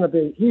back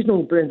Bernabei, he's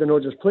no Brendan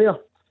Rodgers player.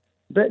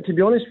 But to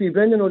be honest with you,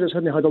 Brendan Rodgers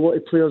hadn't had a lot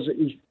of players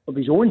of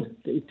his own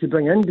to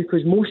bring in,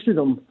 because most of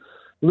them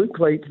look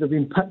like they've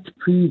been picked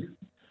pre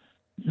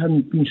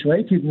him being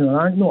selected.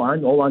 Not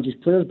all Ange's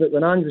players, but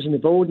when Ange was in the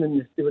building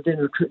and they were doing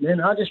recruiting in,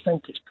 I just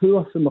think it's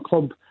poor from a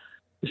club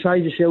the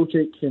size of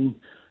Celtic, and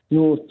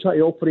try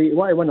to operate, you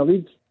want to win a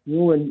league,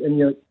 and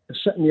you're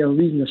sitting there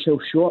leaving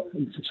yourself short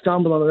and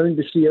scrambling around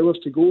with 3 hours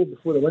to go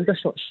before the window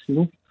shuts.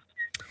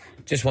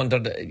 Just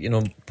wondered,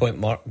 point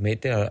Mark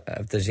made there,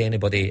 if there's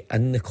anybody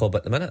in the club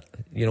at the minute,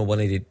 one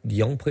of the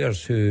young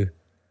players who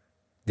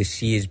they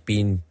see as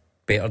being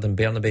better than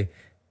Bernabei.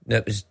 Now,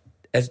 it was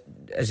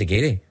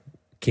Izagiri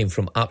came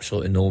from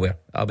absolutely nowhere.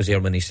 I was there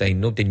when he signed.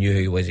 Nobody knew who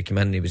he was. He came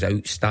in, he was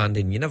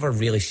outstanding. You never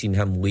really seen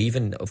him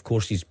leaving. Of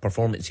course, his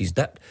performances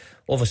dipped.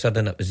 All of a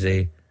sudden, it was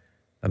the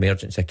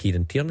emergence of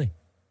Kieran Tierney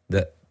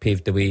that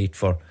paved the way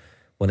for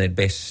one of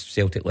the best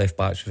Celtic left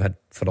backs we've had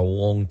for a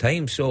long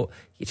time. So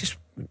you just,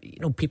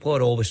 people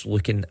are always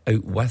looking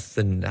out with,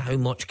 and how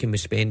much can we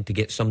spend to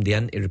get somebody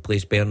in to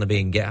replace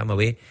Bernabei and get him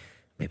away.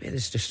 Maybe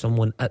there's just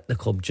someone at the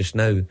club just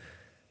now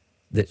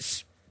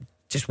that's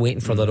just waiting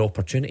for their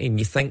opportunity, and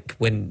you think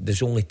when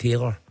there's only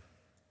Taylor,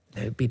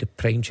 that would be the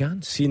prime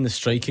chance. Seeing the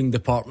striking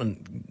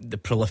department, the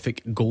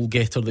prolific goal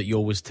getter that you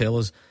always tell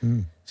us,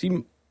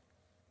 see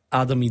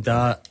Adam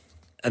Ida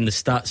and the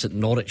stats at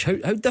Norwich,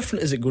 how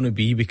different is it going to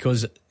be?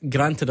 Because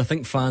granted, I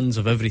think fans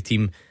of every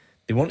team,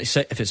 they want to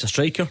say, if it's a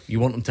striker, you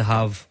want them to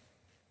have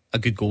a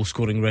good goal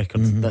scoring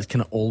record. That's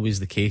kind of always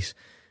the case,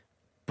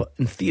 but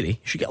in theory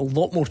you should get a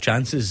lot more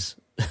chances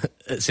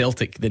at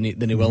Celtic than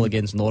he will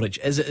against Norwich.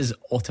 Is it as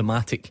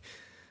automatic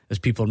as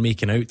people are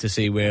making out to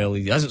say, well,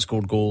 he hasn't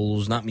scored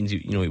goals, and that means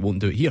he won't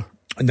do it here.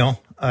 No,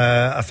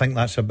 I think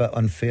that's a bit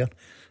unfair.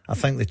 I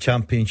think the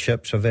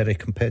Championship's a very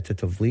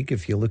competitive league.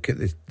 If you look at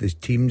the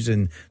teams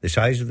and the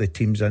size of the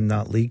teams in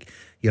that league,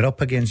 you're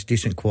up against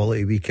decent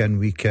quality week in,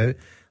 week out.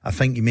 I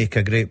think you make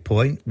a great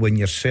point. When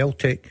you're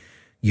Celtic,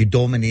 you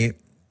dominate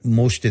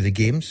most of the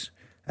games.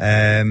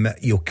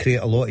 You'll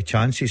create a lot of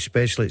chances,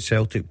 especially at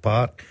Celtic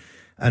Park.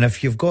 And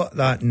if you've got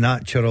that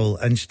natural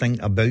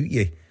instinct about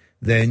you,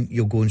 then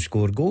you'll go and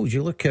score goals.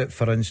 You look at,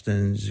 for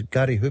instance,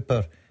 Gary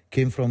Hooper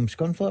came from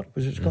Scunthorpe.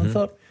 Was it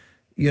Scunthorpe?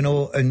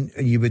 And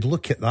you would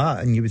look at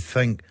that and you would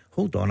think,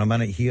 hold on a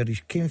minute here, he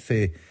came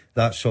for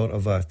that sort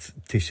of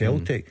to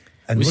Celtic.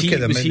 And look at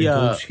the amount of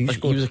goals he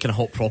scored. He was a kind of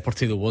hot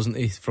property though, wasn't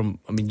he?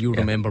 You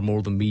remember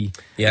more than me.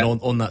 Yeah.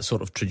 On that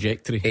sort of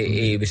trajectory.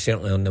 He was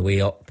certainly on the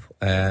way up.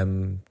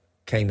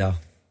 Kind of,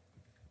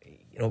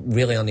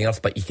 really on the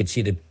earth, but you could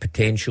see the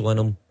potential in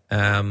him.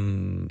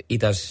 He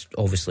does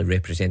obviously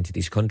represented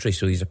his country,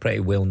 so he's a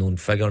pretty well-known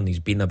figure, and he's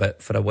been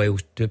about for a while.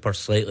 Hooper's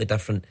slightly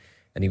different,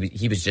 and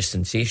he was just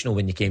sensational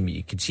when you came.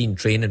 You could see in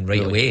training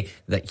right away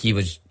that he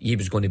was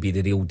going to be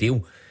the real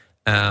deal.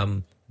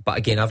 But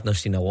again, I've not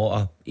seen a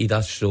lot of he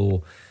does,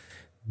 so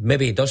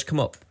maybe he does come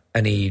up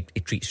and he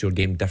treats your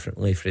game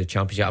differently for the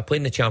Championship. I played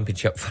in the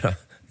Championship for a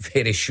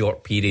very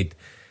short period,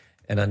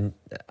 and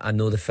I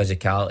know the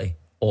physicality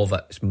of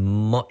it. It's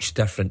much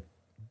different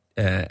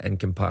in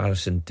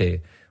comparison to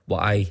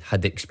what I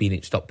had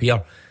experienced up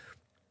here.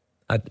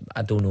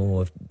 I don't know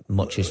if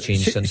much has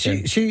changed since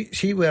then.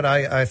 See where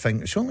I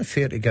think it's only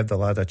fair to give the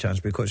lad a chance,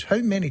 because how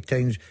many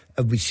times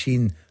have we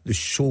seen the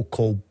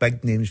so-called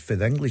big names for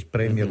the English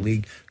Premier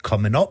League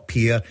coming up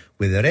here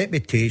with a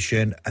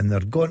reputation, and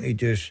they're going to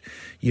just,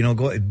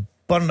 got to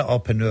burn it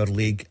up in our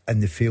league,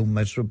 and they fail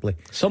miserably.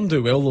 Some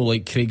do well though,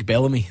 like Craig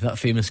Bellamy, that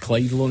famous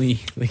Clyde loanee.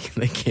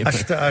 They came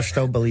I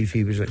still believe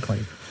he was at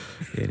Clyde.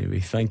 Anyway,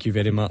 thank you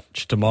very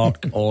much to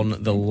Mark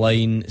on the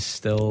line.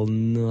 Still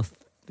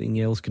nothing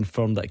else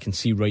confirmed that I can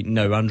see right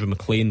now. Andrew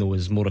McLean though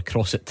is more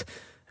across it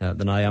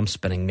than I am,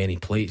 spinning many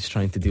plates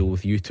trying to deal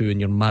with you two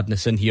and your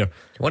madness in here.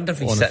 I wonder if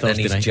he's sitting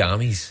in his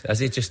jammies. Is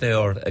he just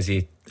now, or is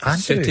he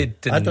suited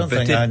and I don't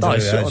booted? think Andrew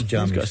has He's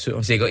jammies. got a suit on.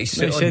 Has he got his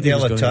suit on?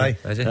 Yellow tie.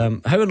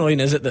 How annoying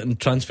is it that in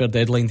transfer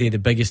deadline day the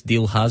biggest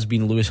deal has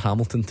been Lewis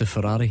Hamilton to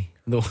Ferrari?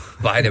 Though.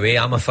 By the way,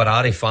 I'm a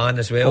Ferrari fan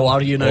as well. Oh,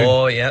 are you now?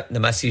 Oh yeah, the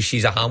missus,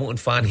 she's a Hamilton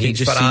fan,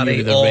 hates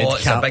Ferrari.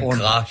 It's a big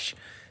clash.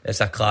 It's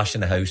a clash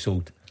in the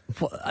household.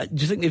 What,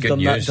 do you think they've Good done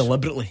news. that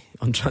deliberately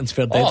on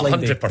transfer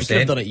deadline day? 100%. They could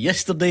have done it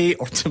yesterday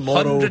or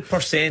tomorrow.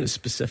 100%.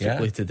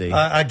 Specifically today.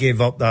 I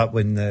gave up that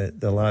when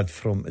the lad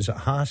from, is it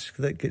Haas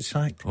that gets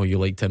sacked? Oh, you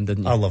liked him,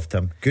 didn't you? I loved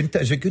him. Gunther,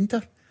 is it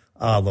Gunther?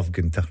 I love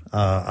Gunther.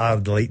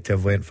 I'd like to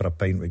have went for a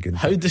pint with Gunther.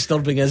 How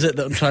disturbing is it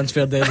that on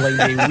transfer deadline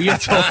day we are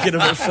talking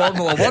about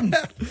Formula 1?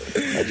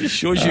 That just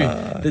shows you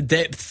the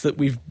depth that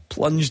we've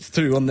plunged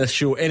through on this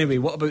show. Anyway,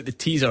 what about the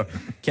teaser?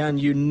 Can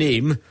you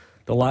name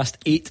the last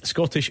 8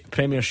 Scottish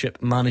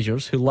Premiership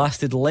managers who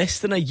lasted less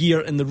than a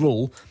year in the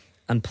role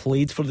and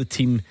played for the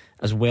team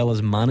as well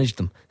as managed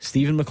them?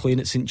 Stephen McLean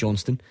at St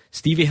Johnstone,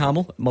 Stevie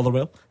Hamill at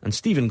Motherwell, and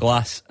Stephen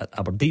Glass at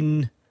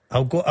Aberdeen.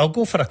 I'll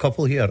go for a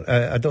couple here.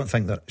 I don't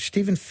think that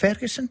Stephen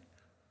Ferguson,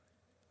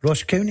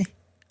 Ross County.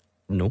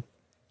 No.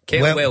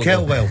 Kettlewell.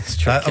 Well,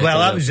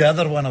 that was the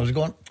other one I was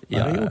going.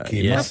 Yeah,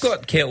 okay, yes. I've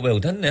got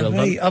Kettlewell, didn't I?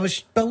 Right, I was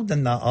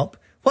building that up.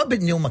 What about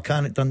Neil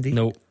McCann at Dundee?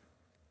 No.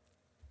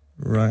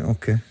 Right,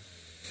 okay.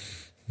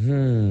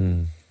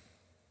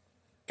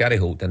 Gary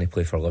Holt didn't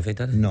play for Livy,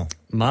 did he? No.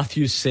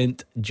 Matthews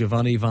sent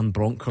Giovanni Van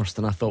Bronckhorst,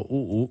 and I thought,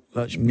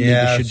 that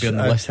maybe should be on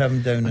the list.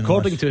 Him down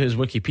According to his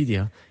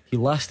Wikipedia, he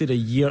lasted a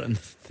year and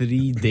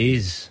 3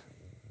 days.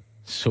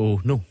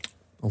 So, no,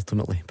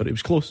 ultimately. But it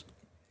was close.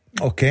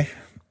 Okay.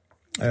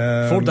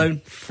 4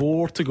 down,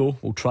 4 to go.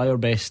 We'll try our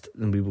best,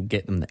 and we will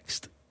get them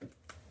next.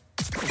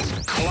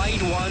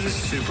 Clyde One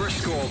Super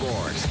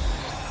Scoreboard.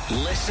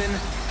 Listen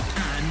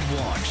and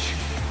watch.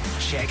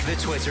 Check the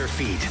Twitter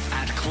feed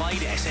at Clyde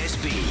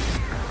SSB.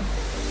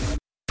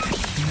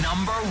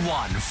 Number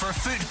 1 for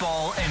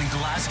football in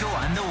Glasgow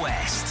and the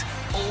West.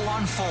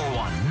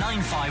 0141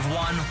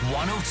 951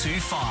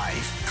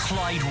 1025.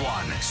 Clyde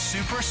One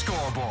Super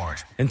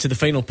Scoreboard. Into the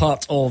final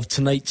part of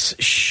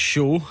tonight's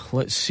show.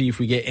 Let's see if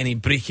we get any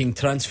breaking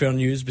transfer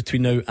news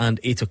between now and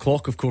 8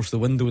 o'clock. Of course, the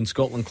window in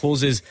Scotland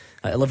closes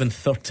at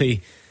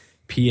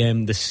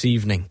 11:30pm this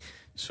evening.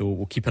 So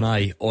we'll keep an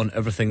eye on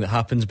everything that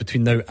happens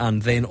between now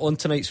and then. On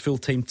tonight's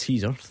full-time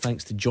teaser,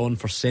 thanks to John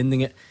for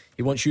sending it,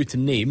 he wants you to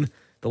name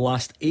the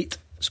last 8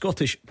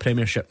 Scottish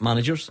Premiership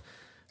managers.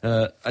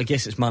 I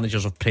guess it's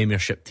managers of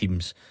Premiership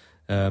teams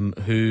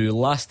who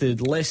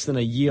lasted less than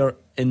a year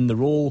in the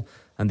role,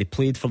 and they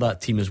played for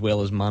that team as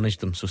well as managed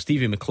them. So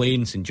Stevie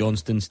McLean, St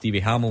Johnstone, Stevie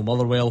Hamill,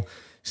 Motherwell,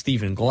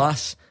 Stephen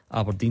Glass,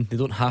 Aberdeen. They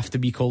don't have to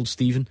be called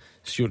Stephen.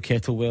 Stuart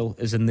Kettlewell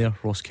is in there,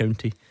 Ross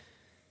County.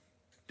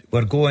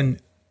 We're going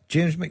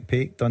James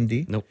McPake,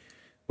 Dundee. Nope.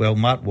 Well,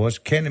 Mark was.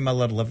 Kenny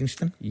Miller,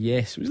 Livingston.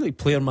 Yes, it was like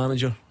player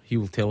manager. He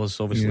will tell us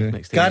obviously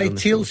next time. Gary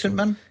Teal, St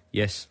Mirren.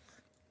 Yes.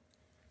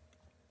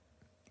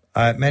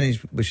 Many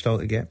we still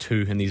to get.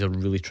 2, and these are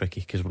really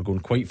tricky because we're going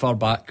quite far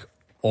back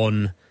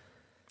on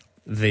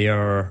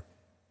their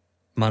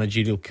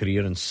managerial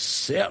career and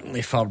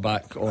certainly far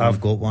back on I've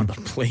got one. their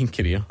playing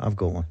career. I've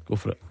got one. Go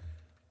for it.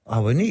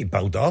 Oh, we need to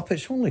build up.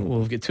 It's only... Well,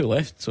 we've got 2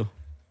 left, so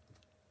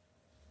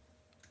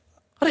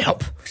hurry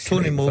up.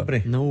 Tony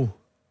Mowbray. No.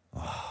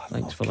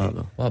 Thanks for that,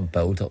 though. What a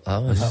build-up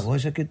that was. That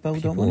was a good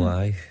build-up, People, wasn't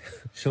it? aye.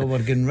 So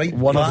we're getting right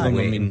One back. of them,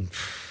 I mean,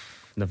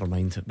 never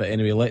mind. But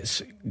anyway,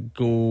 let's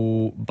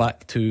go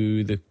back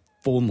to the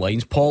phone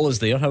lines. Paul is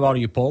there. How are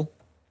you, Paul?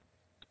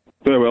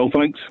 Very well,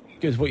 thanks.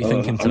 Good. What are you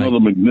thinking tonight?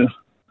 Another McNair.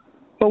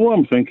 Well, what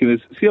I'm thinking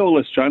is, see all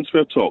this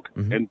transfer talk,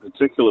 in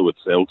particular with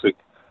Celtic,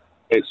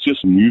 it's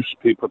just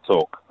newspaper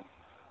talk.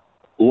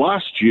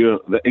 Last year,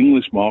 the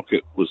English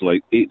market was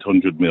like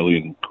 800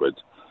 million quid.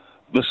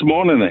 This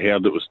morning I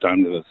heard it was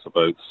standing at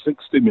about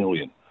 60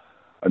 million,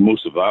 and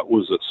most of that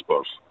was at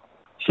Spurs.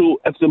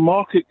 So if the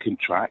market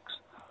contracts,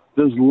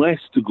 there's less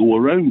to go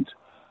around.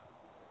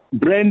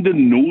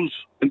 Brendan knows,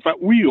 in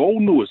fact, we all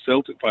know as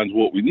Celtic fans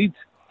what we need.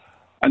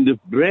 And if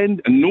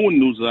and no one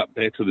knows that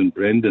better than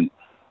Brendan.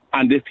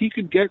 And if he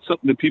could get some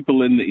of the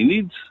people in that he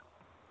needs,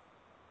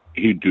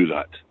 he'd do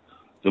that.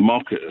 The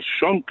market has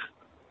shrunk.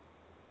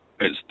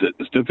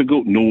 It's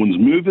difficult. No one's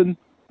moving.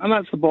 And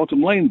that's the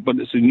bottom line. But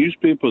it's the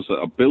newspapers that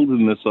are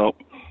building this up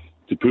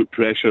to put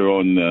pressure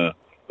on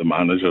the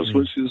managers,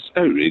 which is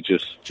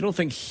outrageous. Do you not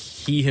think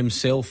he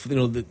himself,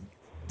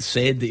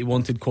 said that he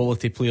wanted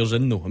quality players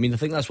in, though? I mean, I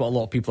think that's what a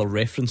lot of people are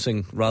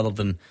referencing rather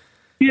than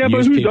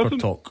newspaper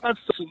talk.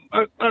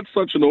 That's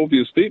such an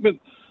obvious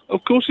statement.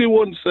 Of course he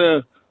wants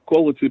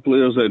quality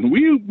players in.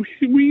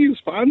 We as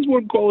fans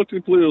want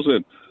quality players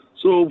in.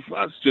 So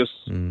that's just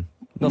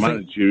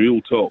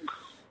managerial talk.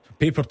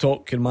 Paper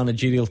talk and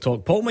managerial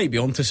talk. Paul might be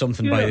onto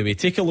something, by the way.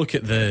 Take a look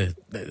at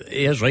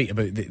he is right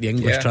about the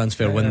English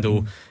transfer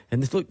window.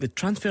 And look, the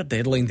transfer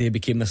deadline day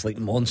became this like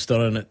monster,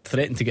 and it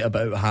threatened to get a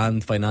bit out of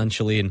hand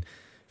financially, and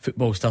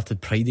football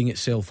started priding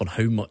itself on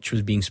how much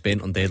was being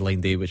spent on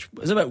deadline day, which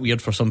is a bit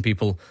weird for some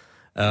people.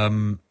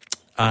 And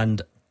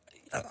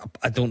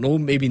I don't know,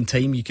 maybe in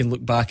time you can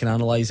look back and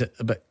analyse it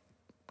a bit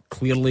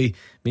clearly.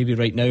 Maybe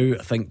right now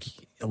I think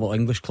a lot of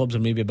English clubs are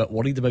maybe a bit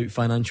worried about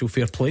financial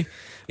fair play.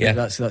 Yeah,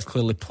 that's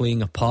clearly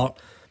playing a part.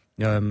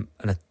 And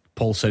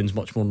Paul sounds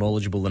much more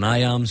knowledgeable than I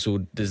am, so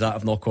does that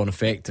have knock-on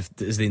effect?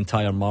 Is the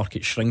entire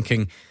market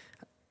shrinking?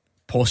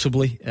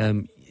 Possibly.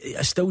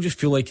 I still just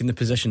feel like in the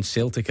position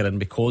Celtic are in,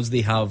 because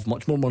they have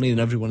much more money than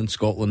everyone in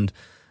Scotland,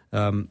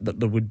 that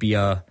there would be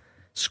a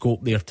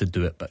scope there to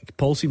do it. But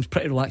Paul seems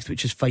pretty relaxed,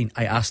 which is fine.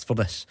 I asked for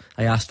this.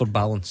 I asked for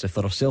balance. If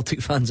there are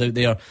Celtic fans out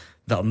there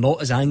that are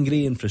not as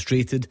angry and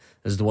frustrated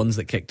as the ones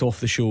that kicked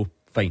off the show,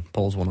 fine,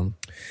 Paul's one of them.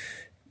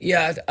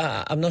 Yeah,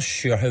 I'm not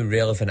sure how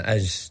relevant it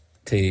is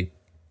to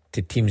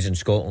teams in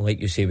Scotland,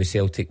 like you say, with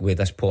Celtic, with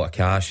this pot of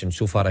cash and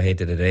so far ahead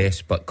of the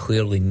rest, but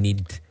clearly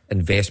need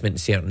investment in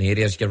certain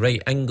areas. You're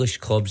right, English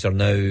clubs are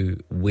now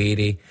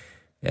wary,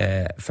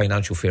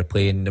 financial fair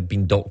play, and they've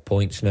been docked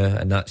points now,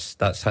 and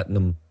that's hitting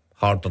them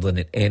harder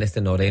than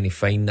anything or any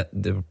fine that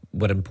they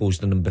were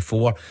imposed on them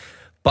before.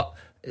 But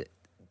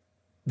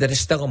there is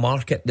still a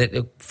market that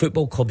the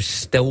football clubs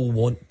still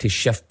want to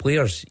shift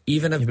players,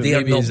 even if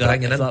they're not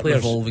bringing in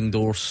players. Revolving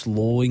door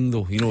slowing,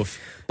 though,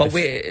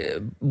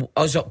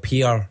 us up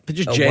here, but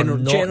just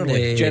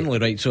generally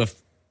right. So if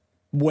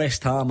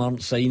West Ham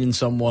aren't signing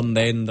someone,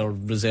 then their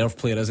reserve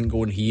player isn't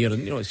going here,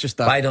 and it's just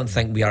that. But I don't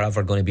think we are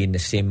ever going to be in the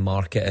same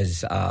market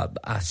as a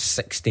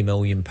 £60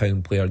 million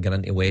player going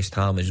into West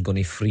Ham is going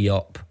to free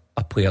up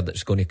a player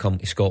that's going to come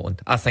to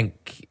Scotland. I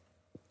think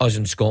us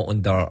in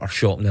Scotland are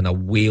shopping in a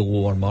way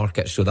lower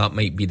market, so that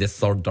might be the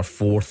third or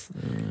fourth.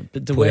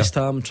 But do West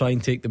Ham try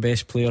and take the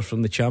best player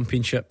from the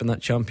Championship, and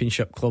that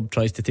Championship club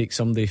tries to take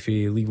somebody for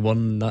League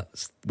One?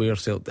 That's where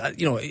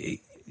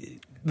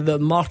the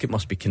market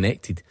must be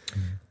connected.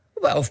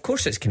 Well, of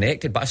course it's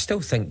connected, but I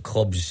still think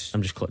clubs...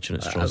 I'm just clutching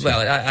at straws.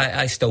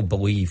 I still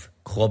believe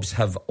clubs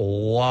have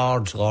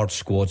large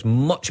squads,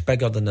 much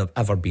bigger than they've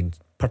ever been,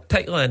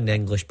 particularly in the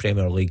English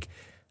Premier League.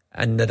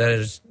 And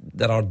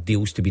there are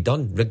deals to be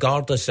done,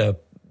 regardless of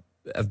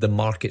the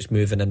market's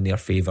moving in their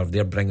favour.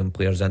 They're bringing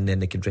players in, then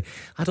they can trade.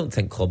 I don't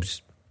think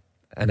clubs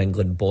in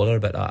England bother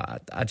about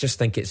that. I just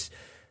think it's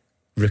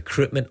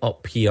recruitment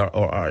up here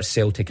or at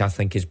Celtic. I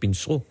think has been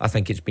slow. I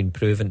think it's been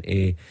proven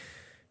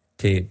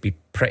to be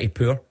pretty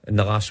poor in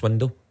the last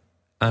window,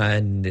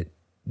 and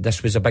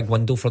this was a big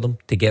window for them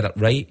to get it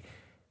right.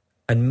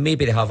 And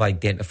maybe they have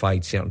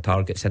identified certain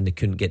targets and they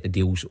couldn't get the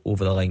deals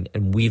over the line,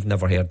 and we've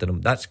never heard of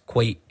them. That's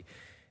quite.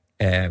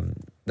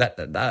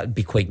 That'd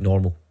be quite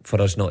normal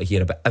for us not to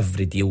hear about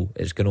every deal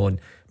that's going on.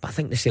 But I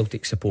think the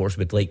Celtic supporters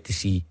would like to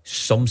see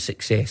some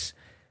success,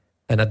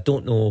 and I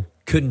don't know,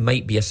 Kuhn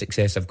might be a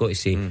success, I've got to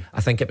say.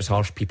 I think it was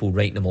harsh people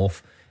writing him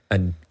off,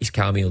 and he's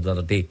cameoed the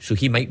other day, so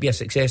he might be a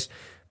success,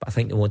 but I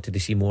think they wanted to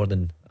see more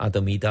than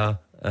Adam Ida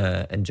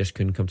and just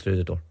Kuhn come through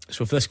the door.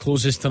 So if this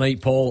closes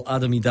tonight, Paul,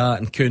 Adam Ida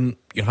and Kuhn,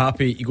 you're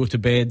happy, you go to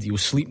bed, you'll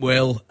sleep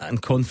well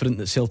and confident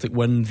that Celtic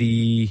win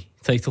the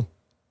title?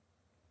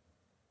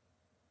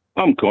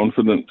 I'm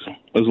confident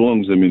as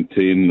long as they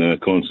maintain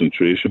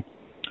concentration.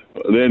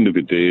 At the end of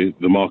the day,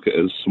 the market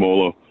is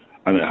smaller,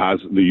 and it has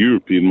the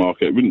European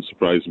market. It wouldn't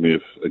surprise me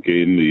if,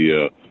 again,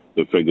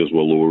 the figures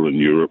were lower in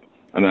Europe,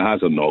 and it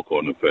has a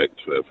knock-on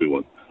effect for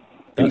everyone,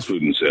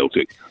 including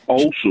Celtic.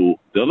 Also,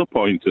 the other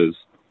point is,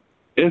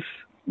 if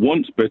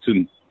once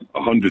bitten,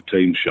 100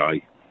 times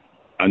shy,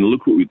 and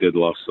look what we did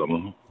last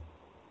summer,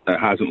 it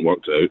hasn't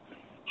worked out.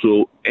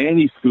 So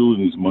any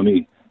fool's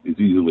money is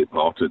easily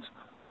parted.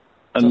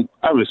 And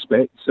I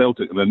respect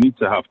Celtic, and I need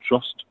to have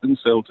trust in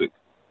Celtic.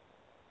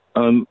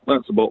 And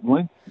that's the bottom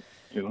line,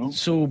 you know.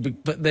 So,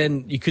 but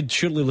then you could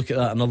surely look at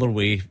that another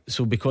way.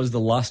 So because the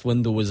last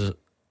window was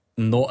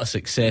not a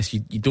success,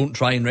 you don't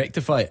try and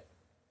rectify it?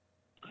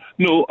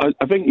 No,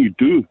 I think you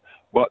do.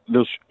 But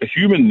there's a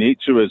human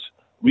nature is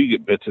we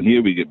get bitten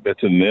here, we get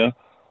bitten there.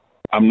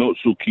 I'm not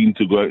so keen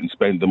to go out and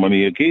spend the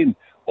money again.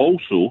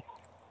 Also,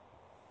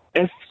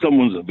 if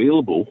someone's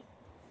available,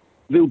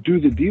 they'll do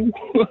the deal.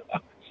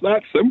 It's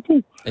that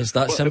simple. It's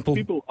that simple.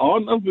 If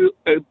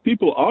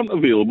people aren't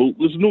available,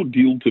 there's no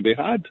deal to be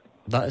had.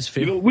 That is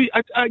fair. You know,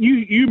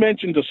 you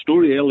mentioned a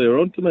story earlier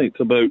on tonight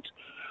about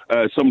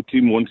some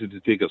team wanted to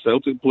take a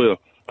Celtic player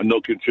and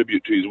not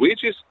contribute to his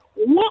wages.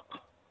 What?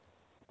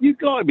 You've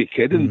got to be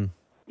kidding.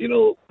 You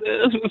know,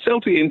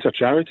 Celtic ain't a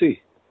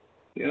charity.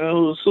 You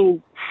know,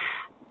 so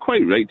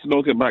quite right to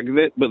knock it back,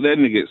 but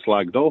then they get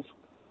slagged off.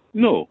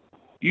 No,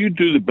 you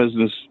do the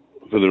business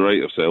for the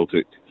right of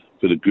Celtic,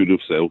 for the good of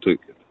Celtic,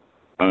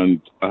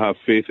 and I have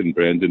faith in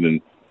Brendan,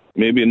 and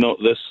maybe not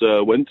this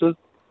winter,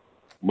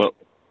 but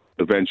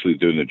eventually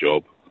doing the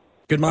job.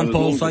 Good man,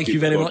 Paul. Thank you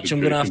very much.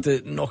 I'm going to have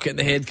to knock it in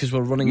the head because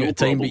we're running out of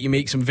time, but you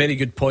make some very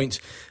good points.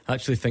 I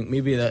actually think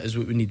maybe that is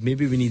what we need.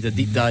 Maybe we need a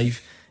deep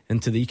dive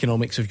into the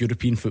economics of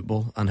European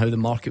football and how the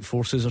market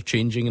forces are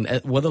changing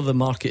and whether the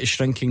market is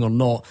shrinking or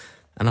not.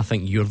 And I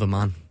think you're the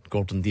man,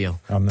 Gordon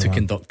Duncan, to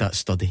conduct that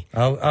study.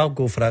 I'll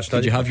go for that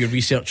study. Did you have your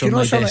research on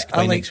my desk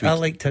by next week? I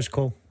liked his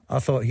call. I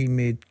thought he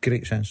made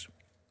great sense.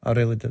 I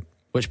really did.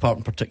 Which part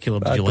in particular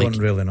did you like? I don't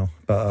really know,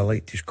 but I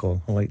liked his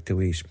call. I liked the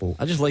way he spoke.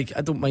 I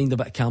don't mind a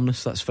bit of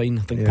calmness. That's fine.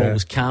 I think Paul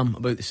was calm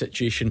about the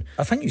situation.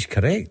 I think he's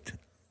correct.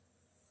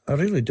 I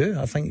really do.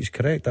 I think he's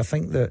correct. I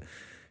think that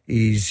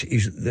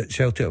that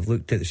Celtic have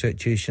looked at the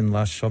situation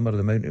last summer, the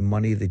amount of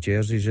money, the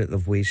jerseys that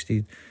they've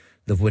wasted.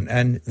 They've went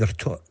in.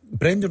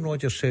 Brendan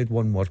Rodgers said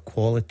one word: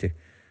 quality.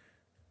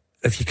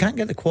 If you can't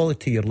get the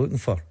quality you're looking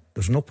for,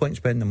 there's no point in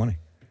spending the money.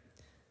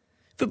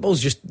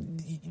 Football's just,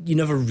 you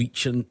never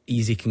reach an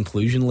easy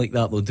conclusion like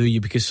that, though, do you?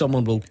 Because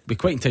someone will be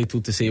quite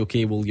entitled to say,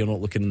 okay, well, you're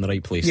not looking in the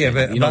right place. Yeah,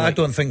 but I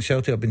don't think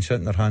Celtic have been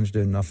sitting their hands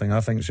doing nothing. I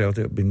think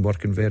Celtic have been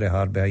working very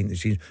hard behind the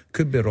scenes.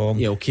 Could be wrong.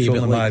 Yeah, okay,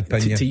 but my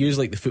opinion. To use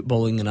like the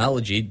footballing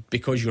analogy,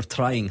 because you're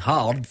trying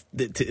hard,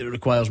 it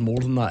requires more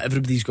than that.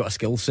 Everybody's got a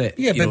skill set.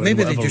 Yeah, but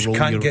maybe they just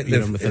can't get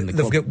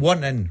they've got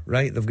one in,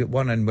 right? They've got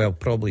one in, well,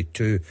 probably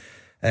two.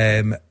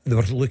 They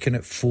were looking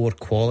at 4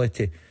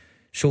 quality.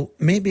 So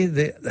maybe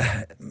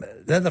the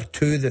other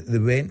 2 that they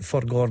went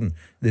for, Gordon,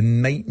 they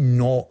might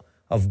not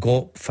have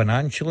got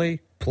financially,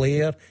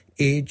 player,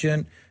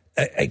 agent.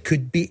 It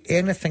could be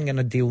anything in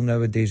a deal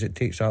nowadays. It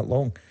takes that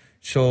long.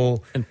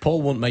 So, and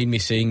Paul won't mind me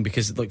saying,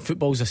 because like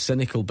football's a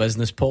cynical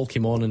business. Paul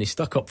came on and he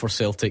stuck up for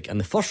Celtic, and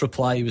the first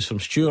reply was from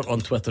Stuart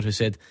on Twitter, who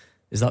said,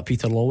 "Is that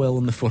Peter Lawwell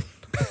on the phone?"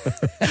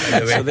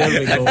 So there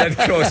we go. It did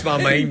cross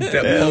my mind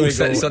that Paul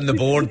sits on the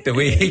board the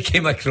way he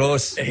came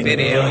across.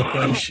 Very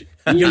eloquent.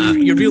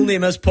 Your real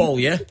name is Paul,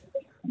 yeah?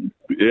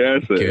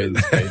 Yes, good.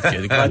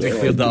 Glad we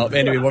cleared that up.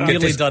 Anyway, we're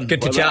nearly done.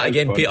 Good to chat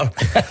again, Peter.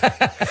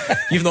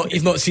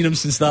 You've not seen him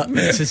since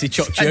he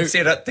chucked you out. Since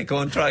he ripped the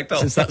contract off.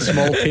 Since that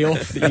small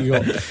payoff that you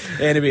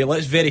got. Anyway,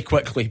 let's very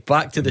quickly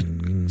back to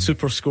the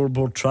Super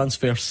Scoreboard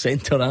transfer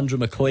centre. Andrew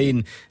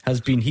McLean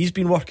he's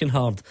been working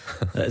hard.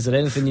 Is there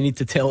anything you need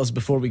to tell us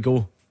before we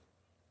go?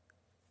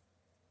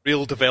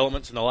 Real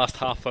developments in the last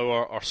half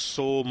hour or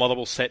so.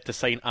 Motherwell set to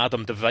sign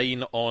Adam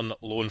Devine on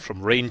loan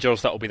from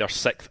Rangers. That will be their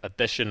 6th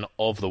edition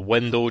of the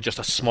window. Just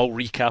a small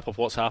recap of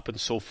what's happened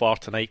so far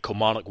tonight.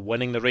 Kilmarnock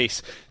winning the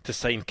race to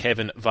sign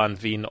Kevin Van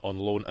Veen on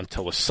loan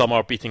until the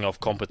summer, beating off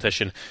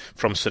competition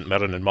from St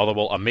Mirren and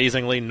Motherwell.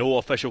 Amazingly, no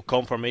official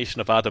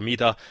confirmation of Adam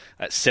Ida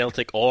at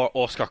Celtic or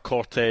Oscar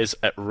Cortez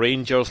at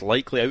Rangers.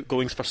 Likely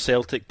outgoings for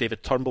Celtic: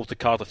 David Turnbull to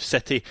Cardiff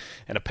City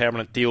in a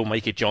permanent deal.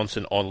 Mikey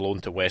Johnson on loan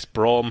to West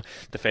Brom.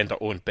 Defender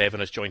Owen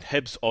Bevan has joined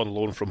Hibs on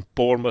loan from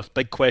Bournemouth.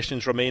 Big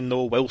questions remain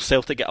though. Will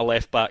Celtic get a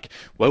left back?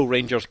 Will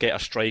Rangers get a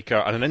striker?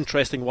 And an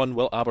interesting one,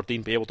 will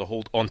Aberdeen be able to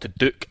hold on to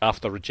Duke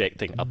after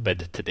rejecting a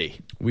bid today?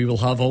 We will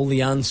have all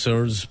the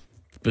answers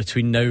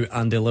between now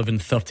and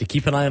 11:30.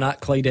 Keep an eye on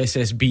 @Clyde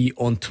SSB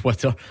on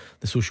Twitter.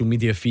 The social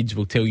media feeds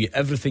will tell you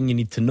everything you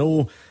need to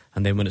know,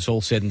 and then when it's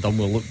all said and done,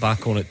 we'll look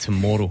back on it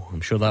tomorrow.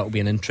 I'm sure that will be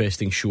an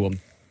interesting show.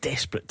 I'm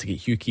desperate to get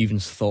Hugh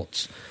Keevan's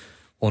thoughts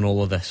on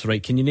all of this.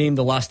 Right, can you name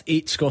the last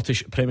 8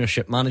 Scottish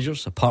Premiership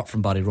managers, apart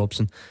from Barry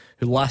Robson,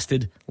 who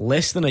lasted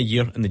less than a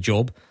year in the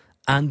job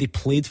and they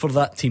played for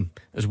that team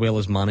as well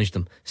as managed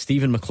them.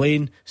 Stephen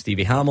McLean,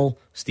 Stevie Hamill,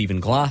 Stephen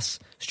Glass,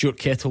 Stuart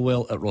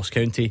Kettlewell at Ross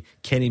County,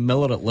 Kenny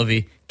Miller at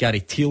Livy, Gary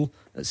Teal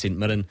at St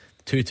Mirren.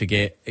 2 to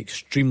get,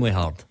 extremely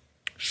hard.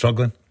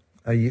 Struggling.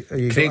 Are you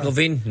Craig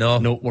Levine?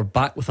 No, we're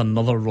back with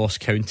another Ross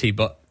County,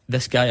 but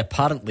this guy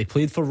apparently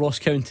played for Ross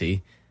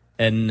County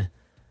in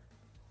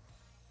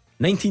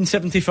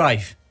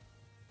 1975.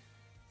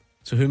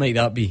 So who might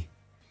that be?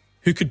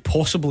 Who could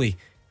possibly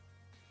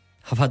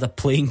have had a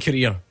playing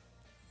career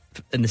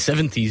in the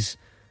 70s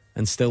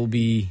and still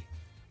be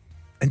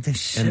in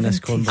this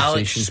conversation?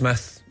 Alex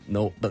Smith.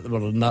 No, but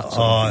we're in that sort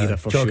of era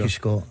for Jockey sure.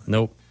 Scott.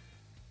 No.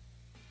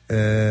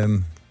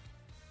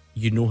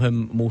 You know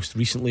him most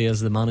recently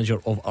as the manager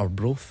of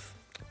Arbroath.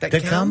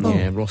 Dick Campbell.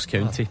 Yeah, Ross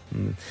County.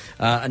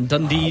 And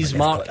Dundee's,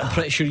 Mark, I'm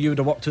pretty sure you would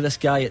have worked with this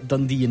guy at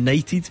Dundee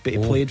United, but he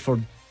played for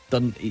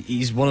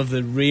he's one of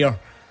the rare,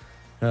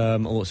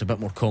 although it's a bit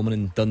more common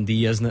in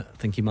Dundee, isn't it? I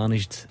think he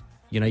managed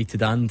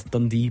United and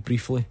Dundee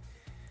briefly.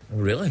 Oh,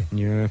 really?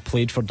 Yeah,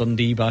 played for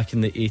Dundee back in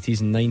the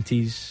 80s and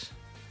 90s.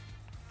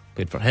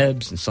 Played for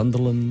Hibs and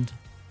Sunderland.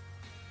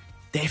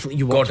 Definitely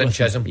you worked Gordon with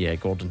him. Chisholm. Yeah,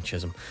 Gordon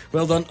Chisholm.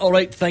 Well done.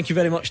 Alright, thank you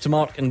very much to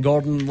Mark and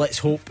Gordon. Let's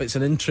hope it's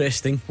an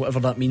interesting, whatever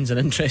that means, an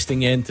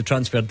interesting end to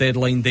transfer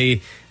deadline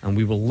day, and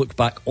we will look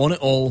back on it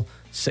all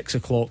 6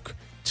 o'clock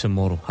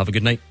tomorrow. Have a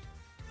good night.